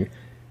interesting.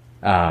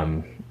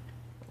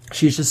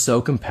 She's just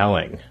so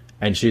compelling,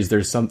 and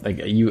there's something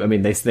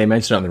they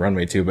mentioned it on the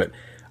runway too, but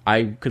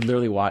I could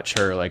literally watch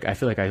her. Like, I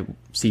feel like I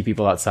see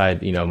people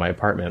outside, my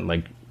apartment,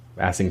 like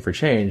asking for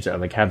change, that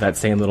like have that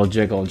same little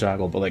jiggle and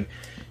joggle, but like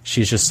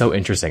she's just so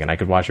interesting, and I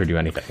could watch her do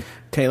anything.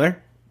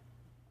 Taylor?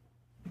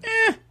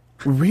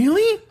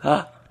 Really?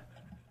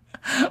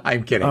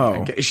 I'm kidding. Oh.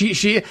 I'm kidding.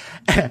 She,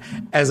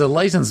 as a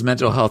licensed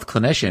mental health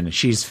clinician,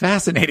 she's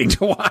fascinating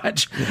to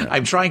watch. Yeah.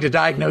 I'm trying to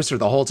diagnose her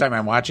the whole time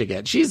I'm watching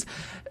it. She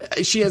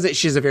has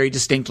a very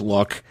distinct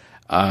look.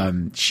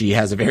 She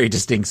has a very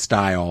distinct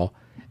style,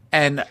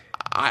 and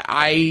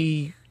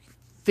I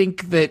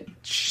think that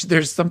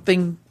there's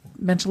something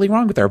mentally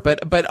wrong with her.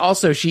 But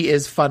also she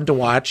is fun to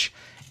watch,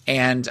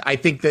 and I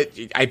think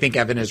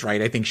Evan is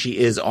right. I think she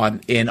is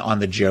on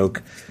the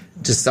joke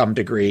to some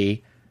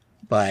degree,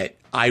 but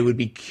I would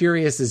be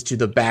curious as to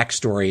the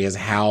backstory as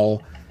how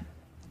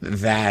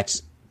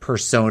that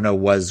persona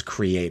was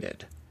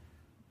created.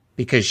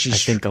 Because I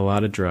think a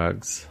lot of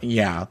drugs.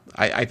 Yeah,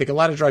 I think a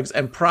lot of drugs,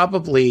 and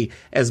probably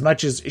as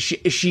much as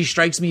she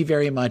strikes me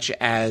very much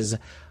as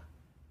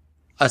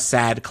a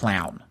sad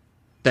clown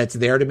that's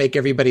there to make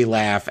everybody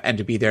laugh and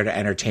to be there to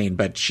entertain,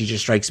 but she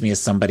just strikes me as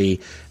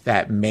somebody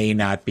that may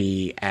not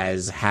be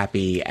as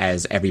happy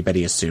as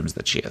everybody assumes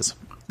that she is.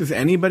 Does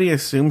anybody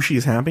assume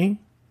she's happy?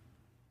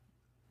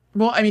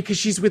 Well, I mean, because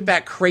she's with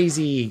that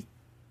crazy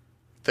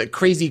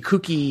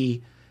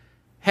kooky,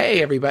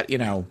 hey, everybody,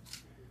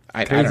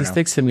 I don't know.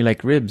 Sticks to me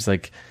like ribs.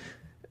 Like,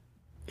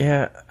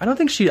 yeah, I don't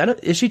think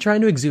is she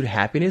trying to exude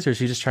happiness, or is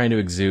she just trying to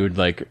exude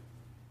like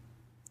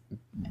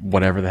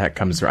whatever the heck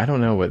comes through? I don't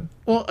know what.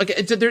 Well,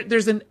 okay, so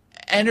there's an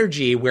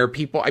energy where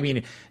people, I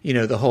mean, you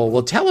know, the whole,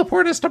 will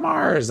teleport us to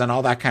Mars and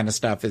all that kind of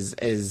stuff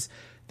is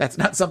that's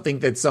not something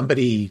that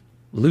somebody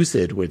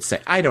lucid would say.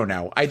 I don't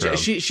know.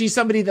 She's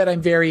somebody that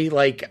I'm very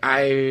like,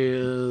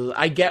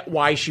 I get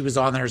why she was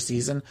on her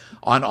season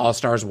on All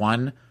Stars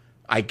 1.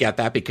 I get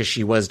that because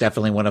she was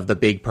definitely one of the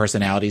big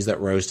personalities that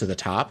rose to the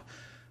top.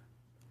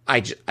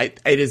 It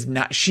is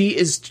not, she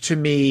is to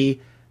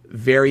me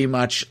very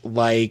much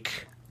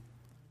like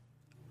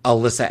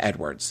Alyssa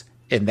Edwards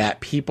in that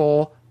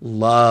people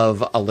love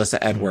Alyssa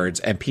Edwards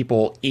and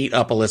people eat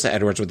up Alyssa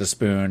Edwards with a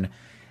spoon.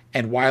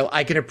 And while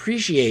I can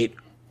appreciate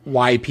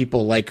why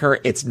people like her,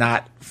 it's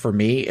not for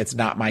me. It's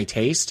not my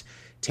taste.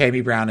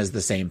 Tammy Brown is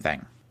the same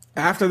thing.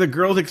 After the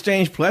girls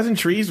exchanged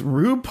pleasantries,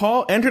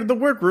 RuPaul entered the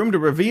workroom to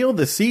reveal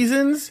the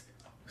season's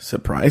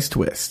surprise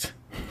twist.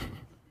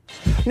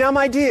 Now,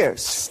 my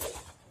dears,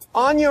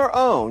 on your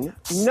own,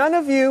 none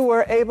of you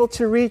were able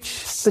to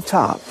reach the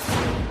top.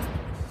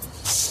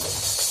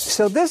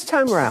 So this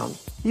time around,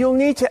 you'll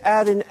need to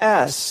add an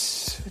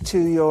S to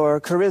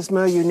your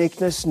charisma,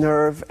 uniqueness,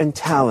 nerve, and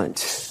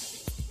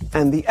talent.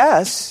 And the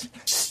S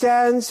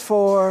stands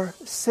for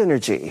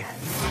synergy.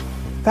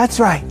 That's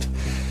right.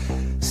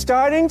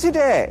 Starting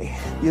today,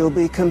 you'll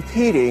be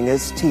competing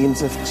as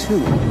teams of 2.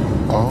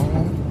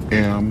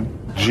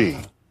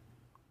 OMG.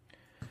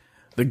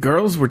 The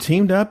girls were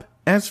teamed up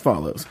as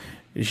follows.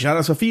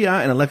 Jada Sofia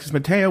and Alexis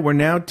Mateo were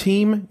now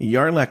Team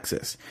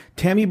Yarlexis.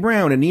 Tammy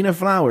Brown and Nina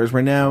Flowers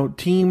were now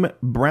Team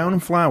Brown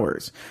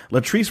Flowers.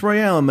 Latrice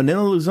Royale and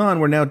Manila Luzon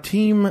were now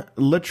Team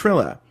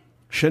Latrilla.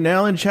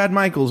 Chanel and Chad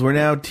Michaels were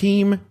now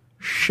Team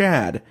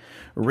Shad.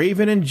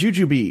 Raven and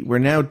Jujubee were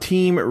now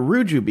Team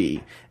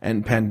Rujubee,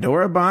 and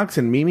Pandora Box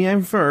and Mimi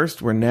I'm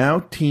First were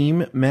now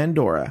Team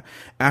Mandora.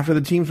 After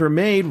the teams were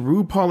made,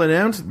 RuPaul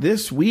announced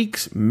this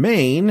week's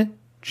main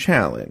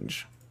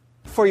challenge.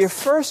 For your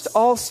first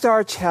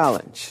All-Star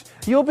Challenge,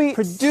 you'll be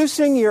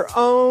producing your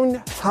own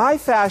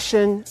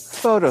high-fashion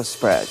photo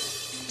spread.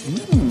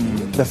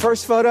 The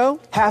first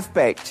photo,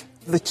 half-baked.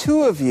 The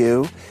two of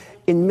you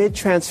in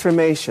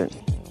mid-transformation.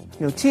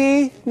 No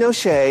tea, no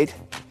shade.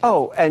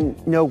 Oh,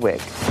 and no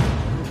wig.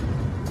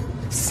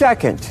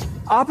 Second,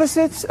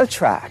 opposites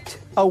attract.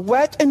 A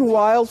wet and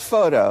wild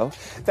photo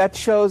that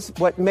shows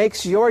what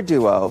makes your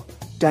duo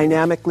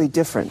dynamically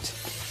different.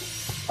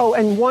 Oh,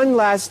 and one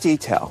last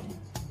detail.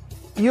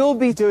 You'll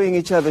be doing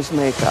each other's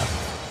makeup.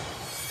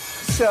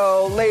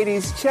 So,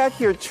 ladies, check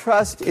your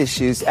trust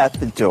issues at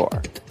the door.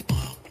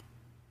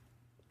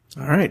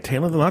 All right,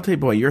 Taylor the Latte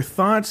Boy, your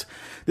thoughts?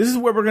 This is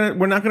where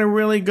we're not gonna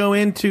really go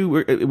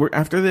into.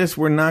 After this,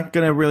 we're not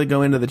gonna really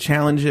go into the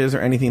challenges or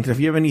anything. So if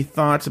you have any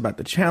thoughts about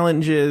the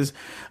challenges,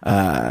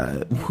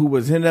 who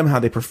was in them, how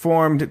they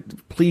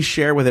performed, please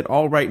share with it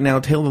all right now.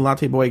 Taylor the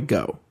Latte Boy,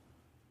 go.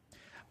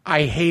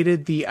 I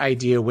hated the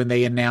idea when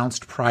they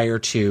announced prior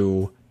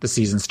to the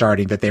season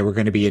starting that they were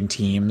going to be in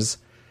teams.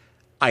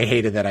 I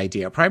hated that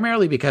idea,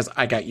 primarily because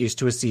I got used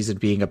to a season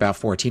being about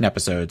 14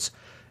 episodes,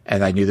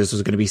 and I knew this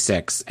was going to be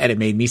 6, and it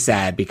made me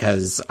sad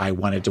because I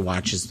wanted to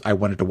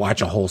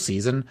watch a whole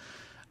season.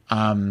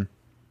 And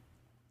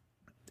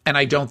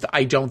I don't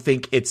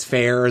think it's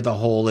fair. The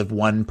whole, if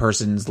one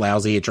person's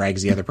lousy, it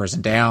drags the other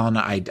person down.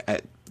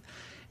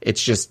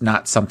 It's just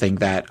not something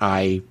that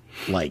I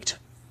liked.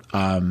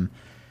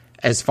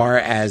 As far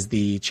as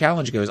the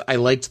challenge goes, I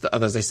liked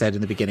as I said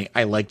in the beginning,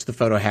 I liked the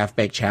photo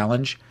half-baked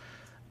challenge.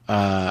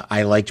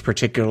 I liked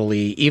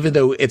particularly, even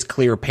though it's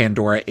clear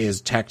Pandora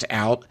is teched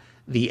out,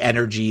 the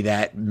energy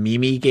that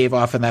Mimi gave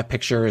off in that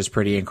picture is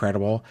pretty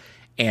incredible.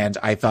 And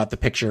I thought the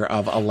picture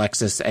of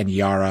Alexis and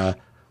Yara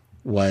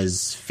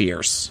was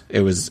fierce.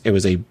 It was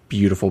a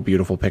beautiful,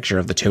 beautiful picture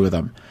of the two of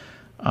them.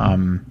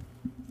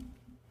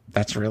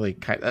 That's really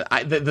kind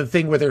of, the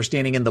thing where they're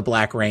standing in the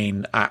black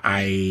rain.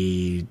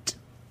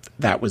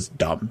 That was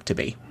dumb to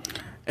me.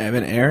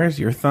 Evan Ayers,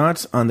 your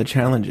thoughts on the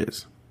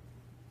challenges?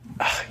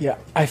 Yeah,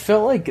 I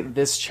felt like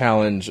this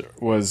challenge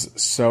was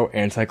so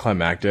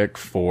anticlimactic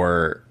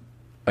for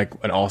like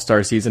an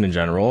all-star season in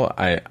general.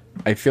 I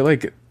feel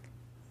like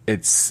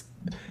it's,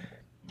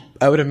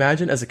 I would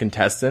imagine as a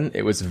contestant,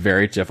 it was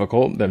very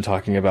difficult. Them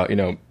talking about, you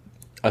know,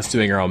 us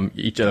doing our own,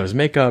 each other's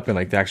makeup and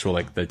like the actual,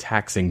 like the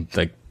taxing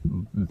like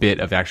bit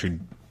of actually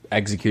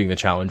executing the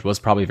challenge was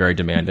probably very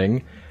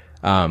demanding.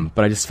 But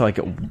I just felt like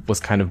it was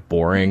kind of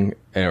boring,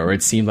 or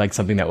it seemed like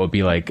something that would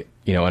be like,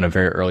 you know, in a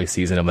very early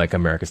season of like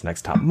America's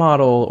Next Top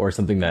Model, or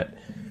something that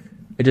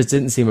it just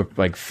didn't seem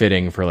like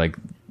fitting for like,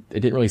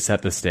 it didn't really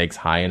set the stakes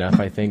high enough,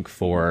 I think,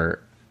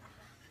 for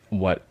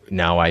what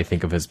now I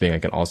think of as being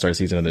like an all-star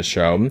season of this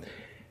show.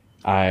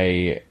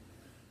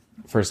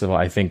 First of all,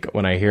 I think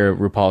when I hear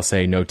RuPaul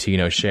say no tea,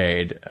 no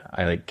shade,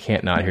 I like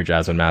can't not hear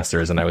Jasmine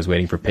Masters, and I was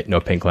waiting for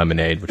no pink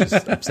lemonade, which is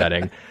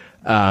upsetting.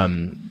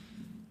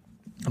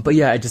 But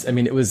yeah,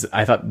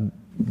 I thought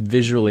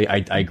visually,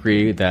 I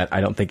agree that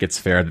I don't think it's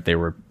fair that they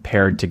were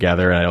paired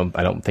together. And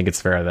I don't think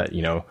it's fair that,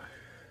 you know,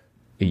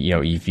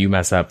 if you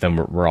mess up, then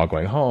we're all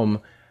going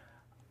home.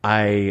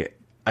 I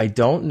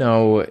don't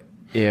know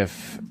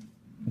if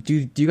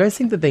do you guys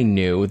think that they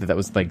knew that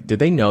was like? Did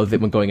they know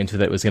that when going into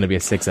that it was going to be a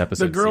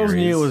 6-episode? The girls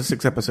series? knew it was a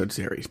 6-episode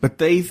series, but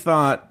they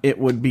thought it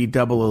would be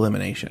double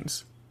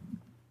eliminations.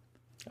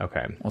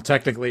 Okay. Well,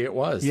 technically it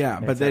was. Yeah,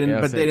 but they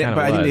didn't. But they didn't.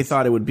 But I think they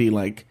thought it would be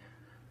like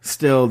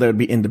still there would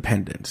be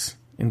independence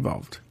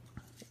involved.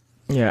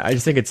 Yeah, I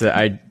just think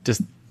I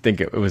just think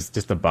it was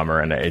just a bummer,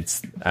 and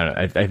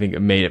I think it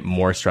made it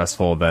more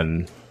stressful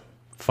than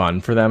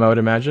fun for them, I would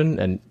imagine.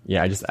 And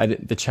yeah,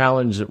 the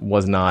challenge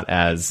was not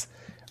as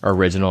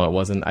original. It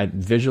wasn't.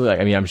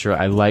 I'm sure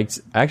I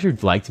actually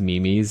liked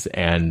Mimi's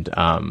and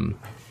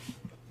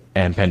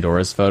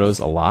Pandora's photos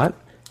a lot,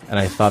 and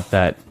I thought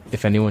that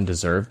if anyone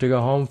deserved to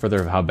go home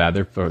for how bad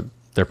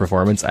their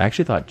performance, I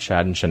actually thought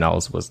Chad and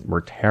Chanel's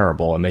were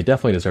terrible, and they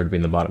definitely deserved to be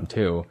in the bottom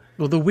too.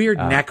 Well, the weird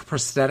neck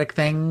prosthetic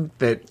thing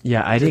that...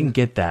 Yeah, I didn't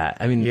get that.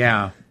 I mean,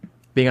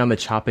 being on the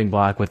chopping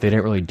block, they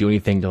didn't really do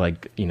anything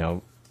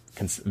to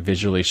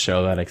visually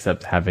show that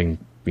except having,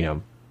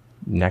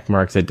 neck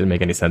marks. It didn't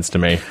make any sense to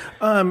me.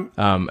 And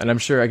I'm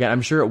sure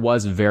it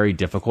was very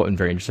difficult and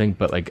very interesting,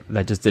 but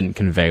that just didn't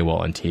convey well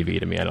on TV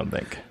to me, I don't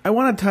think. I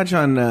want to touch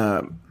on...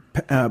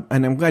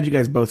 and I'm glad you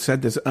guys both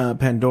said this,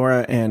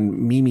 Pandora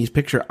and Mimi's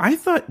picture. I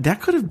thought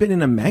that could have been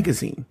in a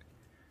magazine.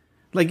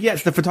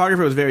 Yes, the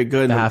photographer was very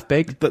good. The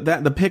half-baked?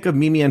 The pic of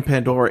Mimi and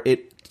Pandora,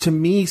 it, to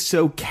me,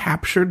 so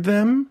captured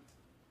them,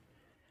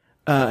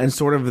 and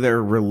sort of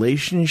their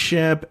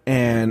relationship,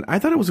 and I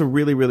thought it was a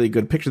really, really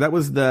good picture. That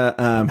was the,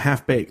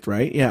 half-baked,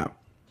 right? Yeah.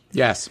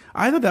 Yes.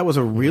 I thought that was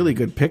a really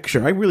good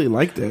picture. I really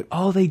liked it.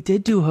 Oh, they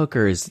did do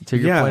hookers, to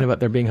your point about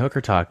there being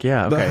hooker talk.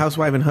 Yeah, okay. The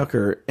housewife and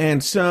hooker.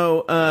 And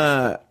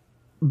so,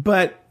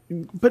 But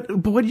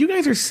what you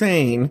guys are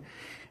saying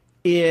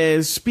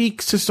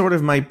speaks to sort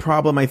of my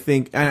problem, I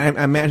think. I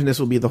imagine this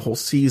will be the whole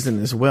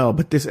season as well,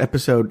 but this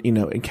episode,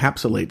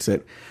 encapsulates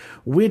it,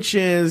 which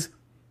is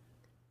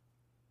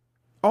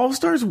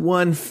All-Stars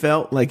 1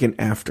 felt like an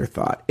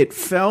afterthought. It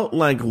felt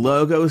like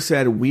Logo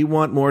said, we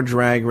want more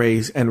Drag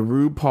Race, and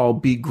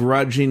RuPaul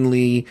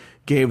begrudgingly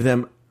gave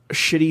them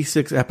shitty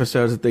 6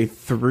 episodes that they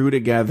threw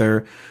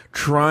together,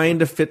 trying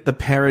to fit the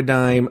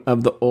paradigm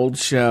of the old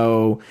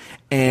show,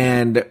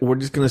 and we're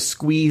just going to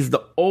squeeze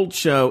the old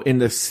show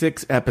into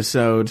 6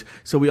 episodes.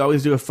 So we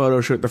always do a photo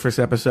shoot the first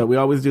episode. We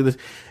always do this.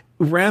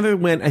 Rather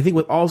when, I think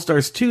with All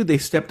Stars 2, they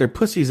stepped their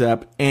pussies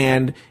up,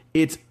 and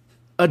it's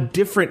a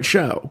different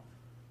show.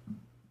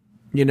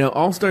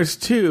 All Stars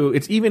 2,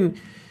 it's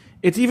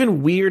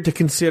even weird to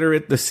consider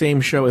it the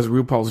same show as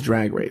RuPaul's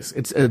Drag Race.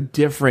 It's a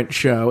different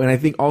show, and I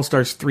think All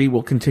Stars 3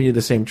 will continue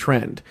the same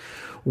trend.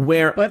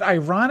 But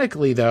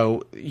ironically,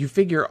 though, you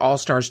figure All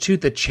Stars 2,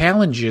 the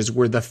challenges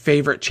were the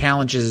favorite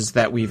challenges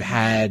that we've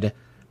had.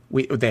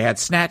 They had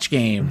Snatch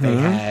Game, they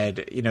had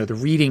the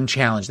reading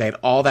challenge, they had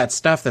all that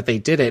stuff that they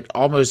did it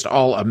almost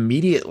all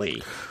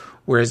immediately.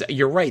 Whereas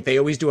you're right, they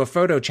always do a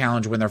photo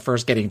challenge when they're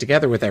first getting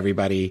together with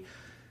everybody.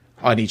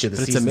 On each of the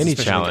seasons, it's a mini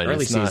challenge, the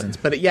early seasons.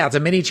 But it's a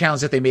mini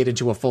challenge that they made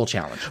into a full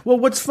challenge. Well,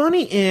 what's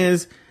funny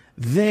is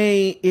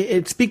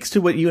it speaks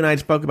to what you and I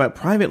spoke about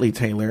privately,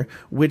 Taylor,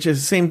 which is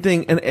the same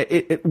thing.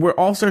 And where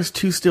All Stars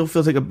 2 still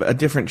feels like a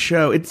different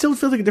show. It still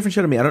feels like a different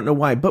show to me. I don't know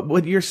why. But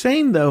what you're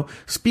saying, though,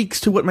 speaks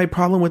to what my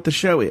problem with the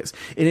show is.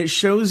 And it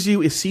shows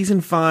you if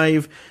season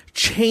 5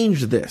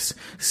 changed this.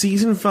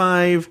 Season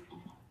 5,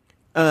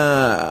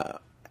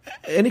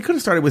 and it could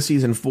have started with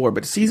season 4,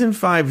 but season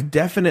 5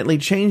 definitely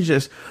changed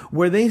this,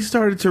 where they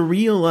started to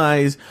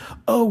realize,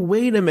 oh,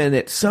 wait a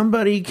minute,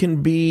 somebody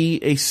can be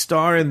a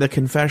star in the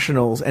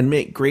confessionals and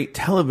make great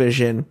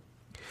television,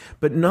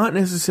 but not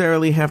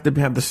necessarily have to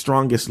have the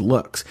strongest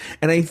looks.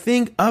 And I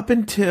think up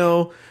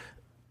until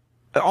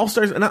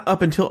All-Stars, not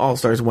up until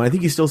All-Stars 1, I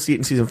think you still see it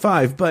in season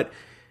 5, but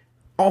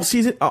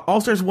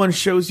All-Stars 1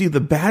 shows you the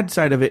bad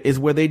side of it is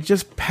where they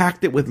just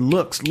packed it with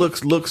looks,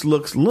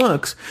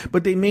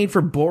 but they made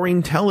for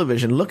boring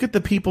television. Look at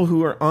the people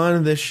who are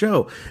on this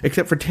show.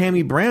 Except for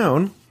Tammy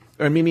Brown,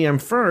 or Mimi I'm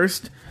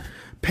First,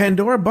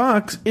 Pandora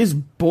Box is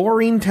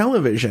boring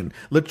television.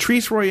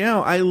 Latrice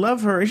Royale, I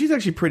love her, and she's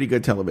actually pretty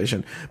good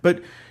television.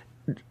 But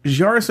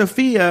Yara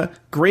Sofia,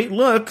 great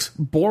looks,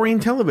 boring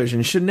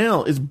television.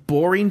 Chanel is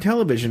boring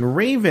television.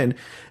 Raven,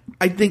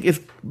 I think, is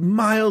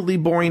mildly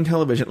boring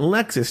television.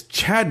 Alexis,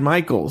 Chad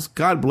Michaels,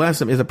 God bless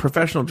him, is a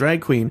professional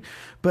drag queen,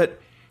 but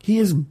he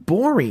is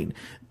boring.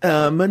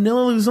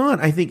 Manila Luzon,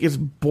 I think, is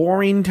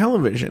boring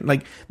television.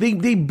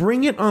 They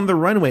bring it on the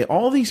runway.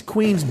 All these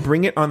queens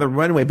bring it on the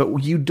runway,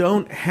 but you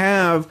don't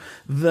have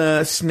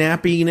the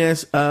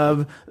snappiness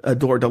of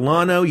Adore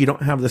Delano. You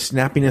don't have the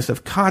snappiness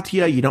of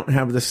Katya. You don't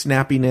have the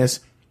snappiness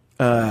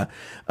of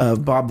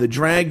Bob the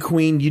Drag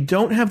Queen. You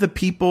don't have the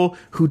people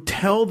who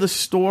tell the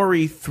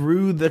story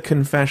through the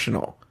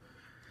confessional.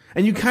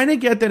 And you kind of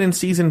get that in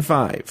season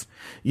 5,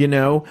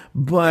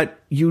 but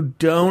you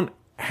don't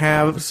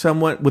have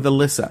someone with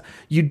Alyssa.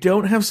 You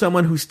don't have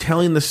someone who's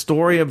telling the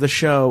story of the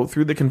show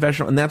through the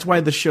confessional, and that's why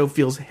the show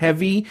feels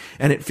heavy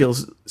and it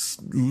feels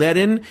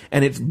leaden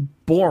and it's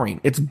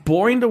boring. It's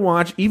boring to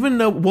watch, even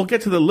though we'll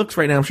get to the looks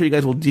right now. I'm sure you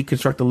guys will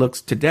deconstruct the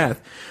looks to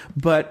death,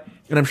 and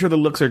I'm sure the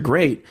looks are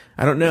great.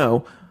 I don't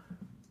know.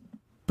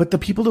 but the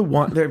people who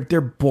want,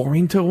 they're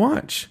boring to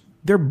watch.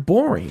 They're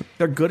boring.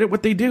 They're good at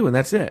what they do, and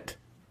that's it.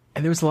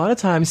 And there was a lot of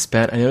time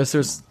spent. I noticed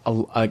there's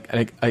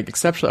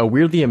a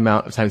weirdly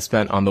amount of time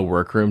spent on the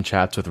workroom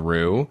chats with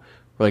Rue.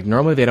 Where, like,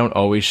 normally they don't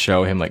always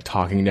show him like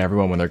talking to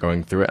everyone when they're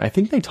going through it. I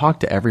think they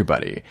talked to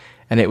everybody,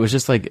 and it was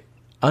just like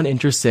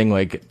uninteresting,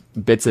 like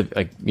bits of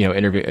like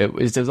interview. It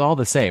was all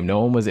the same.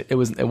 No one was.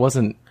 It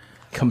wasn't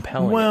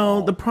compelling.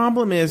 Well, the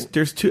problem is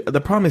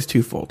the problem is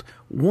twofold.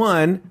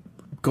 One,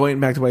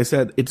 going back to what I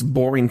said, it's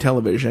boring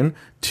television.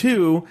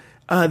 Two,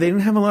 they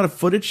didn't have a lot of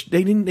footage.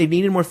 They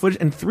needed more footage.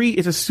 And three,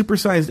 it's a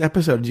supersized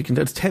episode. As you can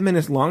tell, it's 10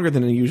 minutes longer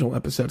than a usual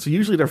episode. So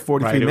usually they're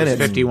 43 minutes. It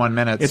was 51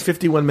 minutes. It's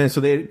 51 minutes.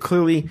 So they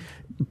clearly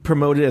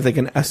promoted it as like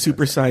a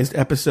supersized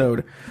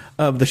episode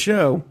of the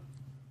show.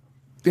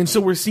 And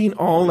so we're seeing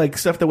all like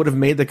stuff that would have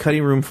made the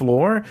cutting room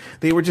floor.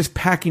 They were just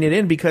packing it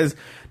in because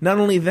not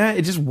only that,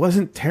 it just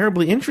wasn't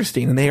terribly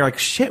interesting. And they are like,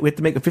 shit, we have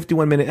to make a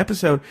 51-minute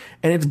episode,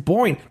 and it's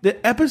boring.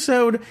 The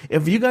episode,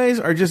 if you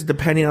guys are just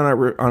depending on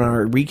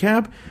our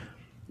recap,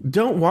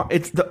 don't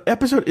watch. The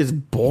episode is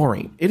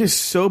boring. It is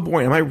so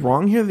boring. Am I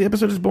wrong here? The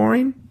episode is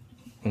boring?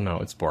 No,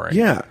 it's boring.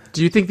 Yeah.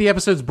 Do you think the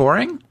episode's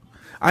boring?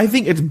 I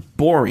think it's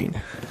boring.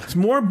 It's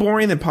more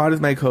boring than Pod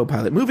is My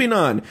Co-Pilot. Moving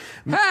on.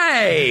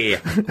 Hey!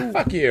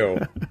 Fuck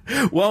you.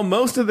 While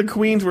most of the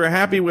queens were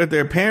happy with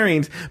their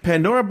pairings,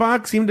 Pandora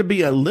Box seemed to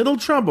be a little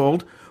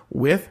troubled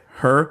with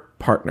her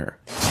partner.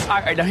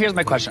 All right, now here's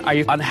my question. Are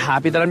you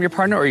unhappy that I'm your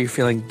partner, or are you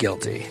feeling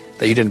guilty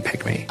that you didn't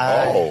pick me?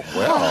 Oh,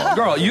 well.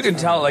 Girl, you can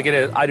tell like it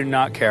is. I do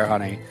not care,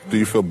 honey. Do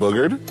you feel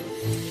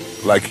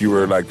boogered? Like you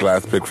were like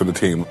last pick for the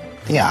team?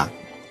 Yeah.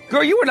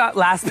 Girl, you were not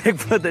last pick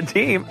for the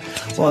team.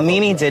 Well,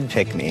 Mimi did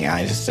pick me.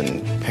 I just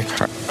didn't pick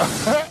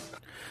her.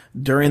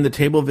 During the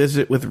table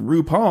visit with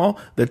RuPaul,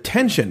 the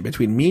tension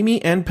between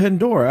Mimi and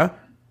Pandora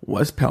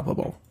was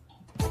palpable.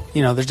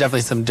 You know, there's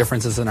definitely some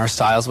differences in our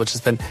styles, which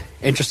has been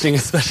interesting,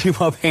 especially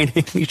while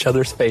painting each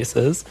other's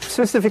faces.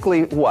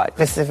 Specifically what?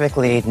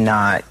 Specifically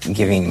not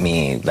giving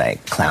me,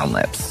 like, clown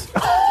lips.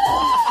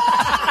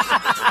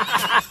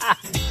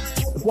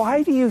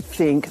 Why do you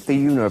think the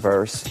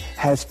universe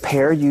has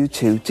paired you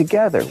two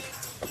together?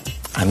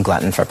 I'm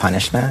glutton for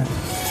punishment.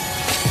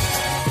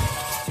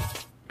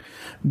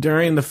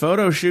 During the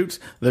photo shoots,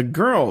 the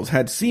girls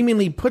had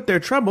seemingly put their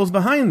troubles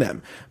behind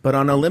them. But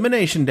on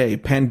Elimination Day,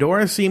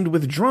 Pandora seemed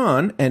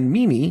withdrawn and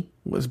Mimi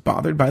was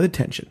bothered by the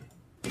tension.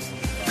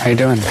 How you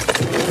doing?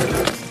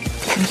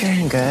 I'm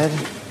doing good.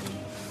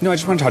 No, I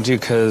just want to talk to you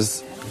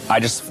because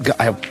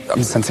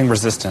I'm sensing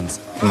resistance.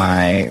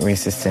 My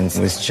resistance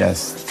was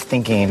just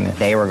thinking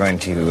they were going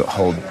to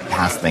hold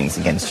past things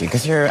against you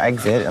because your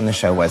exit on the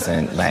show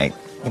wasn't like,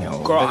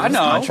 Girl, I know.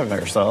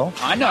 Controversial.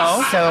 I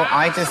know. So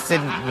I just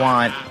didn't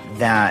want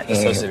that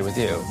associated with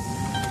you.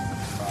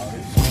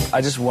 I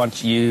just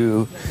want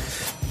you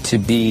to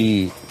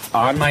be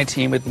on my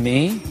team with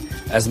me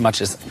as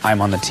much as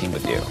I'm on the team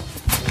with you.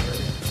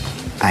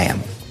 I am.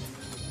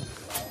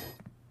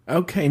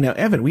 Okay, now,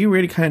 Evan, we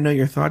already kind of know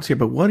your thoughts here,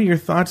 but what are your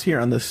thoughts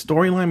here on the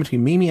storyline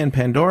between Mimi and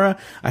Pandora?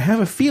 I have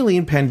a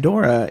feeling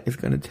Pandora is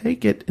going to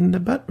take it in the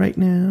butt right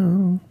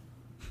now.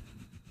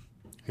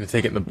 Gonna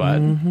take it in the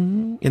butt?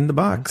 Mm-hmm. In the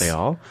box. They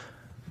all?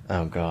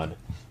 Oh, God.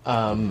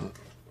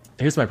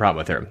 Here's my problem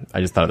with her.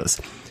 I just thought of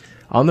this.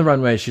 On the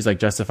runway, she's like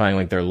justifying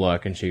like their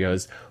look, and she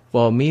goes,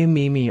 well, me and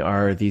Mimi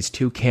are these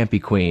two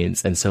campy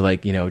queens, and so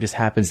like, it just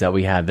happens that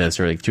we had this,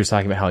 or like she was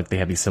talking about how like they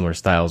have these similar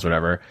styles,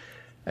 whatever.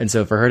 And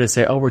so for her to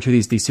say, oh, we're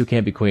these two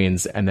campy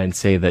queens, and then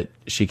say that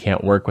she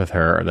can't work with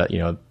her, or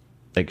that,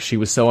 like she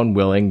was so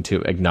unwilling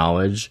to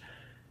acknowledge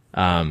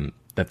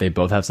that they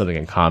both have something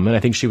in common. I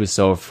think she was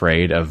so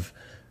afraid of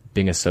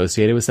being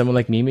associated with someone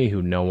like Mimi,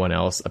 who no one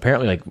else,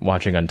 apparently like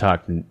watching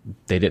Untucked,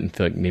 they didn't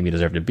feel like Mimi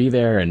deserved to be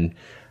there, and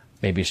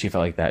maybe she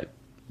felt like that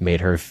made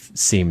her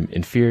seem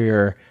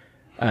inferior.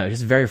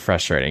 Just very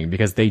frustrating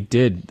because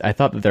I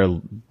thought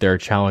that their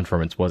challenge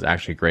performance was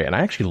actually great, and I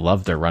actually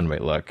loved their runway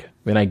look. I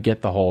mean, I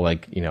get the whole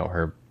like,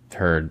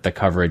 the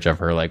coverage of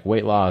her like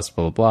weight loss,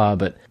 blah, blah, blah,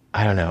 but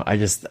I don't know.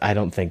 I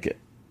don't think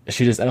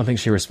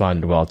she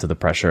responded well to the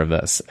pressure of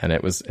this, and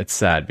it's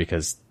sad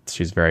because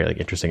she's very like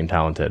interesting and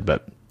talented,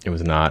 but it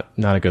was not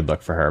a good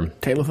look for her.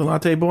 Taylor the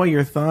Latte Boy,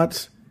 your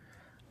thoughts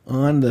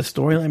on the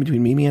storyline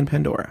between Mimi and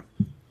Pandora?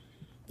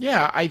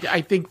 Yeah,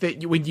 I think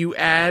that when you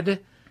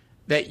add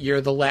that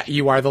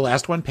you are the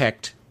last one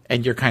picked,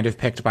 and you're kind of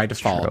picked by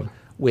default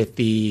with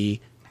the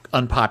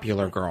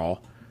unpopular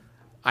girl,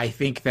 I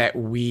think that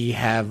we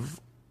have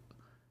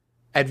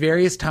at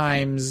various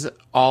times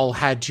all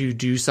had to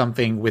do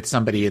something with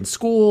somebody in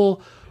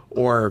school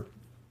or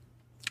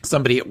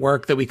somebody at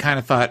work that we kind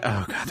of thought,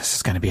 oh God, this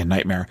is going to be a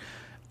nightmare.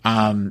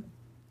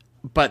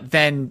 But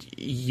then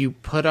you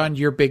put on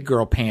your big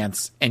girl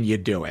pants and you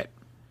do it,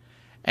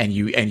 and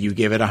you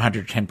give it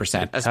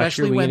 110%,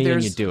 especially when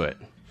you do it.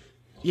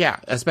 Yeah,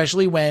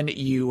 especially when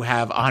you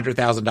have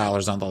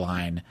 $100,000 on the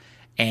line,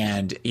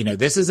 and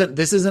this is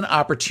an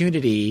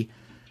opportunity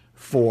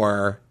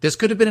this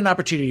could have been an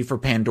opportunity for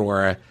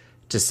Pandora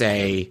to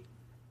say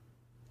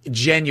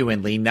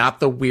genuinely, not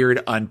the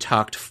weird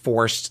Untucked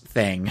forced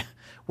thing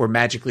where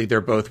magically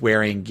they're both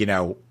wearing,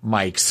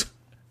 mics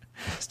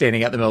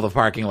standing out in the middle of the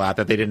parking lot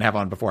that they didn't have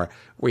on before,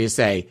 where you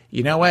say,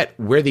 you know what?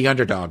 We're the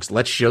underdogs.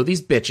 Let's show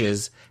these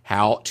bitches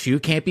how two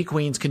campy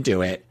queens can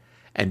do it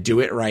and do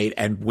it right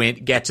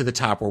and get to the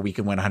top where we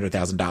can win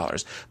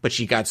 $100,000. But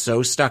she got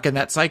so stuck in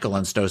that cycle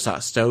and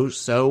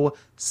so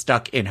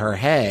stuck in her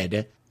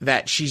head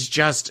that she's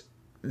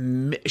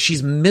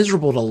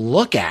miserable to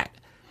look at.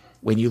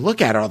 When you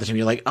look at her all the time,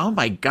 you're like, oh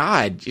my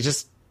God, you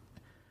just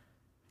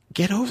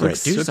get over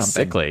it. Do something.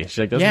 Sickly.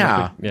 She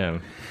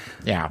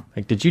Yeah.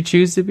 Like, did you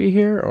choose to be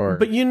here, or?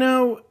 But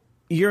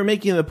you're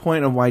making the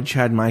point of why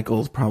Chad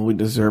Michaels probably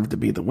deserved to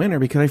be the winner,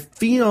 because I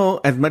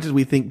feel, as much as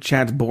we think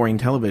Chad's boring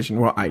television,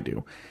 well, I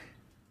do.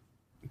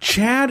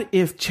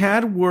 If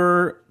Chad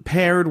were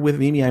paired with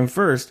Mimi I'm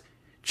First,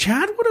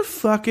 Chad would have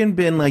fucking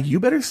been like, you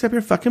better step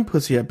your fucking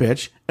pussy up,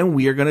 bitch, and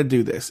we are gonna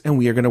do this, and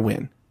we are gonna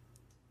win.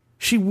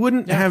 She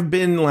wouldn't have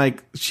been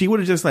like, she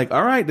would have just like,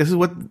 all right, this is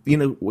what,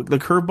 the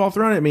curveball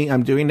thrown at me,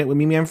 I'm doing it with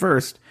Mimi I'm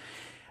First.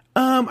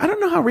 I don't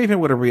know how Raven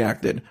would have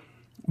reacted,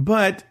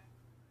 but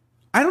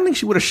I don't think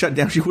she would have shut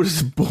down. She would have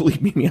just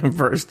bullied Mimi I'm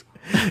First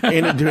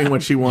into doing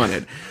what she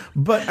wanted.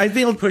 But I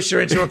think push her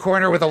into a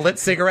corner with a lit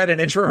cigarette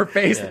and into her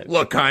face. Yeah.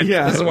 Look, cunt,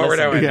 this is what we're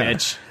doing,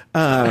 bitch.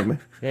 You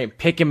ain't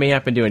picking me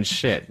up and doing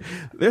shit.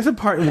 There's a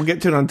part, and we'll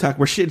get to it on Tuck,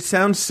 where it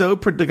sounds so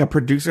like a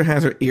producer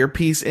has her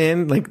earpiece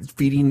in, like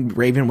feeding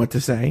Raven what to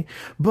say.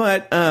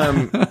 But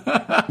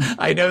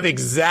I know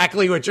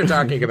exactly what you're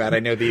talking about.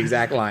 I know the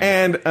exact line.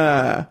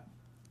 And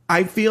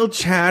I feel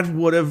Chad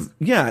would have,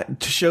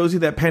 shows you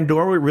that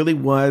Pandora really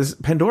was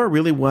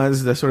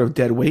the sort of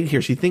dead weight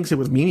here. She thinks it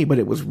was Mimi, but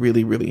it was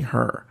really, really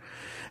her.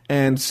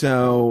 And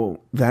so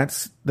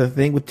that's the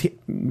thing with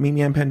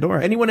Mimi and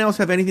Pandora. Anyone else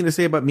have anything to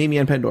say about Mimi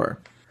and Pandora?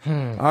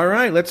 All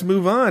right, let's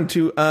move on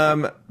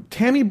to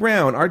Tammy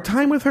Brown. Our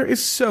time with her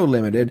is so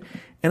limited,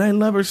 and I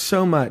love her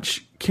so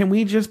much. Can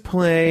we just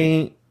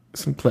play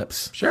some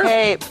clips? Sure.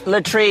 Hey,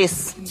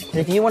 Latrice,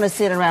 if you want to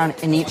sit around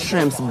and eat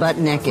shrimps butt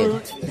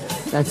naked,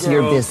 that's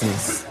your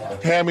business.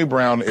 Tammy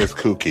Brown is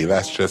kooky.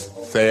 That's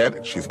just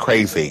said. She's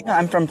crazy.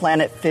 I'm from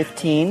Planet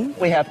 15.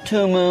 We have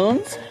 2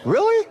 moons.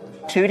 Really?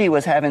 Tootie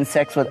was having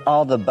sex with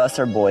all the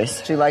busser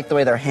boys. She liked the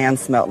way their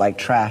hands smelled like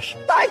trash.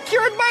 I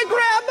cured my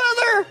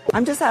grandmother!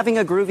 I'm just having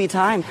a groovy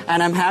time,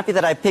 and I'm happy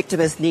that I picked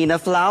Miss Nina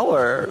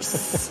Flowers.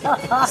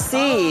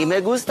 Sí,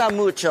 me gusta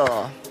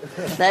mucho.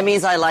 That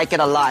means I like it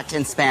a lot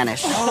in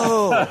Spanish.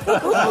 Oh.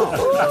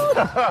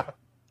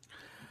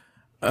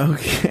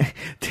 Okay.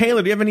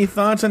 Taylor, do you have any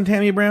thoughts on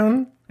Tammy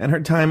Brown and her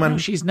time on... No,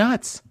 she's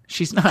nuts.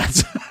 She's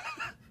nuts.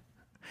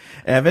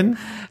 Evan?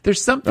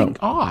 There's something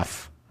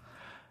off.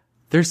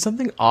 There's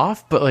something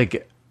off, but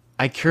like,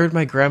 I cured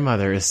my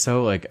grandmother is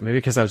so like, maybe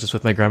because I was just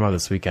with my grandma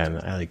this weekend,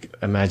 I like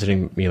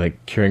imagining me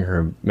like curing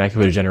her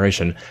macular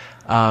degeneration.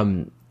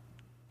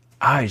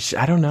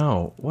 I don't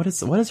know. What is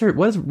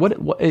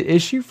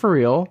she for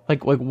real?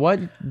 Like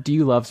what do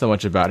you love so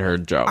much about her,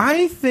 Joe?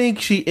 I think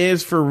she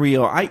is for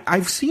real.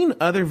 I've seen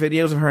other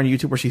videos of her on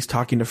YouTube where she's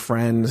talking to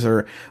friends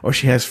or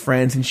she has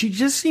friends, and she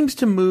just seems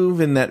to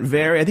move in that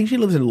I think she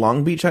lives in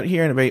Long Beach out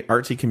here in a very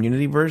artsy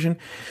community version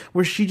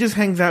where she just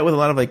hangs out with a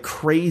lot of like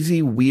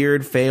crazy,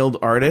 weird, failed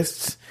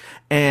artists,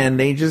 and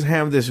they just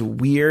have this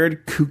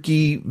weird,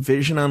 kooky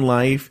vision on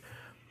life.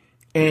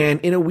 And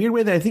in a weird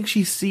way that I think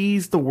she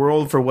sees the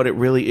world for what it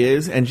really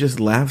is and just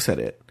laughs at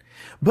it.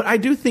 But I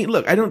do think,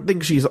 look, I don't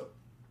think she's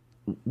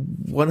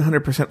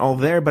 100% all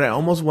there, but I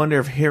almost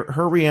wonder if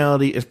her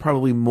reality is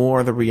probably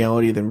more the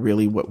reality than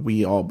really what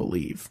we all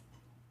believe.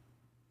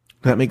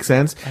 Does that make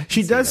sense?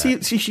 She does seem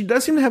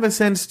to have a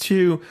sense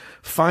to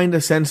find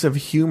a sense of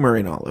humor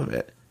in all of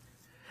it.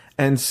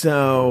 And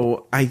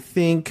so I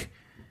think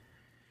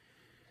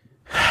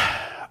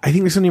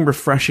there's something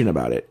refreshing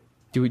about it.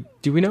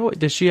 Do we know,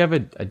 does she have a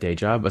day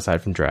job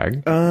aside from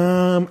drag?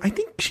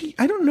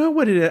 I don't know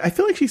what it is. I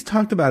feel like she's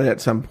talked about it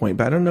at some point,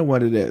 but I don't know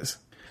what it is.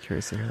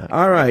 Curious to hear that.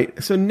 All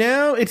right. So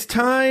now it's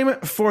time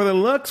for the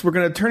looks. We're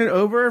going to turn it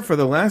over for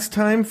the last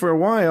time for a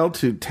while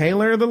to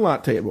Taylor the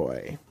Latte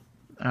Boy.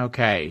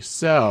 Okay.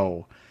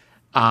 So,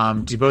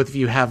 do both of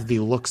you have the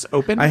looks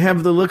open? I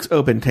have the looks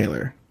open,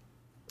 Taylor.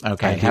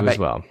 Okay. I do as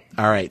well.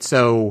 All right.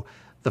 So,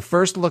 the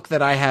first look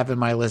that I have in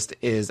my list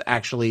is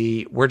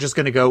actually, we're just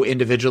going to go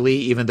individually,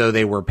 even though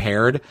they were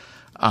paired.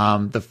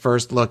 The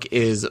first look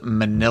is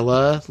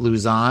Manila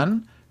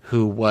Luzon,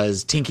 who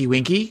was Tinky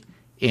Winky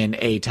in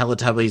a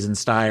Teletubbies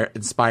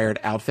inspired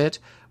outfit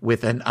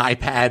with an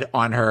iPad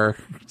on her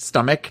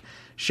stomach,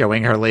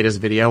 showing her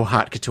latest video,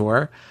 Hot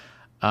Couture.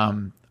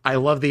 I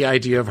love the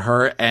idea of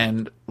her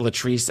and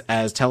Latrice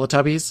as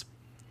Teletubbies.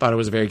 Thought it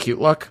was a very cute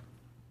look.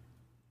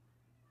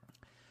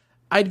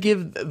 I'd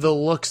give the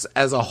looks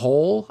as a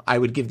whole, I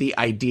would give the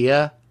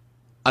idea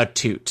a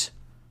toot.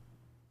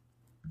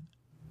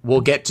 We'll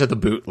get to the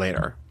boot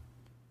later.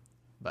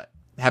 But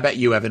how about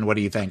you, Evan? What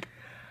do you think?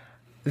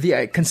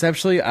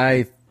 Conceptually,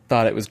 I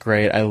thought it was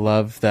great. I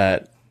love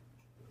that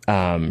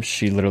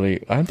she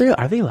literally... Are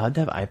they allowed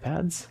to have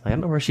iPads? I don't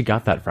know where she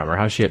got that from or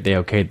how they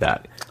okayed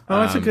that.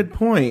 Oh, that's a good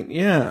point.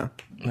 Yeah.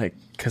 Like,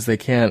 because they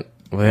can't...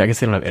 Well, I guess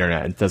they don't have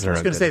internet. It doesn't. I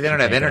was going to say they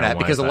don't have internet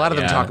because a lot of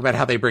them talk about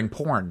how they bring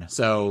porn.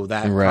 So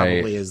that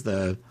probably is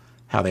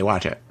how they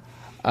watch it.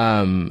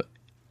 And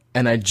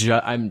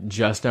I'm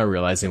just now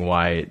realizing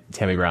why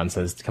Tammy Brown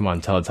says, "Come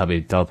on,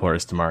 Teletubby, teleport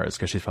us to Mars,"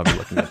 because she's probably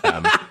looking at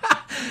them.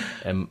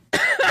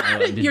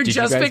 And You're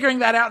just figuring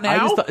that out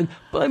now.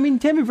 But I mean,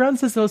 Tammy Brown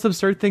says the most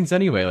absurd things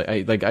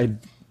anyway. I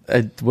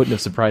wouldn't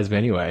have surprised me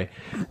anyway.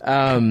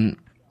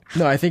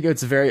 No, I think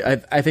it's very.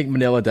 I think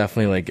Manila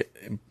definitely like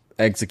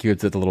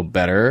executes it a little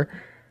better.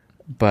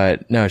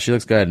 But no, she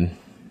looks good.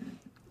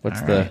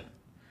 What's All the right.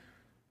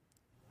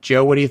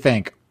 Joe? What do you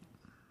think?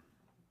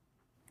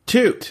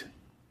 Toot.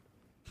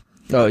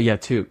 Oh yeah,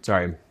 toot.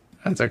 Sorry,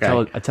 that's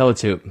okay. I tell a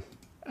toot.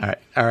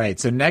 All right.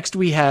 So next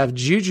we have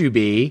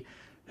Jujubee,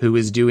 who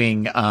is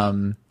doing.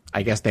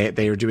 I guess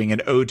they are doing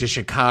an ode to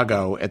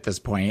Chicago at this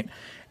point,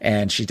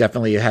 and she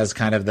definitely has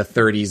kind of the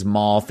 30s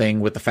mall thing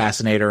with the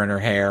fascinator in her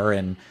hair,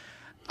 and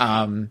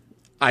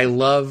I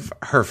love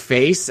her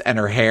face and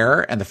her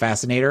hair and the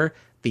fascinator.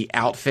 The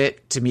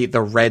outfit, to me,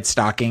 the red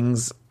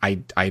stockings,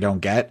 I don't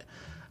get.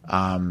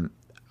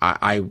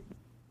 I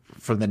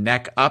from the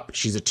neck up,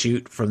 she's a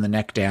toot. From the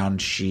neck down,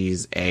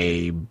 she's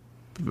a.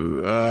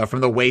 From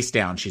the waist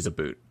down, she's a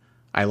boot.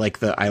 I like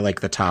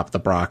the top, the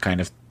bra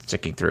kind of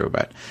sticking through.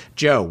 But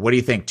Joe, what do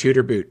you think? Toot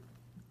or boot?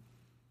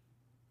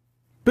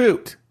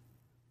 Boot.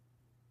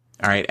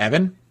 All right,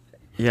 Evan.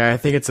 Yeah, I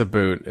think it's a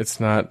boot. It's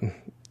not.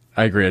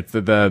 I agree. It's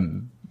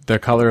the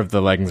color of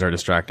the leggings are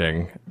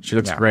distracting. She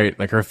looks great.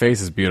 Like her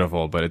face is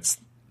beautiful, but it's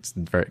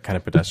very kind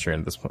of pedestrian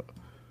at this point.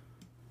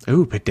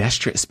 Ooh,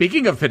 pedestrian.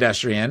 Speaking of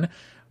pedestrian,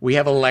 we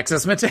have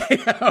Alexis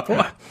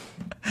Mateo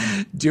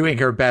doing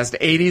her best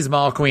 80s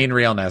mall queen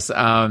realness.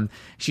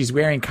 She's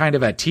wearing kind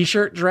of a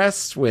t-shirt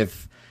dress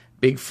with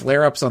big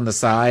flare-ups on the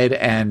side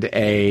and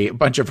a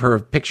bunch of her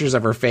pictures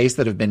of her face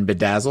that have been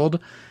bedazzled.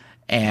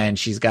 And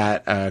she's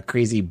got a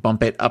crazy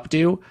bump it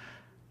updo.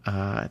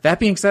 That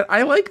being said,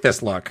 I like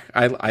this look.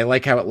 I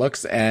like how it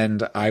looks,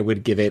 and I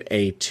would give it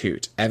a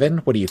toot. Evan,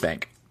 what do you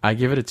think? I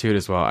give it a toot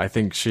as well. I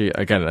think she,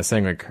 again, I was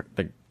saying like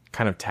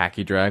kind of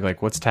tacky drag.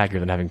 Like, what's tackier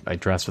than having a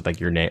dress with like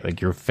your name,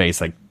 like your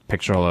face, like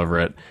picture all over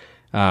it?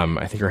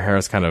 I think her hair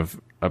is kind of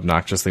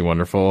obnoxiously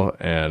wonderful,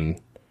 and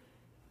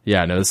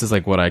yeah, no, this is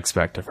like what I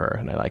expect of her,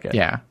 and I like it.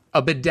 Yeah,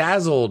 a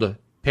bedazzled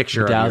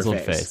picture of your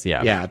face.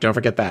 Yeah, don't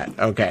forget that.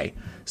 Okay,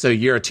 so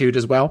you're a toot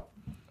as well.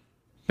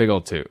 Big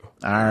old toot.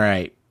 All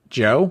right.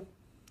 Joe?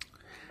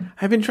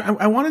 I've been trying.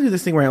 I want to do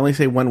this thing where I only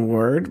say one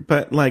word,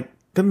 but like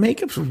the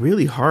makeup's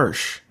really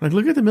harsh. Like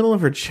look at the middle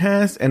of her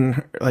chest and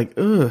her, like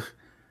ugh.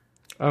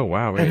 Oh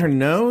wow! Wait. And her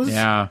nose.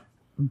 Yeah.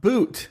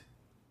 Boot.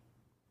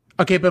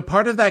 Okay, but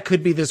part of that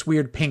could be this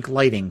weird pink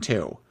lighting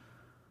too.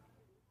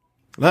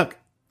 Look,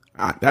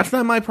 that's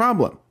not my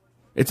problem.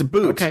 It's a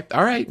boot. Okay.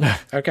 All right.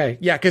 Okay.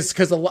 Yeah,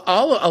 because a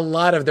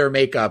lot of their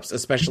makeups,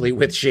 especially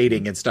with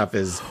shading and stuff,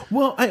 is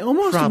well. I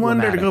almost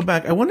wonder to go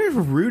back. I wonder if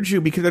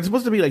Ruju, because they're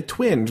supposed to be like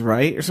twins,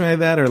 right, or something like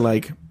that, or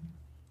like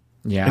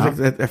yeah.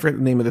 I forget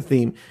the name of the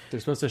theme. They're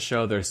supposed to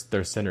show their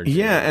synergy.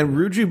 Yeah, and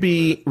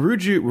Jujubee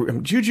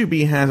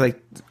has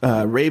like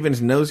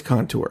Raven's nose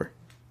contour.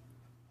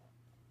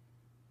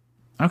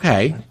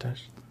 Okay.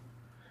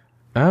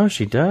 Oh,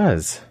 she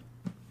does.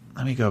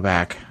 Let me go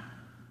back.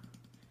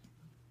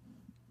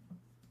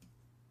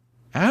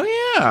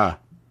 Oh, yeah.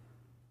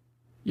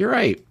 You're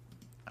right.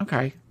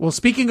 Okay. Well,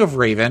 speaking of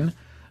Raven,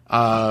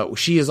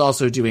 she is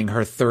also doing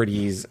her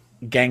 30s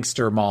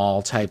gangster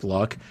mall type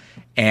look,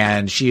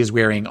 and she is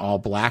wearing all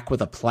black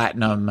with a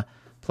platinum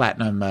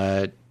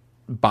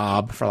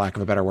bob, for lack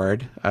of a better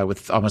word,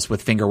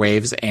 with finger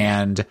waves,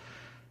 and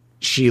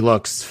she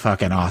looks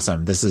fucking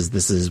awesome. This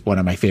is one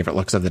of my favorite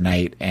looks of the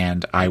night,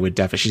 and I would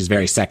definitely, she's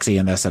very sexy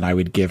in this, and I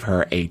would give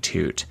her a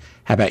toot.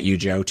 How about you,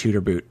 Joe? Toot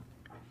or boot?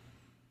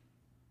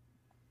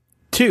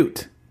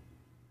 Toot.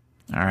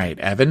 All right,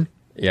 Evan?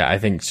 Yeah, I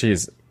think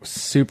she's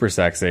super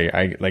sexy.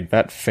 I like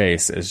that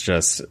face is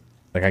just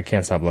like I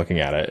can't stop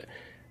looking at it.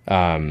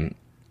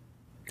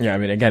 Yeah, I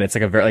mean, again, it's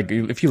like a very like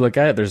if you look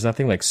at it, there's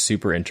nothing like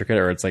super intricate,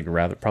 or it's like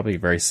rather probably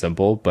very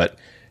simple, but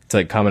to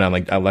like comment on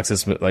like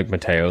Alexis like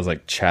Mateo's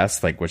like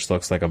chest, like which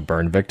looks like a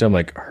burn victim,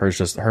 like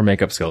her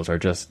makeup skills are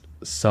just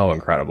so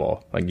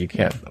incredible. Like you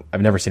can't.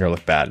 I've never seen her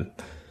look bad.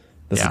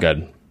 This is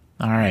good.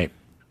 All right.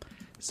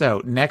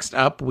 So next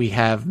up, we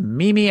have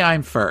Mimi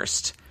I'm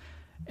First.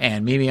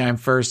 And Mimi I'm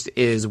First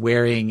is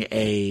wearing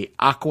a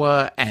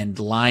aqua and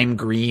lime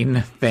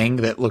green thing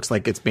that looks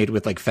like it's made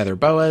with like feather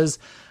boas.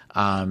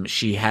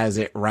 She has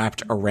it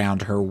wrapped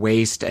around her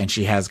waist, and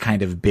she has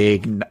kind of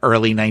big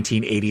early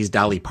 1980s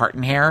Dolly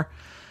Parton hair.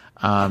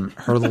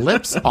 Her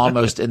lips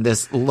almost in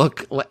this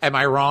look. Am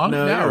I wrong?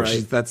 No,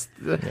 right. That's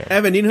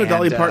Evan. You know who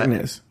Dolly Parton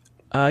is?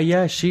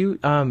 Yeah,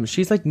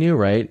 she's like new,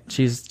 right?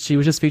 She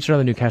was just featured on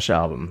the new Kesha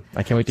album.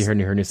 I can't wait to hear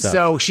her new stuff.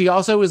 So she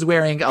also is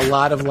wearing a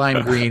lot of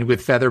lime green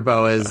with feather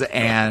boas,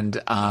 and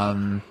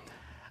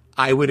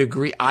I would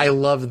agree. I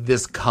love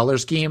this color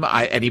scheme.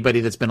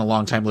 Anybody that's been a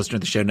long time listener to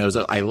the show knows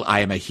that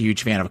I am a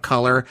huge fan of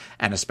color,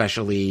 and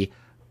especially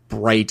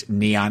bright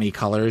neon-y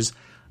colors.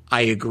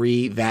 I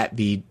agree that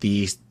the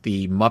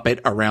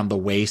Muppet around the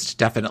waist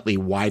definitely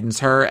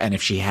widens her, and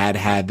if she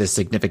had this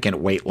significant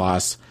weight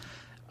loss,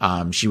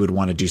 she would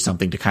want to do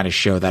something to kind of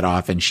show that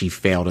off, and she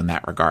failed in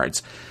that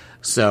regards.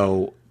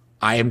 So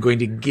I am going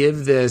to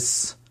give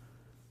this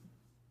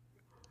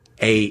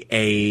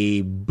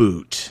a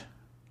boot,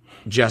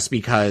 just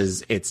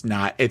because it's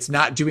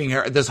not doing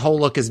her, this whole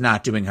look is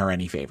not doing her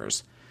any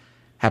favors.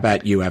 How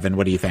about you, Evan?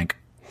 What do you think?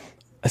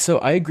 So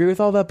I agree with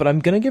all that, but I'm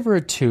going to give her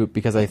a 2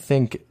 because I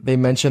think they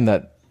mentioned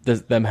that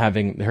them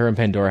having, her and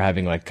Pandora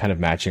having like kind of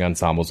matching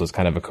ensembles was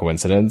kind of a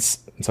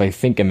coincidence. So I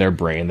think in their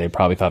brain, they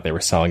probably thought they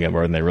were selling it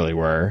more than they really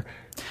were.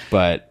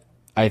 But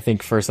I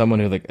think for someone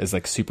who like is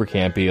like super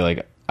campy,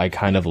 like I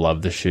kind of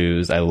love the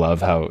shoes. I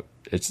love how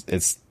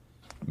it's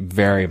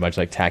very much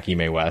like tacky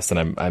Mae West,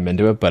 and I'm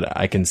into it, but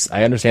I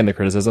understand the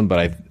criticism,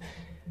 but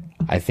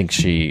I think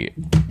she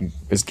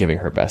is giving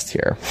her best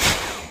here.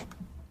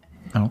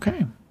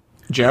 Okay.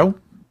 Joe?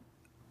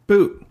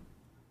 Boot.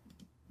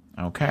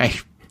 Okay.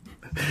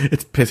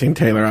 It's pissing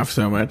Taylor off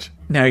so much.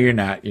 No, you're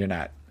not. You're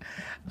not.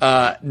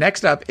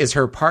 Next up is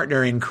her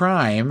partner in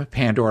crime,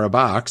 Pandora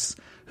Box,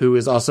 who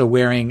is also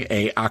wearing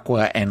a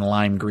aqua and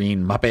lime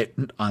green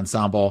Muppet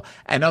ensemble.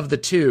 And of the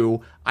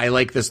two, I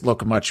like this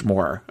look much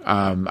more.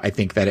 I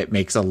think that it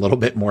makes a little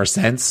bit more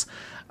sense.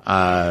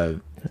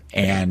 And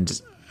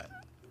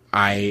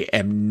I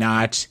am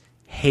not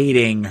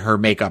hating her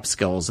makeup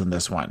skills in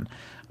this one.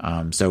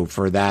 So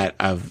for that,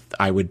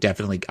 I would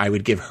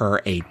give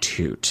her a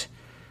toot.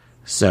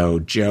 So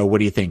Joe, what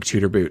do you think?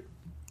 Toot or boot?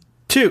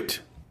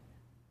 Toot.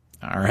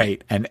 All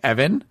right. And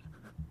Evan?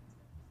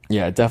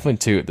 Yeah, definitely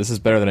toot. This is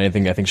better than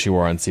anything I think she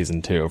wore on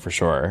season 2 for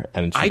sure.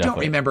 And I don't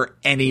remember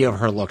any of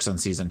her looks on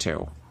season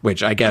 2,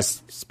 which I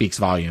guess speaks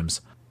volumes.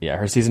 Yeah,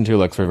 her season 2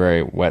 looks were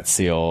very Wet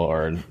Seal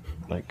or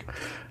like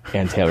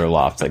Ann Taylor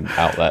Loft like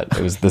outlet.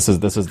 This was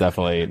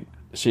definitely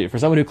for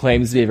someone who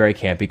claims to be a very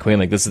campy queen.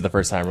 Like this is the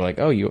first time we're like,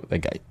 oh, you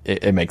like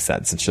it makes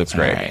sense and she looks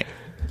great. All right.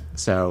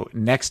 So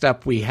next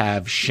up we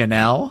have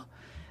Chanel,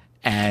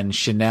 and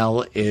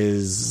Chanel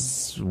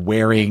is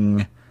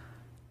wearing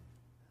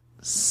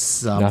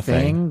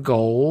something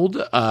gold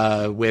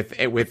with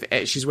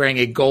she's wearing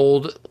a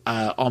gold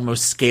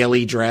almost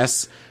scaly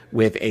dress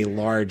with a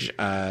large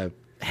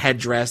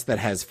headdress that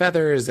has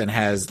feathers and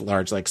has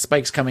large like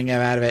spikes coming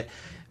out of it.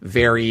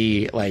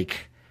 Very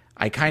like,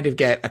 I kind of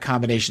get a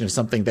combination of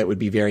something that would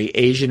be very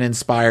Asian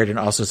inspired and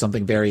also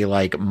something very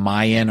like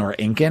Mayan or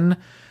Incan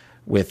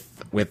with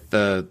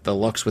the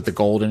looks with the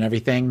gold and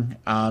everything.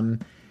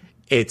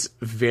 It's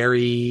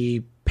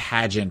very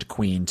pageant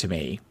queen to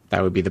me.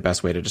 That would be the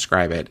best way to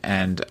describe it.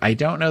 And I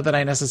don't know that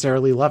I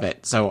necessarily love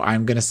it. So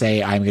I'm going to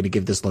say I'm going to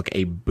give this look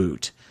a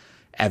boot.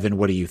 Evan,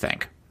 what do you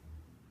think?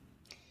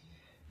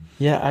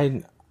 Yeah,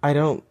 I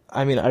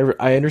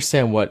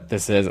understand what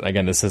this is.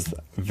 Again, this is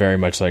very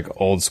much like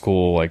old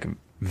school, like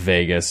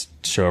Vegas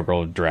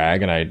showgirl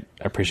drag. And I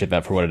appreciate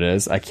that for what it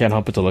is. I can't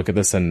help but to look at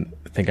this and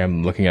think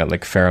I'm looking at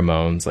like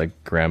Pheromone's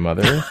like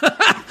grandmother.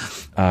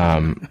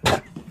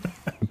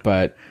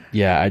 But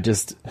yeah,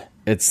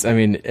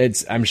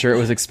 I'm sure it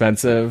was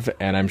expensive,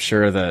 and I'm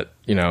sure that,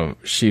 you know,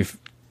 she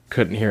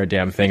couldn't hear a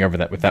damn thing over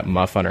that with that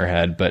muff on her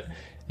head. But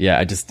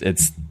yeah,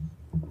 it's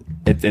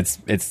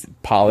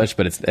polished,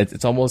 but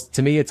it's almost,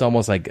 to me, it's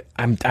almost like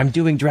I'm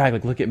doing drag.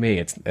 Like, look at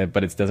me.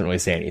 But it doesn't really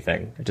say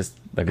anything. It just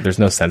like, there's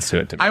no sense to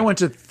it to me. I want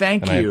to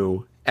thank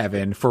you,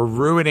 Evan, for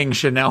ruining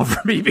Chanel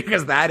for me,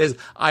 because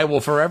I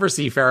will forever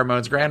see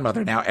Pheromone's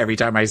grandmother now every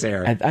time I say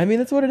her. I mean,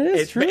 that's what it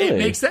is. It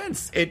makes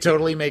sense. It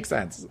totally makes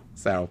sense.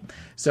 So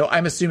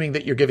I'm assuming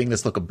that you're giving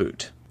this look a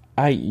boot.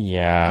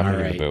 I'm All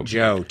right, a boot.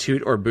 Joe,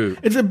 toot or boot?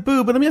 It's a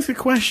boot, but let me ask you a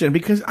question,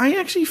 because I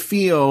actually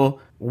feel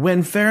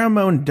when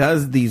Pheromone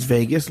does these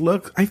Vegas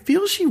looks, I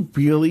feel she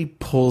really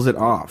pulls it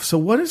off. So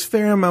what is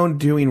Pheromone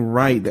doing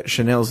right that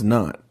Chanel's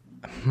not?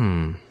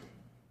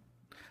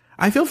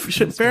 I feel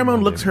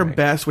Pheromone looks her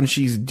best when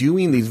she's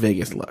doing these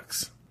Vegas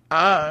looks.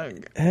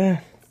 I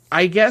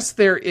guess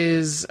there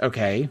is,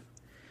 okay.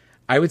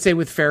 I would say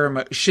with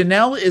Pheromone,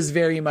 Chanel is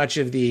very much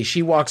of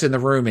she walks in the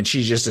room and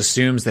she just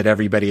assumes that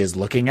everybody is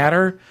looking at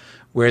her.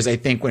 Whereas I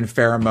think when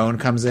Pheromone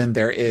comes in,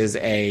 there is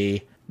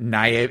a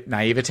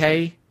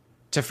naivete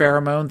to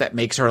Pheromone that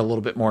makes her a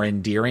little bit more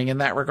endearing in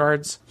that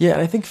regards. Yeah,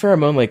 and I think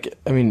Pheromone, like,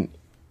 I mean,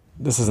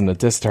 this isn't a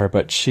diss to her,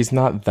 but she's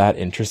not that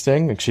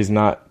interesting. Like, she's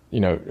not, you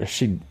know,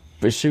 she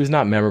was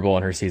not memorable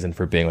in her season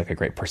for being like a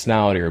great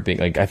personality or being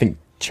like, I think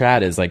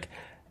Chad is like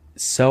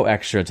so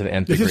extra to the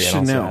nth degree and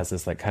also has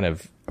this like kind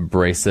of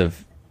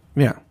abrasive.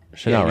 Yeah.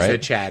 Chanel, right? You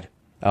said Chad.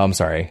 Oh, I'm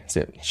sorry.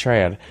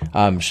 Chad.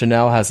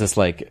 Chanel has this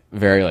like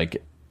very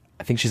like,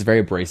 I think she's very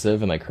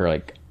abrasive and like her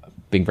like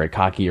being very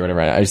cocky or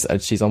whatever.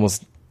 She's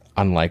almost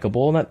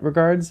unlikable in that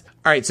regards.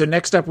 All right. So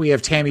next up we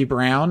have Tammy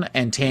Brown,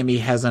 and Tammy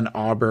has an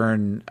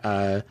auburn,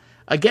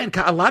 again,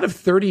 a lot of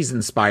 30s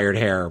inspired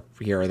hair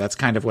here. That's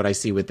kind of what I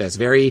see with this.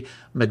 Very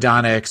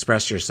Madonna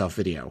Express Yourself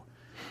video.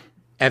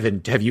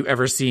 Evan, have you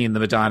ever seen the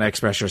Madonna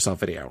Express Yourself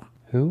video?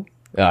 Who?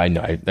 I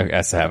know. I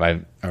have.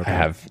 I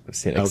have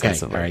seen it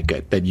extensively. All right,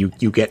 good. Then you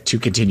get to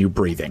continue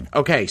breathing.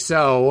 Okay,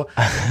 so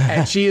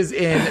and she is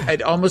in.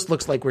 It almost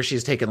looks like where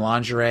she's taken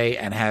lingerie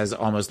and has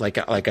almost like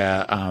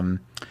a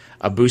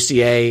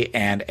bustier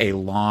and a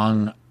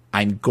long.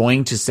 I'm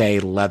going to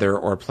say leather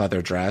or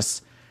pleather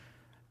dress.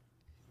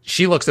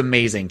 She looks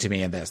amazing to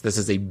me in this. This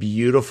is a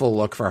beautiful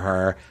look for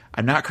her.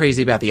 I'm not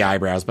crazy about the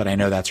eyebrows, but I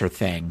know that's her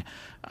thing.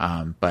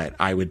 But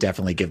I would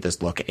definitely give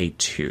this look a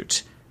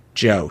toot.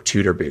 Joe,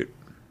 toot or boot?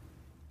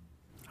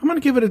 I'm going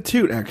to give it a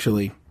toot,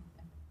 actually.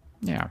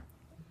 Yeah.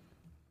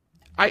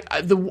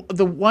 The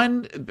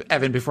one,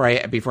 Evan, before I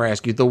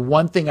ask you, the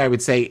one thing I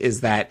would say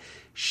is that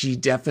she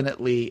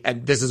definitely,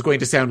 and this is going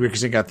to sound weird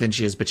considering how thin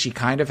she is, but she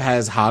kind of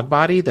has hog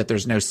body, that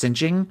there's no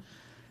cinching,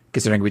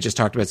 considering we just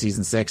talked about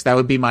season 6. That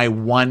would be my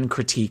one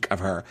critique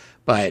of her.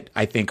 But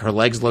I think her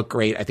legs look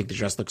great. I think the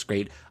dress looks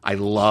great. I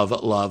love,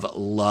 love,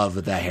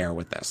 love the hair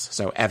with this.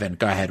 So, Evan,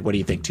 go ahead. What do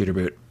you think, toot or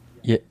boot?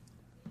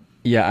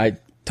 Yeah,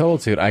 total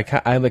toot. I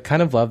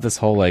kind of love this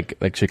whole like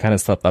she kind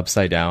of slept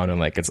upside down and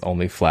like it's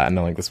only flattened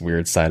on like this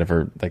weird side of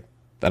her. Like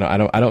I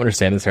don't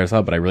understand this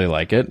hairstyle, but I really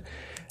like it.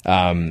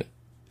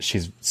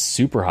 She's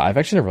super hot. I've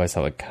actually never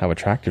realized how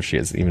attractive she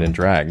is, even in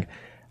drag.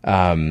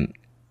 I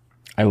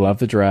love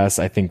the dress.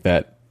 I think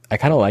that I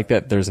kind of like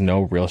that there's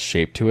no real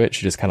shape to it.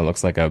 She just kind of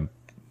looks like a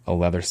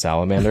leather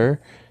salamander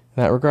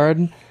in that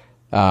regard.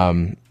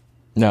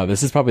 No,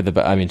 this is probably the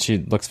best. I mean, she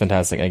looks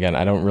fantastic. Again,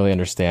 I don't really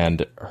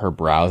understand her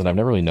brows, and I've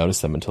never really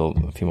noticed them until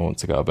a few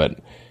moments ago, but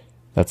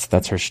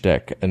that's her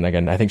shtick. And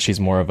again, I think she's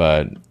more of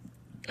a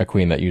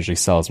queen that usually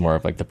sells more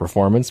of like the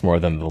performance more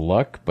than the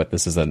look, but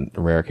this is a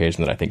rare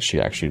occasion that I think she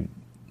actually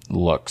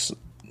looks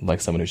like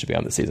someone who should be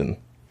on the season.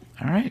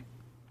 All right.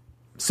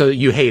 So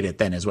you hate it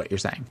then, is what you're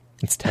saying?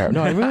 It's terrible.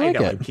 No, I really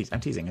like it. I'm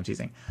teasing.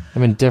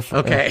 I'm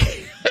indifferent. Okay.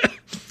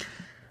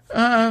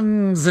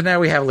 So now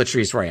we have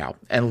Latrice Royale,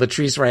 and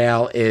Latrice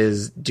Royale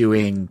is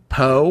doing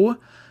Poe,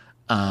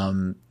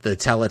 the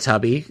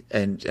Teletubby,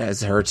 and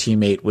as her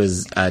teammate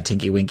was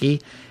Tinky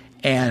Winky.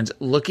 And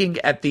looking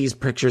at these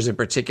pictures in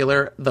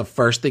particular, the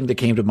first thing that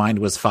came to mind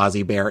was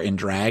Fozzie Bear in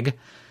drag.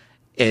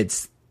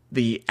 It's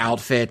the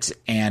outfit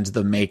and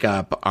the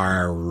makeup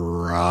are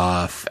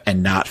rough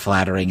and not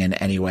flattering in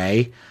any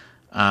way.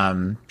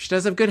 She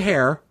does have good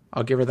hair.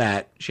 I'll give her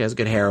that. She has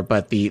good hair,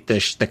 but the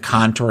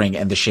contouring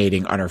and the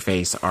shading on her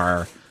face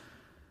are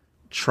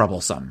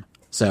troublesome.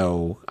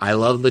 So I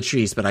love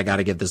Latrice, but I got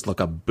to give this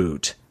look a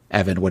boot.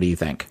 Evan, what do you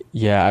think?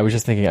 Yeah, I was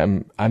just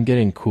thinking I'm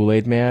getting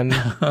Kool-Aid Man.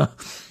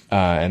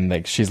 And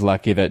like she's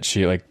lucky that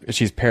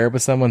she's paired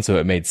with someone, so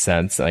it made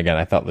sense. And again,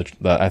 I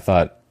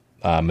thought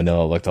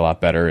Manila looked a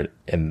lot better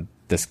in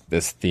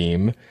this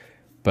theme,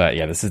 but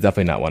yeah, this is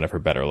definitely not one of her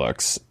better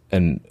looks.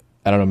 And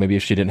I don't know, maybe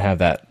if she didn't have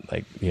that,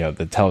 like, you know,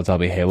 the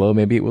Teletubby halo,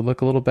 maybe it would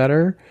look a little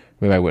better.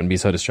 Maybe I wouldn't be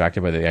so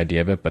distracted by the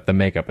idea of it, but the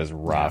makeup is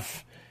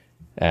rough.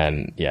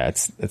 And yeah,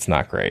 it's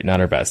not great. Not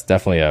her best.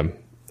 Definitely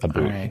a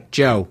boot. All right.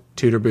 Joe,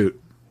 toot or boot?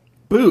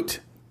 Boot.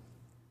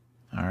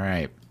 All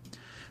right.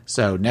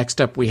 So next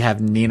up we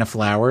have Nina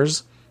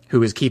Flowers,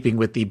 who is keeping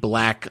with the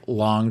black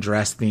long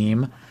dress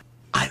theme.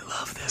 I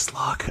love this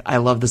look. I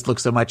love this look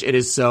so much. It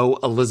is so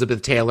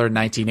Elizabeth Taylor,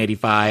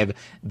 1985.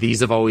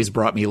 These have always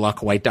brought me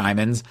luck, white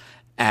diamonds.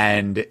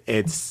 And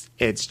it's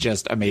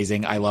just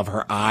amazing. I love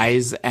her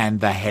eyes, and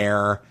the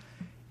hair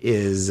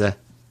is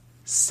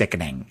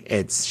sickening.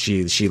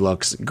 She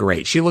looks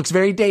great. She looks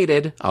very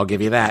dated, I'll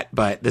give you that,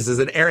 but this is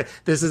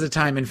a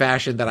time in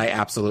fashion that I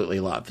absolutely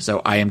love.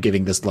 So I am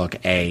giving this look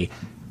a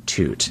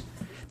toot.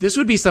 This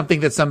would be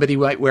something that somebody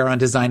might wear on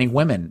Designing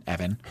Women,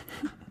 Evan.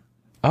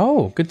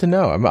 Oh, good to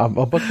know.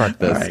 I'll bookmark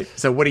this. All right.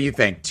 So what do you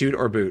think? Toot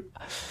or boot?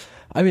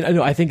 I mean,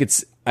 I think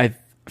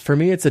for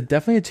me it's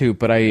definitely a toot,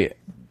 but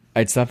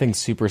it's nothing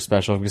super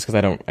special just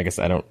because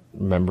I don't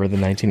remember the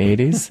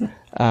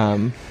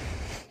 1980s.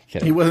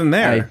 He wasn't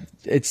there.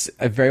 It's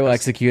very well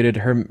executed.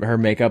 Her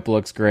makeup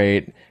looks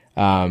great.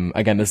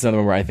 Again, this is another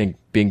one where I think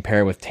being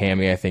paired with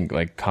Tammy, I think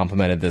like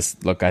complemented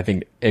this look. I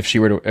think if she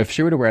were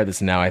to wear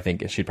this now, I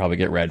think she'd probably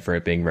get read for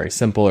it being very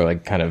simple or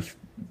like kind of.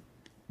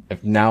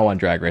 If now on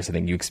Drag Race, I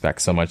think you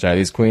expect so much out of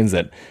these queens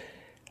that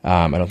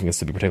I don't think this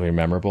would be particularly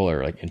memorable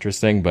or like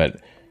interesting. But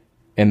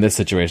in this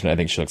situation, I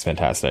think she looks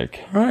fantastic.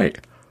 All right.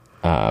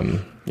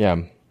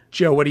 Yeah.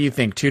 Joe, what do you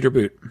think? Toot or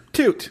boot?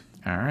 Toot.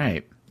 All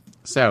right.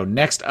 So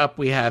next up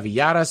we have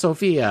Yara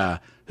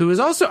Sofia, who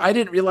is also, I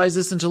didn't realize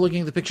this until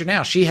looking at the picture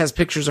now. She has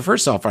pictures of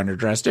herself on her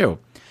dress too.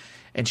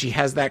 And she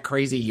has that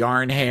crazy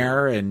yarn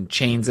hair and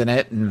chains in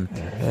it.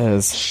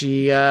 And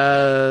she,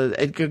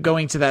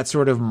 going to that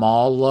sort of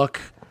mall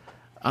look,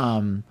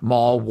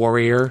 mall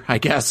warrior, I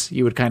guess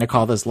you would kind of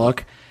call this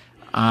look.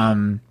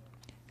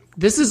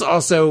 This is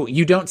also,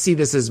 you don't see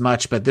this as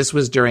much, but this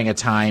was during a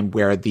time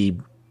where the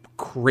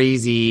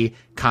crazy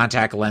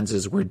contact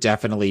lenses were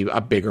definitely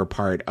a bigger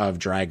part of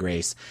Drag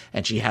Race.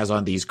 And she has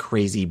on these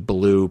crazy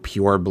blue,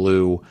 pure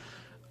blue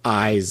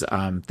eyes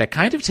that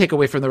kind of take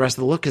away from the rest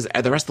of the look, because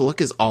the rest of the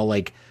look is all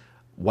like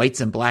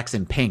whites and blacks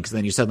and pinks. And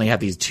then you suddenly have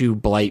these two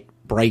bright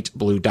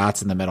blue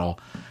dots in the middle.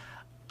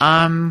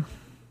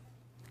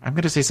 I'm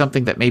going to say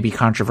something that may be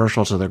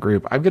controversial to the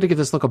group. I'm going to give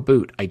this look a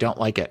boot. I don't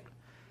like it.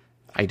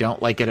 I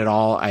don't like it at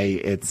all.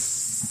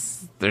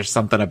 There's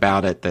something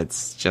about it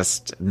that's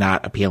just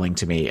not appealing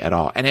to me at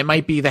all. And it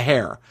might be the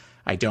hair.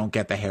 I don't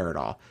get the hair at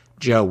all.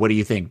 Joe, what do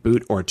you think?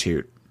 Boot or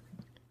toot?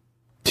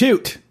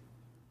 Toot.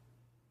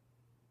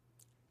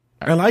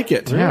 I like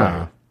it.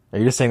 Yeah. Are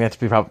you just saying that to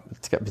be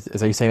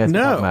are you saying that's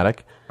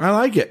problematic? I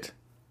like it.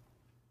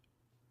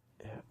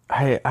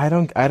 I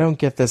don't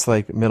get this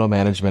like middle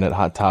management at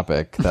Hot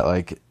Topic that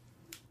like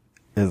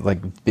is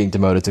like being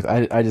demoted to.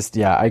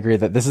 I agree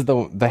that this is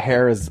the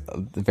hair is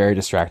very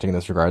distracting in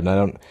this regard,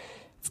 and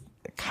it's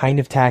kind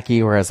of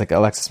tacky. Whereas like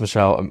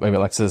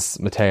Alexis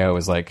Mateo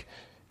is like,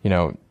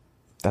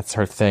 that's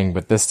her thing,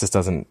 but this just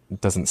doesn't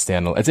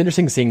stand. It's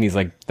interesting seeing these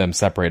like them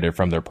separated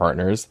from their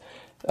partners.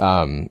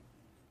 The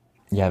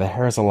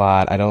hair is a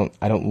lot. I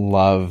don't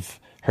love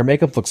her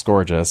makeup. Looks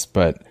gorgeous,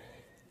 but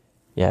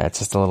yeah, it's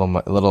just a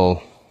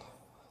little.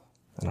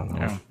 I don't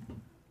know.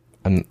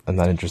 Yeah. I'm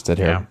not interested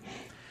here. Yeah.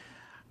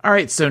 All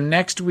right, so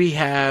next we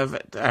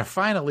have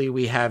finally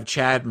we have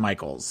Chad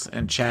Michaels,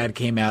 and Chad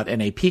came out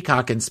in a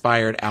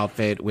peacock-inspired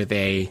outfit with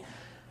a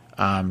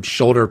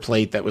shoulder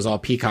plate that was all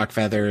peacock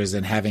feathers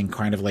and having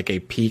kind of like a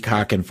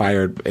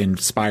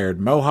peacock-inspired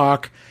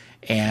mohawk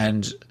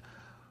and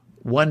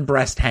one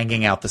breast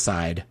hanging out the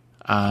side.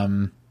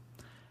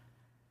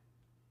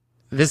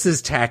 This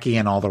is tacky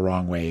in all the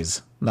wrong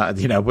ways. Not,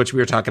 which we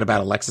were talking about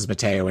Alexis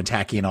Mateo and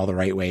tacky in all the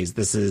right ways.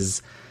 This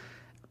is,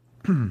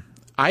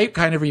 I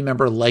kind of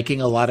remember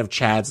liking a lot of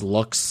Chad's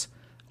looks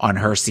on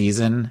her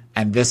season.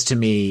 And this to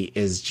me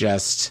is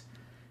just,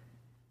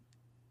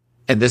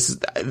 and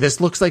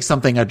this looks like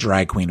something a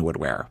drag queen would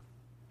wear.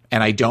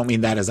 And I don't mean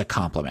that as a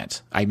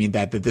compliment. I mean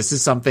that this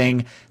is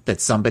something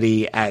that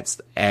somebody at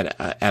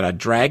a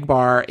drag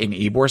bar in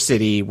Ybor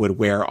City would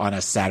wear on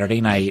a Saturday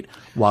night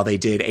while they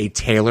did a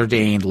Taylor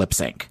Dane lip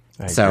sync.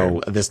 So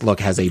this look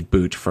has a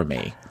boot for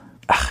me.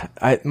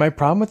 My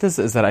problem with this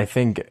is that I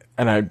think,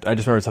 and I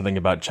just remembered something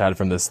about Chad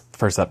from this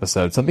first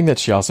episode, something that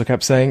she also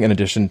kept saying in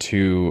addition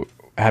to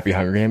Happy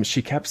Hunger Games,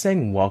 she kept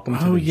saying welcome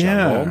to the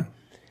jungle.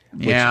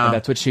 And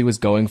that's what she was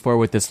going for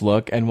with this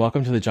look. And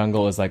Welcome to the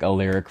Jungle is like a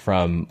lyric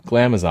from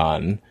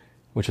Glamazon,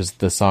 which is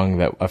the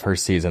song of her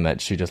season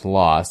that she just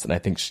lost. And I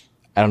think,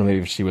 I don't know,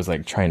 maybe she was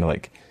like trying to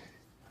like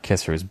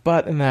kiss her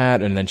butt in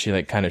that. And then she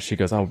like she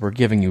goes, oh, we're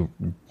giving you,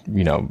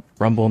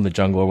 Rumble in the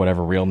Jungle or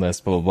whatever,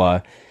 realness, blah, blah,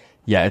 blah.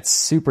 Yeah, it's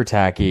super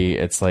tacky.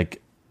 It's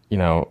like,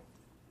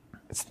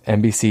 it's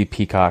NBC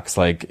Peacock's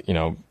like,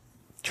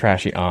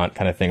 trashy aunt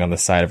kind of thing on the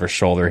side of her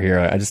shoulder here.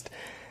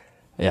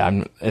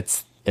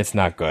 It's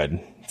not good.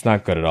 It's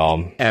not good at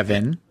all.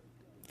 Evan.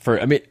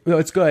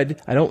 It's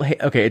good. I don't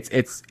hate. Okay,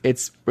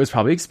 it was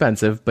probably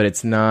expensive, but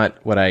it's not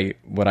what I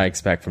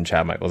expect from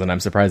Chad Michaels, and I'm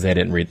surprised they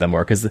didn't read them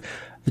more because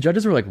the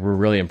judges were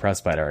really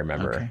impressed by it. I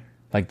remember,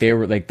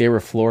 they were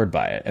floored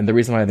by it, and the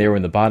reason why they were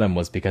in the bottom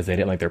was because they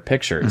didn't like their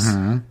pictures,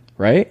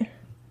 right?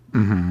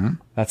 Mm-hmm.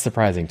 That's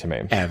surprising to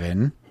me.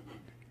 Evan,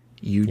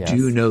 you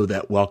do know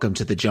that "Welcome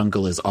to the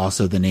Jungle" is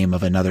also the name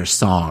of another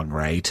song,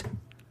 right?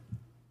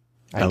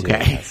 I do,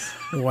 yes.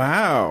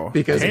 Wow.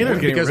 Because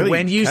really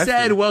when you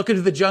said Welcome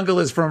to the Jungle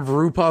is from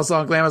RuPaul's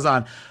song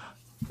Glamazon,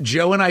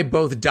 Joe and I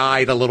both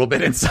died a little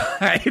bit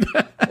inside.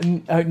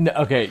 I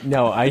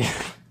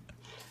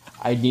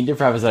need to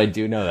preface I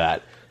do know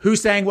that. Who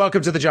sang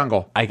Welcome to the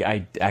Jungle?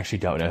 I actually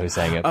don't know who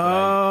sang it.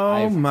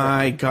 Oh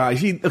my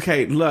gosh.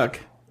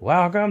 Look.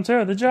 Welcome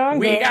to the Jungle.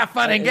 We got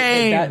fun and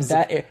games.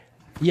 That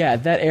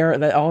era,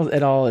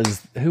 it all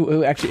is,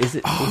 who actually, is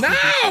it?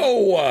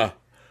 No!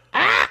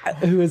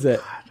 Who is it?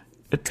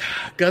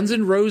 Guns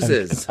N'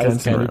 Roses.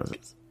 Guns N'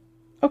 Roses.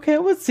 Okay,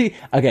 let's see.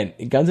 Again,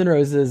 Guns N'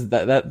 Roses.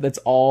 That's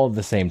all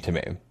the same to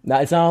me.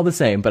 It's not all the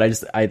same, but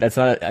that's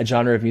not a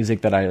genre of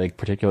music that I like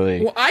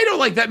particularly. Well, I don't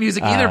like that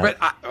music either. But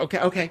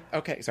okay.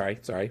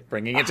 Sorry.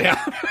 Bringing it down.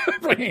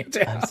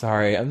 I'm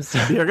sorry.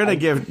 You're gonna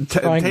give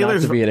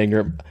Taylor's not to be an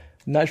ignorant.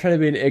 I'm not trying to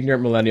be an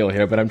ignorant millennial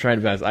here, but I'm trying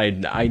to pass.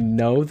 I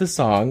know the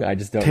song. I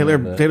just don't.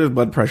 Taylor's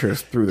blood pressure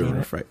is through the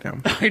roof right now.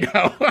 I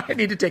know. I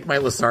need to take my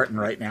Losartan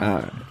right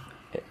now.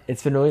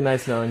 It's been really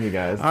nice knowing you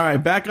guys. All right,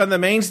 back on the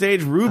main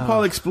stage,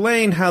 RuPaul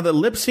explained how the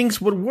lip syncs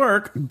would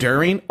work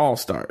during All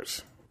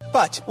Stars.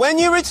 But when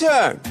you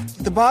return,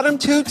 the bottom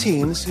two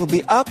teams will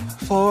be up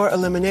for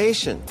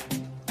elimination.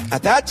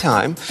 At that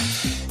time,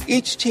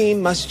 each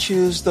team must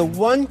choose the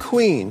one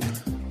queen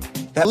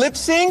that lip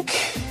sync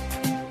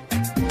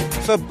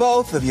for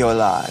both of your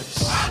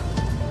lives.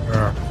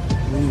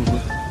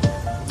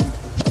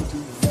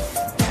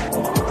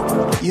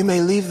 You may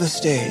leave the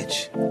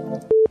stage.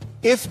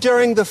 If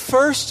during the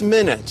first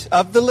minute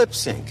of the lip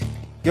sync,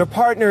 your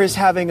partner is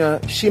having a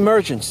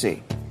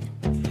shemergency,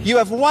 you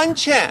have one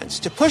chance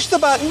to push the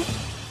button,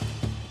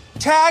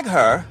 tag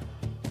her,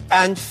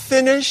 and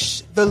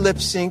finish the lip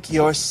sync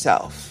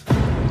yourself.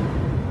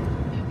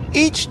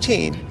 Each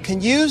team can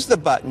use the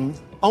button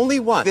only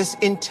once this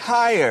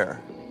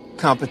entire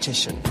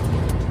competition.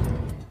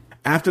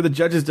 After the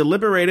judges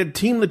deliberated,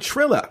 Team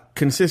Latrilla,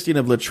 consisting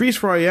of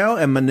Latrice Royale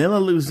and Manila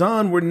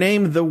Luzon, were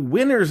named the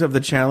winners of the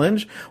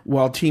challenge,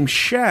 while Team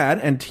Shad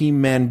and Team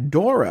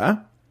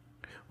Mandora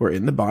were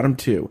in the bottom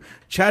two.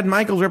 Chad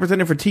Michaels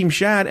represented for Team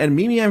Shad, and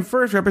Mimi I'm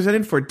First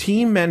represented for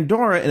Team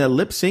Mandora in a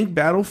lip-sync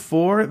battle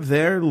for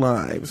their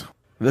lives.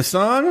 The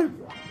song?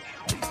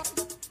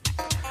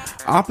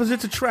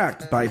 Opposites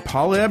Attract by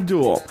Paula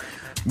Abdul.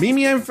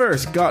 Mimi I'm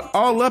First got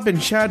all up in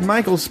Chad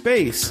Michaels'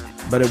 space,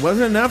 but it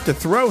wasn't enough to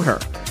throw her.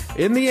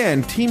 In the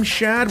end, Team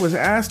Shad was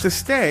asked to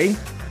stay,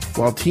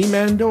 while Team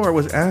Mandora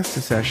was asked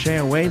to sashay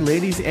away.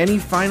 Ladies, any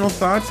final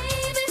thoughts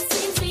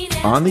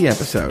on the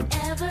episode?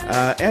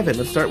 Evan,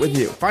 let's start with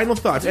you. Final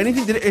thoughts.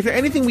 Is there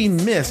anything we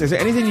missed? Is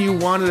there anything you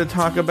wanted to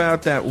talk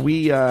about that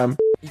we...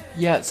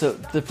 Yeah, so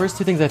the first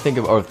two things I think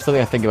of, or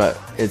something I think about,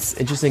 it's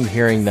interesting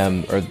hearing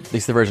them, or at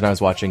least the version I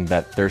was watching,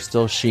 that they're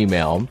still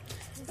she-male,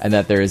 and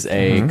that there's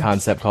a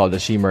concept called the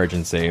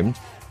she-emergency,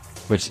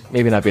 which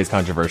maybe not be as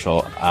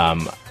controversial.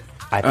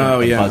 I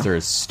think the buzzer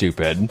is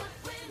stupid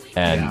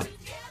and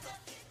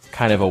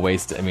kind of a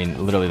waste. I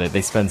mean, literally,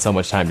 they spend so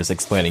much time just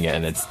explaining it,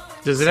 and it's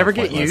Does it ever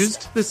get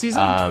used this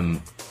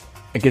season?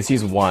 It gets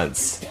used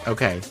once.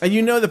 Okay.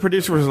 And the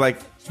producer was like,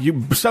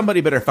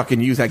 somebody better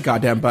fucking use that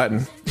goddamn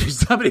button.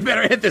 Somebody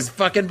better hit this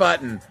fucking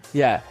button.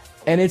 Yeah.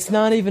 And it's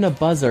not even a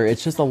buzzer.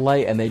 It's just a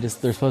light, and they're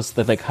supposed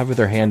to like hover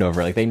their hand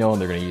over it. Like, they know when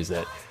they're going to use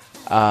it.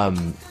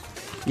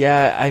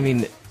 Yeah, I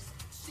mean,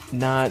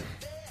 not...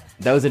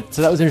 That was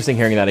interesting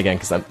hearing that again,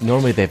 because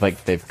normally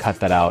they've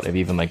cut that out of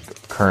even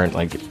like current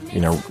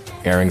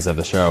airings of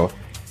the show.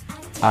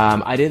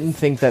 I didn't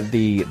think that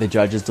the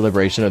judges'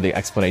 deliberation or the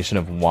explanation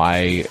of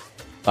why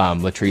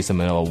Latrice and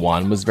Manila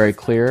won was very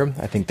clear.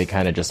 I think they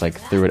kind of just like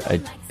threw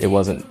it. It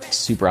wasn't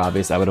super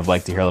obvious. I would have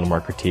liked to hear a little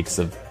more critiques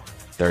of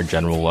their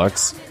general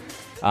looks.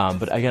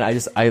 But again, a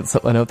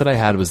note that I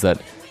had was that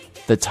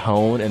the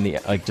tone and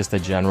just the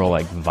general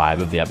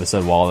vibe of the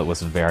episode, while it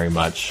was very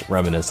much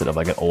reminiscent of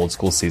like an old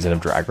school season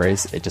of Drag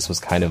Race, it just was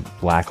kind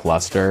of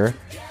lackluster.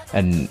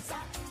 And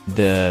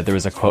there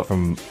was a quote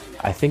from,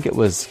 I think it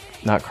was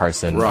not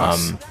Carson,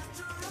 Ross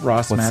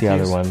what's Matthews? The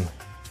other one?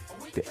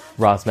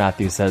 Ross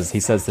Matthews says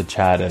to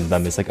Chad and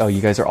them, it's like, oh,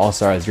 you guys are all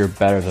stars, you're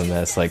better than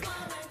this. Like,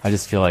 I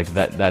just feel like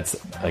that's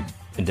like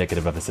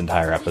indicative of this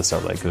entire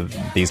episode. Like,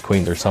 these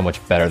queens are so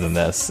much better than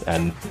this,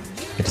 and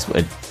it's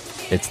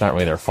not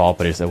really their fault,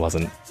 but it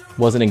wasn't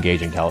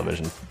engaging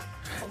television.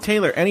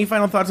 Taylor, any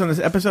final thoughts on this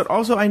episode?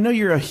 Also, I know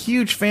you're a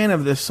huge fan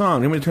of this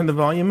song. You want me to turn the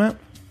volume up?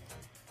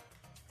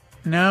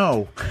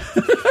 No.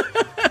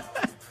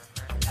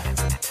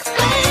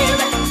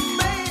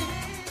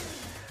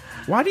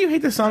 Why do you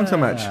hate this song so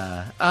much?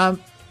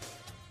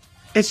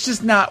 It's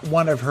just not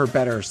one of her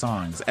better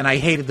songs, and I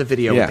hated the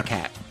video with the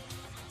cat.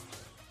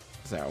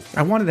 So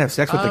I wanted to have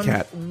sex with the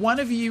cat.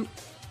 One of you...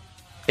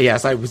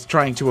 Yes, I was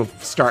trying to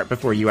start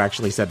before you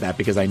actually said that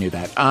because I knew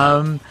that.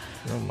 Oh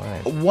my.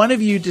 One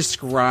of you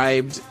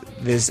described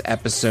this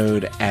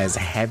episode as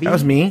heavy. That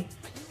was me.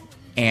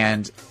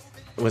 And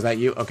was that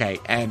you? Okay.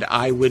 And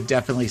I would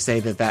definitely say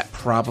that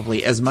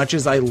probably, as much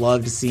as I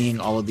loved seeing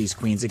all of these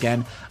queens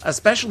again,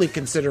 especially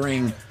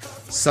considering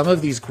some of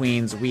these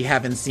queens we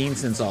haven't seen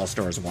since All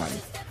Stars 1.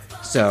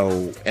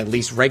 So, at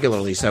least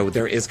regularly. So,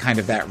 there is kind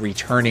of that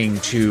returning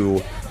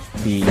to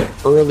the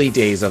early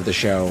days of the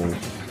show.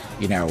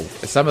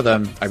 Some of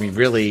them, I mean,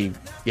 really,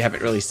 you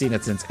haven't really seen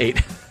it since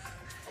 8.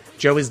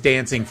 Joe is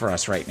dancing for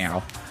us right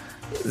now.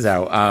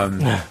 So,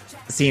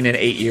 seen in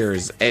 8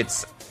 years.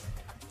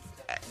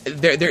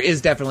 There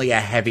is definitely a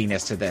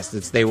heaviness to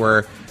this. They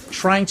were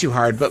trying too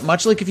hard, but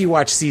much like if you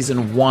watch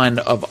season 1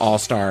 of All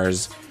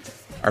Stars,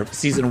 or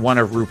season 1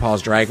 of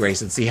RuPaul's Drag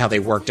Race and see how they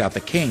worked out the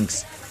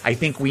kinks, I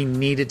think we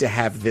needed to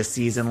have this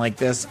season like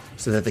this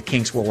so that the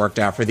kinks were worked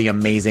out for the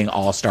amazing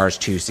All Stars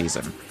 2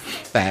 season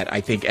that I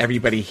think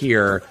everybody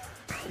here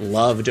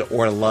loved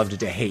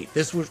to hate.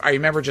 I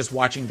remember just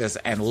watching this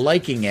and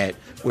liking it,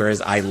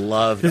 whereas I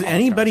loved Does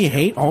anybody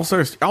hate All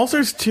Stars? All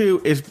Stars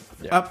 2 is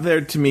up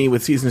there to me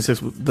with season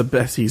 6, the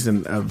best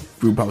season of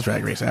RuPaul's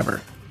Drag Race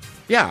ever.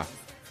 Yeah,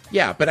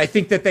 but I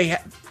think that they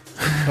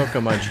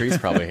Pokemon Trees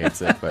probably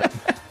hates it, but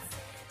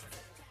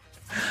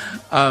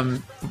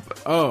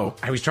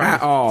I was trying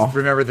to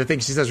remember the thing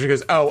she says. She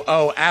goes,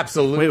 "Oh,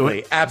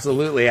 absolutely,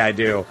 absolutely, I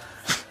do."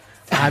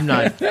 I'm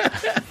not.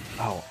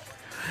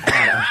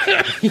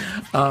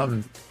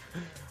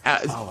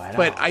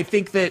 But I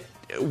think that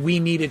we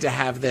needed to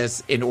have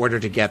this in order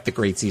to get the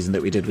great season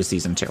that we did with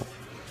season 2.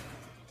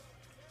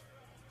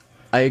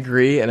 I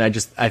agree, and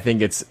I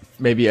think it's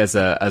maybe as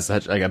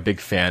such like a big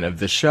fan of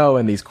the show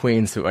and these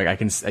queens who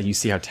you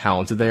see how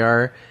talented they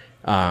are.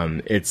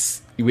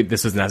 This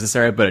was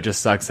necessary, but it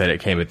just sucks that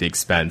it came at the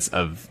expense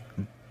of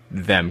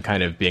them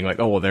kind of being like,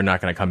 oh well, they're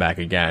not going to come back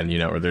again,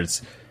 or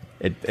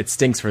it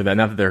stinks for them.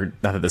 Not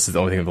that this is the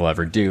only thing they'll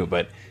ever do,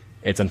 but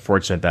it's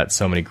unfortunate that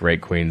so many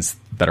great queens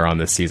that are on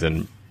this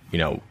season,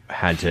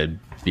 had to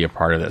be a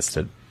part of this.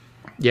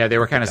 They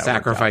were kind of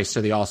sacrificed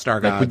to the All-Star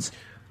gods.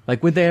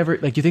 Would they ever?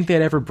 Do you think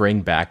they'd ever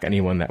bring back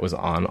anyone that was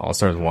on All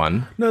Stars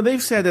 1? No,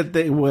 they've said that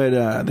they would.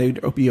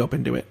 They'd be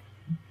open to it.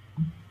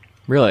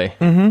 Really?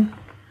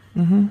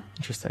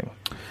 Interesting.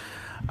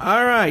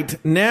 All right,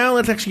 now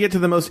let's actually get to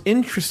the most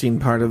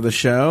interesting part of the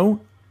show,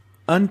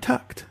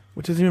 Untucked,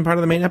 which isn't even part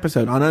of the main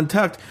episode. On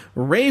Untucked,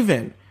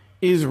 Raven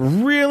is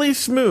really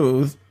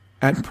smooth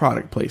at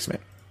product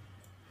placement.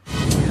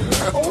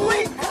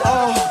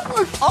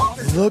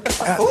 Look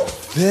at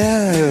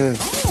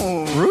this.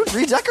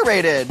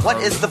 Redecorated.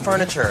 What is the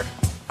furniture?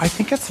 I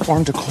think it's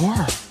farm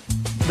decor.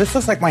 This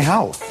looks like my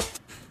house.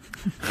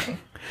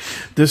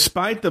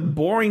 Despite the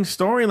boring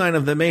storyline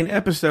of the main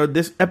episode,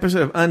 this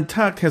episode of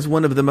Untucked has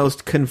one of the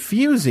most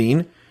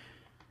confusing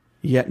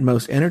yet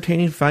most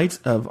entertaining fights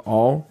of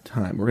all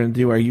time. We're going to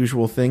do our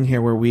usual thing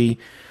here where we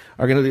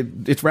are going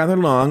to... It's rather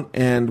long,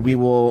 and we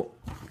will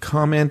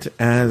comment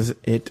as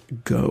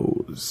it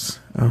goes.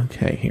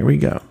 Okay, here we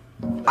go.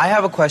 I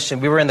have a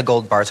question. We were in the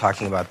Gold Bar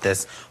talking about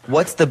this.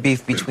 What's the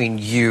beef between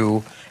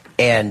you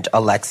and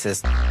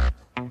Alexis?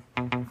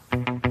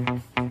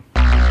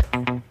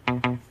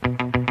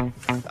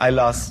 I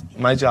lost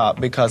my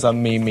job because of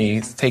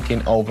Mimi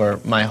taking over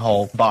my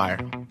whole bar.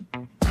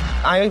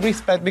 I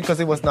respect because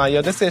it was not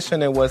your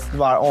decision, it was the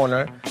bar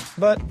owner,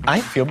 but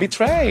I feel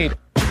betrayed.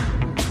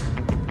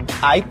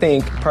 I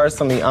think,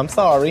 personally, I'm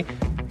sorry,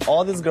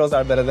 all these girls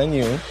are better than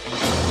you.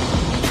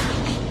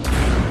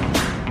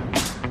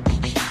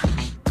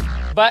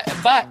 But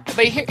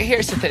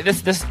here's the thing.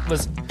 This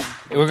was,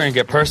 we're going to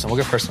get personal.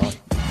 We'll get personal.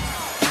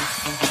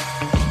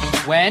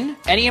 When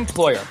any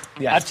employer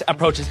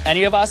approaches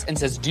any of us and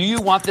says, do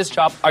you want this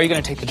job? Are you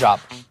going to take the job?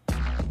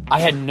 I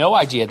had no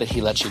idea that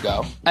he let you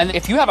go. And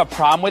if you have a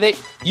problem with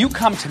it, you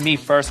come to me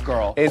first,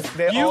 girl.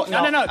 No.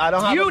 I don't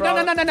have a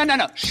problem.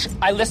 No. Shh.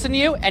 I listen to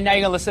you, and now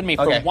you're going to listen to me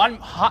for 1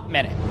 hot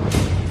minute.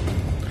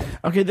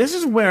 Okay, this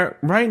is where,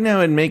 right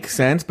now, it makes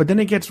sense, but then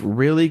it gets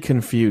really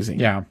confusing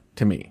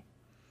to me.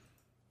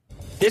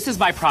 This is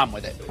my problem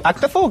with it.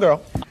 Act a fool,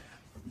 girl.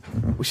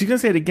 She's going to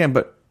say it again,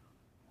 but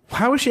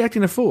how is she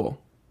acting a fool?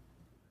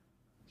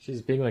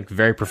 She's being, like,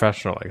 very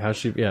professional. Like, how's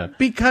she... Yeah.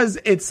 Because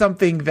it's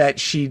something that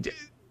she...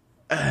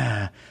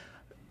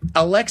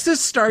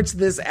 Alexis starts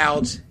this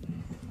out,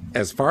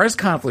 as far as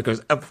conflict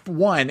goes.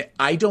 One,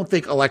 I don't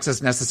think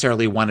Alexis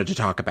necessarily wanted to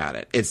talk about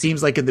it. It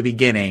seems like in the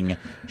beginning,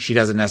 she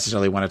doesn't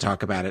necessarily want to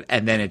talk about it,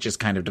 and then it just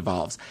kind of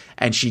devolves.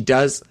 And she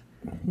does...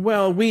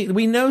 Well, we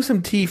know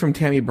some tea from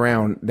Tammy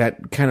Brown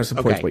that kind of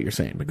supports what you're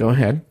saying, but go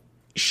ahead.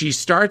 She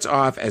starts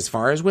off, as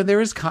far as when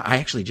there is... I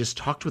actually just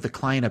talked with a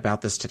client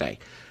about this today.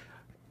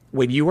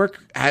 When you are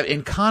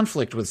in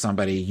conflict with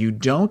somebody, you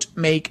don't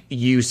make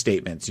you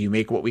statements. You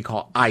make what we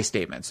call I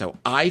statements. So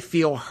I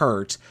feel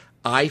hurt.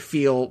 I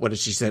feel, what did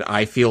she say?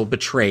 I feel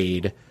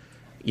betrayed.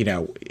 You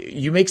know,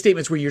 you make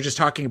statements where you're just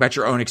talking about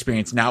your own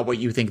experience, not what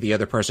you think the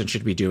other person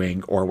should be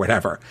doing or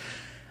whatever.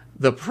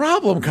 The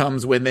problem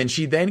comes when then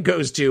she then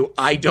goes to,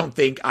 I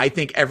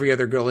think every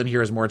other girl in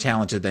here is more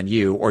talented than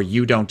you, or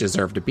you don't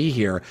deserve to be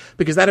here,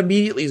 because that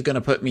immediately is going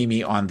to put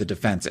Mimi on the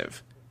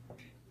defensive.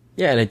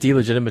 Yeah, and it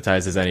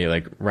delegitimizes any,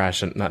 like,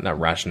 not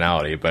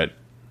rationality, but,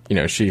 you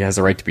know, she has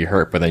a right to be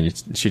hurt, but then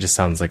she just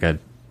sounds like a,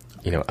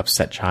 you know,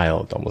 upset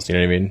child almost, you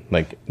know what I mean?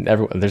 Like,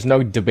 there's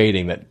no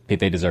debating that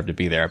they deserve to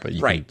be there, but you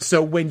Right.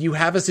 So when you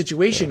have a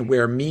situation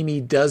where Mimi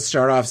does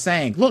start off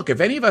saying, look, if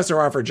any of us are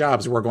offered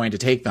jobs, we're going to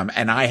take them,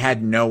 and I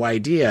had no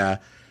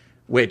idea,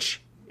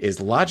 which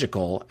is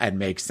logical and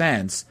makes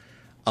sense,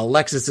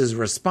 Alexis's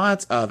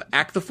response of,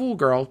 act the fool,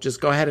 girl, just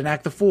go ahead and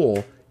act the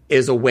fool,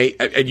 is a way,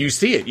 and you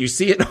see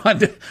it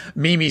on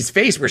Mimi's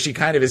face where she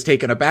kind of is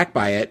taken aback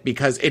by it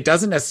because it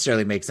doesn't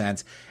necessarily make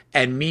sense.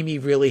 And Mimi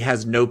really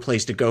has no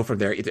place to go from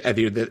there,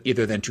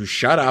 either than to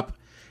shut up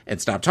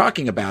and stop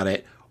talking about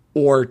it,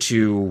 or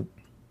to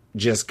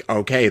just,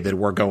 okay, then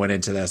we're going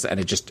into this, and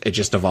it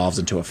just evolves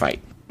into a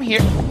fight. Here.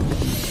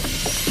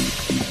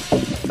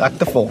 Act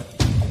the fool.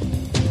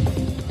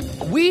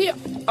 We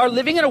are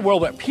living in a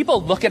world where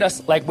people look at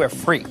us like we're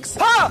freaks.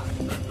 Ha!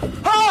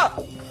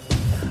 Ha!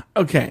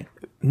 Okay.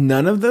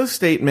 None of those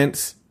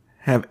statements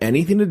have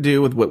anything to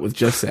do with what was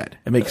just said.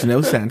 It makes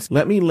no sense.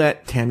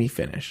 Let Tammy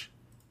finish.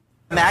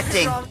 I'm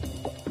acting.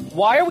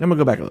 Why are we... I'm going to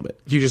go back a little bit.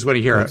 You just want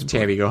to hear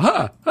Tammy go,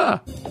 huh, huh.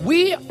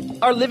 We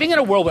are living in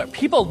a world where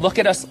people look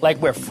at us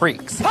like we're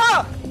freaks.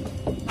 Ha!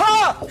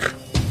 Ha!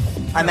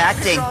 I'm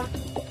acting.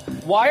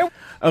 Why are...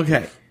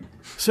 Okay.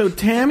 So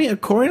Tammy,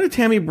 according to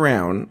Tammy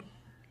Brown,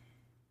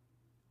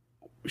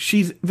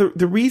 she's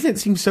the reason it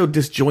seems so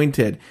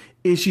disjointed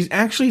is she's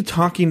actually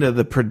talking to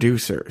the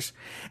producers,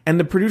 and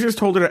the producers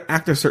told her to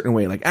act a certain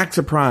way, like act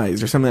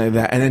surprised or something like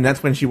that, and then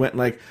that's when she went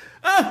like,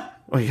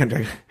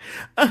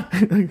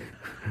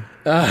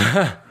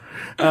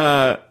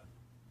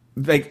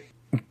 like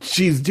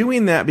she's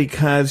doing that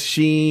because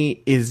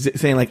she is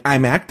saying like,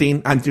 I'm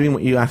acting, I'm doing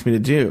what you asked me to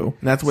do.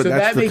 And that's what. So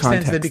that's that the makes sense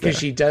context then because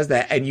she does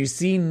that, and you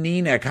see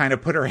Nina kind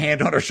of put her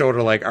hand on her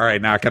shoulder, like, "All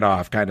right, knock it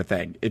off," kind of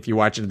thing. If you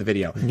watch it in the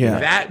video,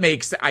 that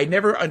makes. I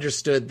never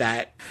understood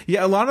that.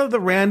 Yeah, a lot of the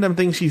random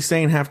things she's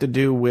saying have to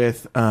do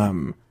with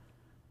talking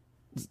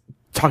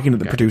to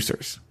the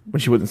producers when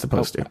she wasn't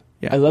supposed to.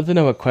 Yeah, I'd love to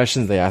know what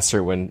questions they asked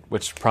her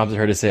which prompted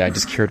her to say, "I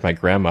just cured my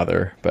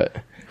grandmother," but.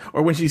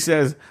 Or when she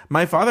says,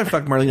 "My father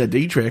fucked Marlena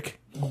Dietrich."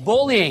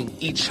 Bullying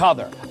each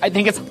other. I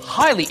think it's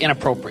highly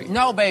inappropriate.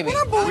 No, baby.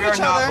 We are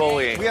not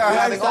bullying. We are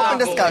having open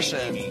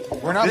discussion.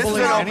 We're not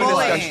bullying any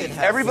discussion.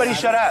 Everybody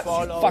shut up.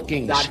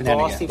 Fucking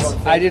shenanigans.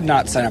 I did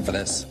not sign up for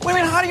this. Wait a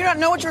minute, how do you not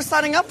know what you're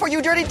signing up for?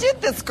 You already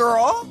did this,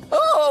 girl.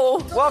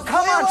 Oh. Well,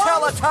 come on,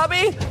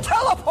 Teletubby.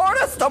 Teleport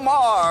us to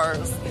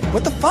Mars.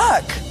 What the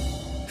fuck?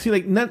 See,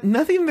 like,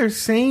 nothing they're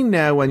saying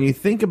now, when you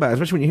think about it,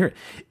 especially when you hear it,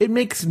 it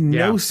makes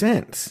no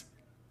sense.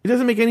 It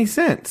doesn't make any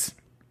sense.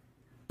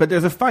 But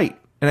there's a fight.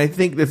 And I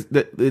think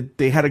that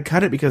they had to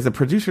cut it because the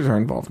producers are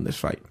involved in this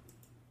fight.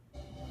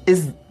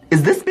 Is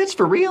this bitch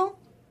for real?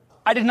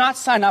 I did not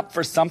sign up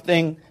for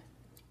something.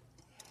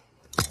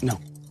 No.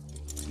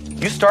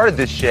 You started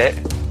this shit.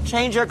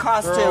 Change your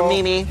costume,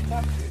 Mimi.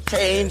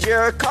 Change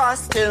your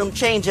costume.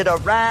 Change it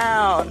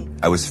around.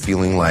 I was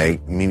feeling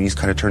like Mimi's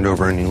kind of turned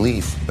over a new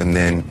leaf. And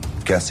then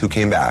guess who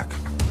came back?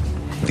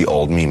 The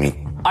old Mimi.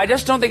 I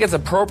just don't think it's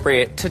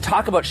appropriate to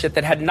talk about shit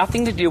that had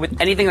nothing to do with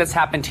anything that's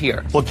happened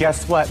here. Well,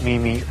 guess what,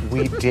 Mimi?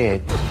 We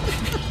did.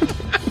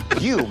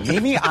 You,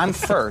 Mimi, I'm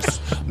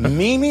first.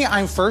 Mimi,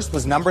 I'm first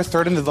was number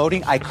 3 in the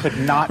voting. I could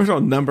not. Where's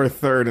all number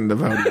 3 in the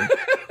voting?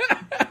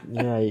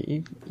 Yeah.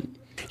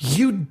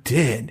 You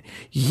did.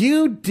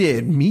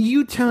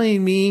 You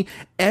telling me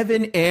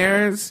Evan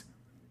Ayres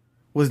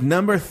was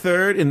number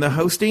 3 in the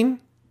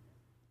hosting?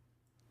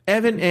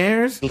 Evan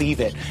Ayres? Leave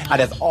it. Out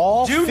of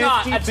all Do 50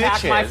 not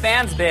attack bitches, my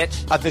fans,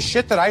 bitch. of the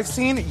shit that I've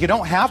seen, you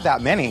don't have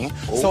that many.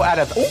 So out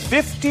of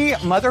 50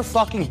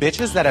 motherfucking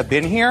bitches that have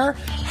been here,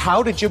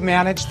 how did you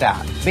manage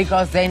that?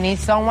 Because they need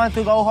someone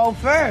to go home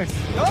first.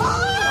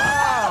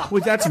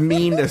 Well, that's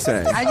mean to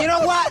say. And you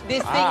know what?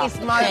 This thing is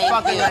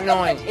motherfucking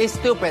annoying. It's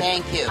stupid.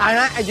 Thank you.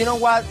 And you know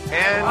what?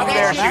 And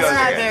there she goes That's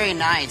not again. very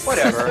nice.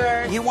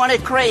 Whatever. You want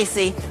it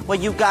crazy, well,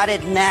 you got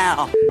it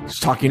now. She's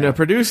talking to a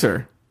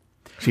producer.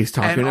 She's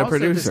talking And to a also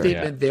producer. the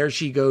statement, there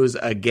she goes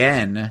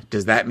again.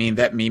 Does that mean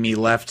that Mimi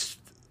left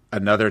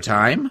another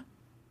time?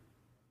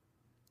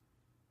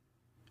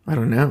 I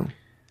don't know.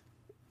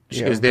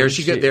 She goes, there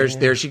she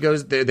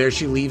goes, there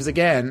she leaves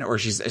again. Or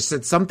she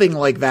said something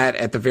like that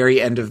at the very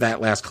end of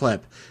that last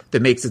clip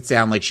that makes it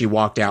sound like she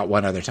walked out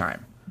one other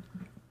time.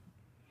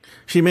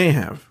 She may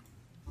have.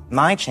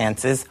 My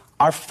chances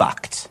are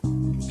fucked.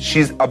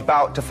 She's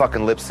about to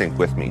fucking lip sync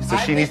with me, so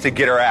she needs to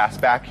get her ass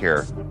back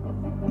here.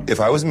 If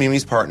I was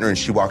Mimi's partner and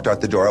she walked out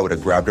the door, I would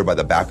have grabbed her by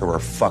the back of her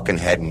fucking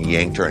head and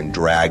yanked her and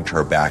dragged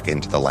her back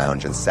into the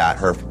lounge and sat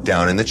her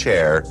down in the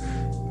chair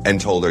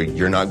and told her,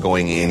 you're not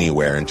going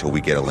anywhere until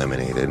we get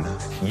eliminated.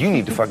 You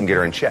need to fucking get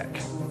her in check.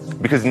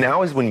 Because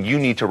now is when you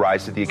need to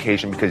rise to the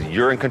occasion because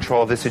you're in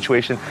control of this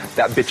situation.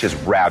 That bitch is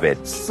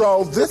rabid.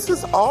 So this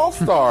is All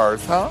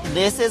Stars, huh?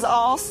 This is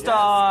All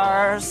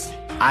Stars.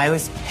 I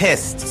was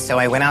pissed, so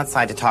I went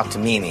outside to talk to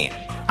Mimi.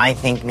 I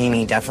think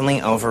Mimi definitely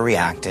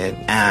overreacted,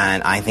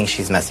 and I think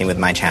she's messing with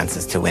my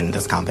chances to win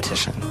this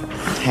competition.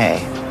 Hey.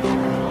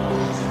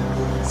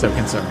 So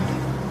concerned.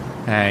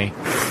 Hey.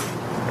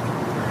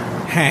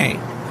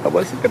 I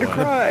wasn't gonna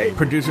cry.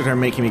 Producers are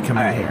making me come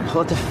out here.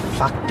 Pull it the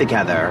fuck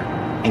together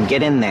and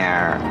get in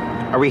there.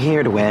 Are we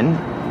here to win?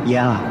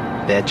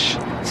 Yeah, bitch.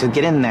 So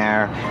get in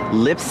there,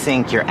 lip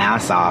sync your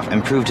ass off,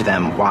 and prove to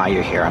them why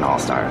you're here on All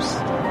Stars.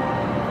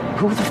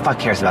 Who the fuck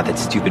cares about that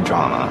stupid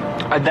drama?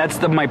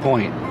 That's my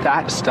point.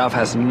 That stuff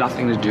has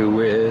nothing to do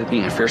with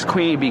being a fierce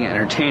queen, being an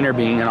entertainer,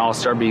 being an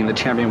all-star, being the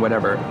champion,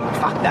 whatever.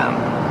 Fuck them.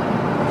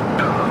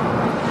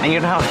 And you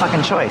don't have a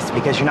fucking choice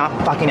because you're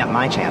not fucking up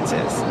my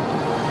chances.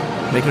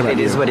 It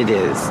is what it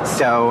is.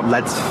 So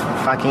let's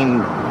fucking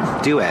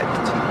do it.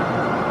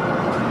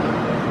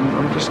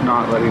 I'm just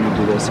not letting you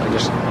do this.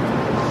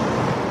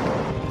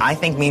 I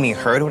think Mimi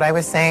heard what I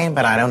was saying,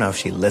 but I don't know if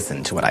she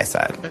listened to what I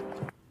said.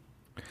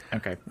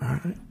 Okay.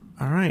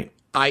 All right.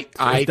 I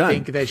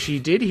think that she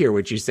did hear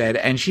what you said,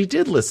 and she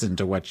did listen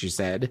to what you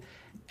said.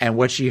 And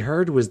what she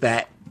heard was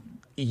that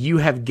you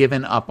have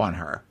given up on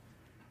her.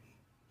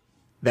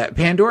 That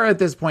Pandora at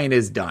this point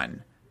is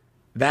done.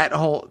 That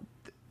whole...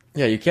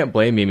 Yeah, you can't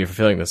blame Mimi for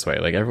feeling this way.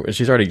 Like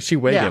she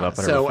way gave up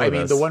on her. So I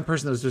mean, this. the one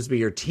person that was supposed to be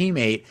your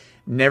teammate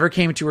never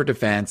came to her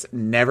defense.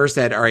 Never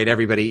said, "All right,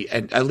 everybody,"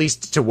 and at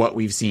least to what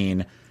we've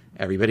seen,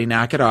 everybody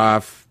knock it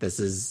off. This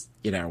is,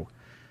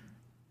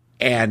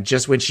 And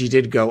just when she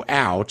did go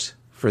out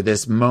for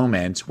this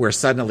moment where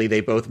suddenly they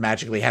both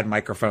magically had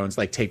microphones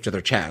like taped to their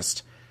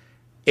chest,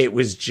 it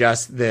was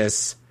just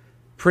this.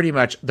 Pretty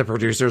much, the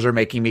producers are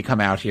making me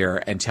come out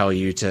here and tell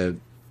you to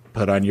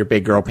put on your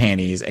big girl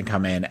panties and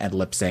come in and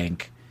lip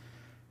sync.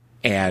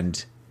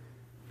 And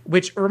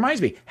which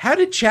reminds me, how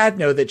did Chad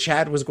know that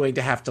Chad was going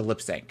to have to lip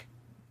sync?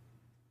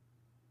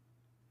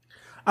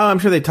 Oh, I'm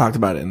sure they talked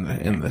about it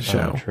in the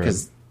show.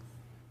 Because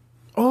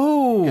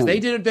Oh, they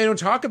don't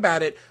talk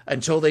about it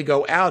until they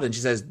go out, and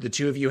she says the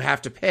two of you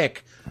have to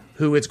pick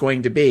who it's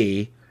going to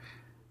be.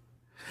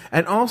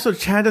 And also,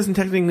 Chad doesn't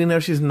technically know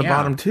she's in the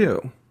bottom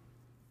two.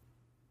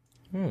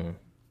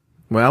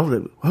 Well,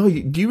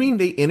 do you mean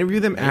they interview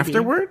them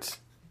afterwards?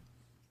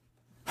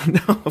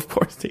 No, of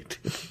course they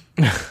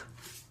do.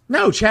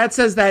 No, Chad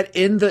says that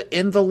in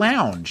the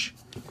lounge.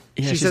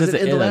 Yeah, she says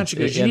it in the lounge. She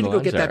goes, you need to go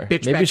get that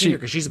bitch back in here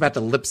because she's about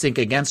to lip sync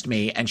against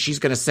me and she's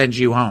going to send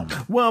you home.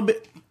 Well,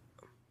 but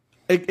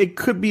it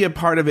could be a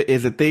part of it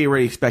is that they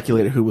already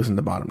speculated who was in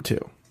the bottom two.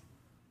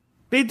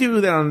 They do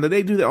that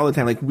all the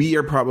time. Like, we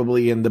are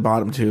probably in the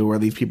bottom two, or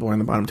these people are in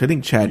the bottom two. I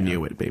think Chad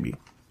knew it, baby.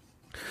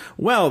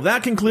 Well,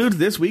 that concludes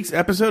this week's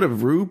episode of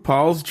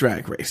RuPaul's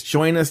Drag Race.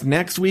 Join us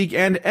next week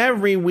and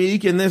every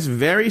week in this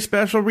very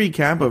special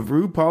recap of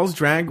RuPaul's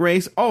Drag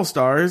Race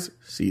All-Stars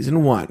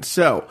Season 1.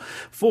 So,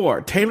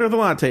 for Taylor the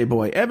Latte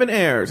Boy, Evan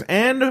Ayres,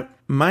 and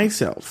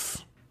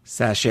myself,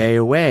 sashay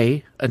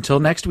away until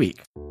next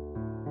week.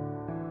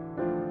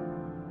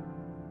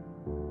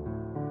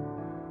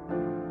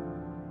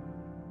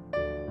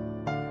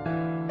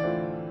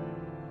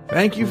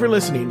 Thank you for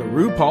listening to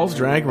RuPaul's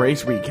Drag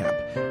Race Recap.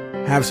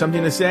 Have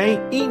something to say?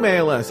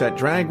 Email us at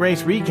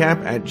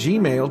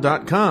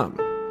dragracerecap@gmail.com.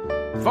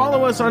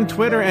 Follow us on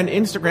Twitter and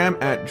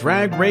Instagram at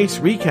Drag Race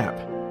Recap.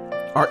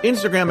 Our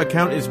Instagram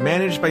account is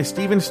managed by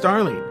Steven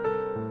Starling.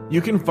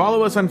 You can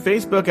follow us on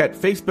Facebook at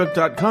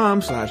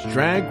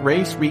facebook.com/Drag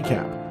Race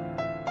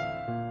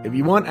Recap. If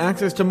you want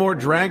access to more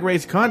Drag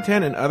Race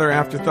content and other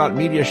Afterthought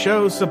Media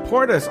shows,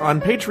 support us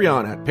on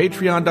Patreon at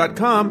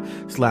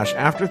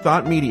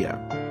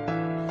patreon.com/AfterthoughtMedia.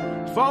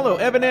 Follow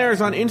Evan Ayres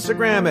on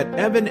Instagram at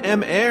Evan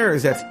M.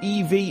 Ayres, that's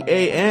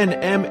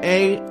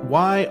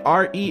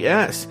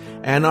EvanMayres,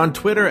 and on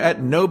Twitter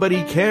at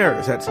Nobody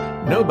Cares, that's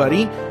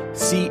Nobody,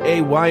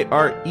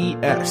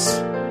 Cayres.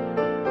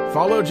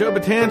 Follow Joe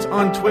Betance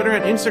on Twitter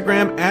and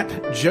Instagram at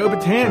Joe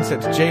Betance,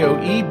 that's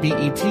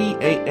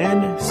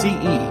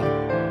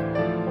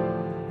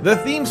JoeBetance. The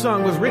theme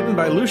song was written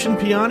by Lucian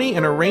Piani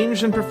and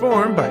arranged and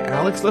performed by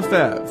Alex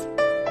Lefebvre.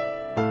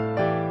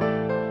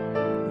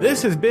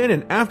 This has been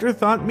an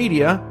Afterthought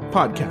Media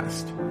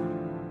podcast.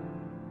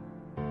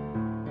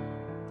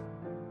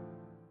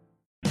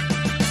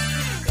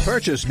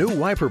 Purchase new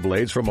wiper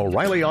blades from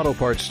O'Reilly Auto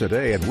Parts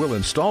today and we'll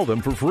install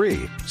them for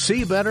free.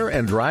 See better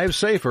and drive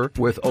safer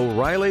with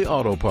O'Reilly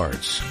Auto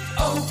Parts.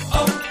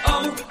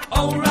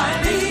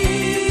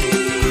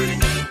 O'Reilly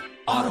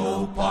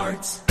Auto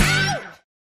Parts.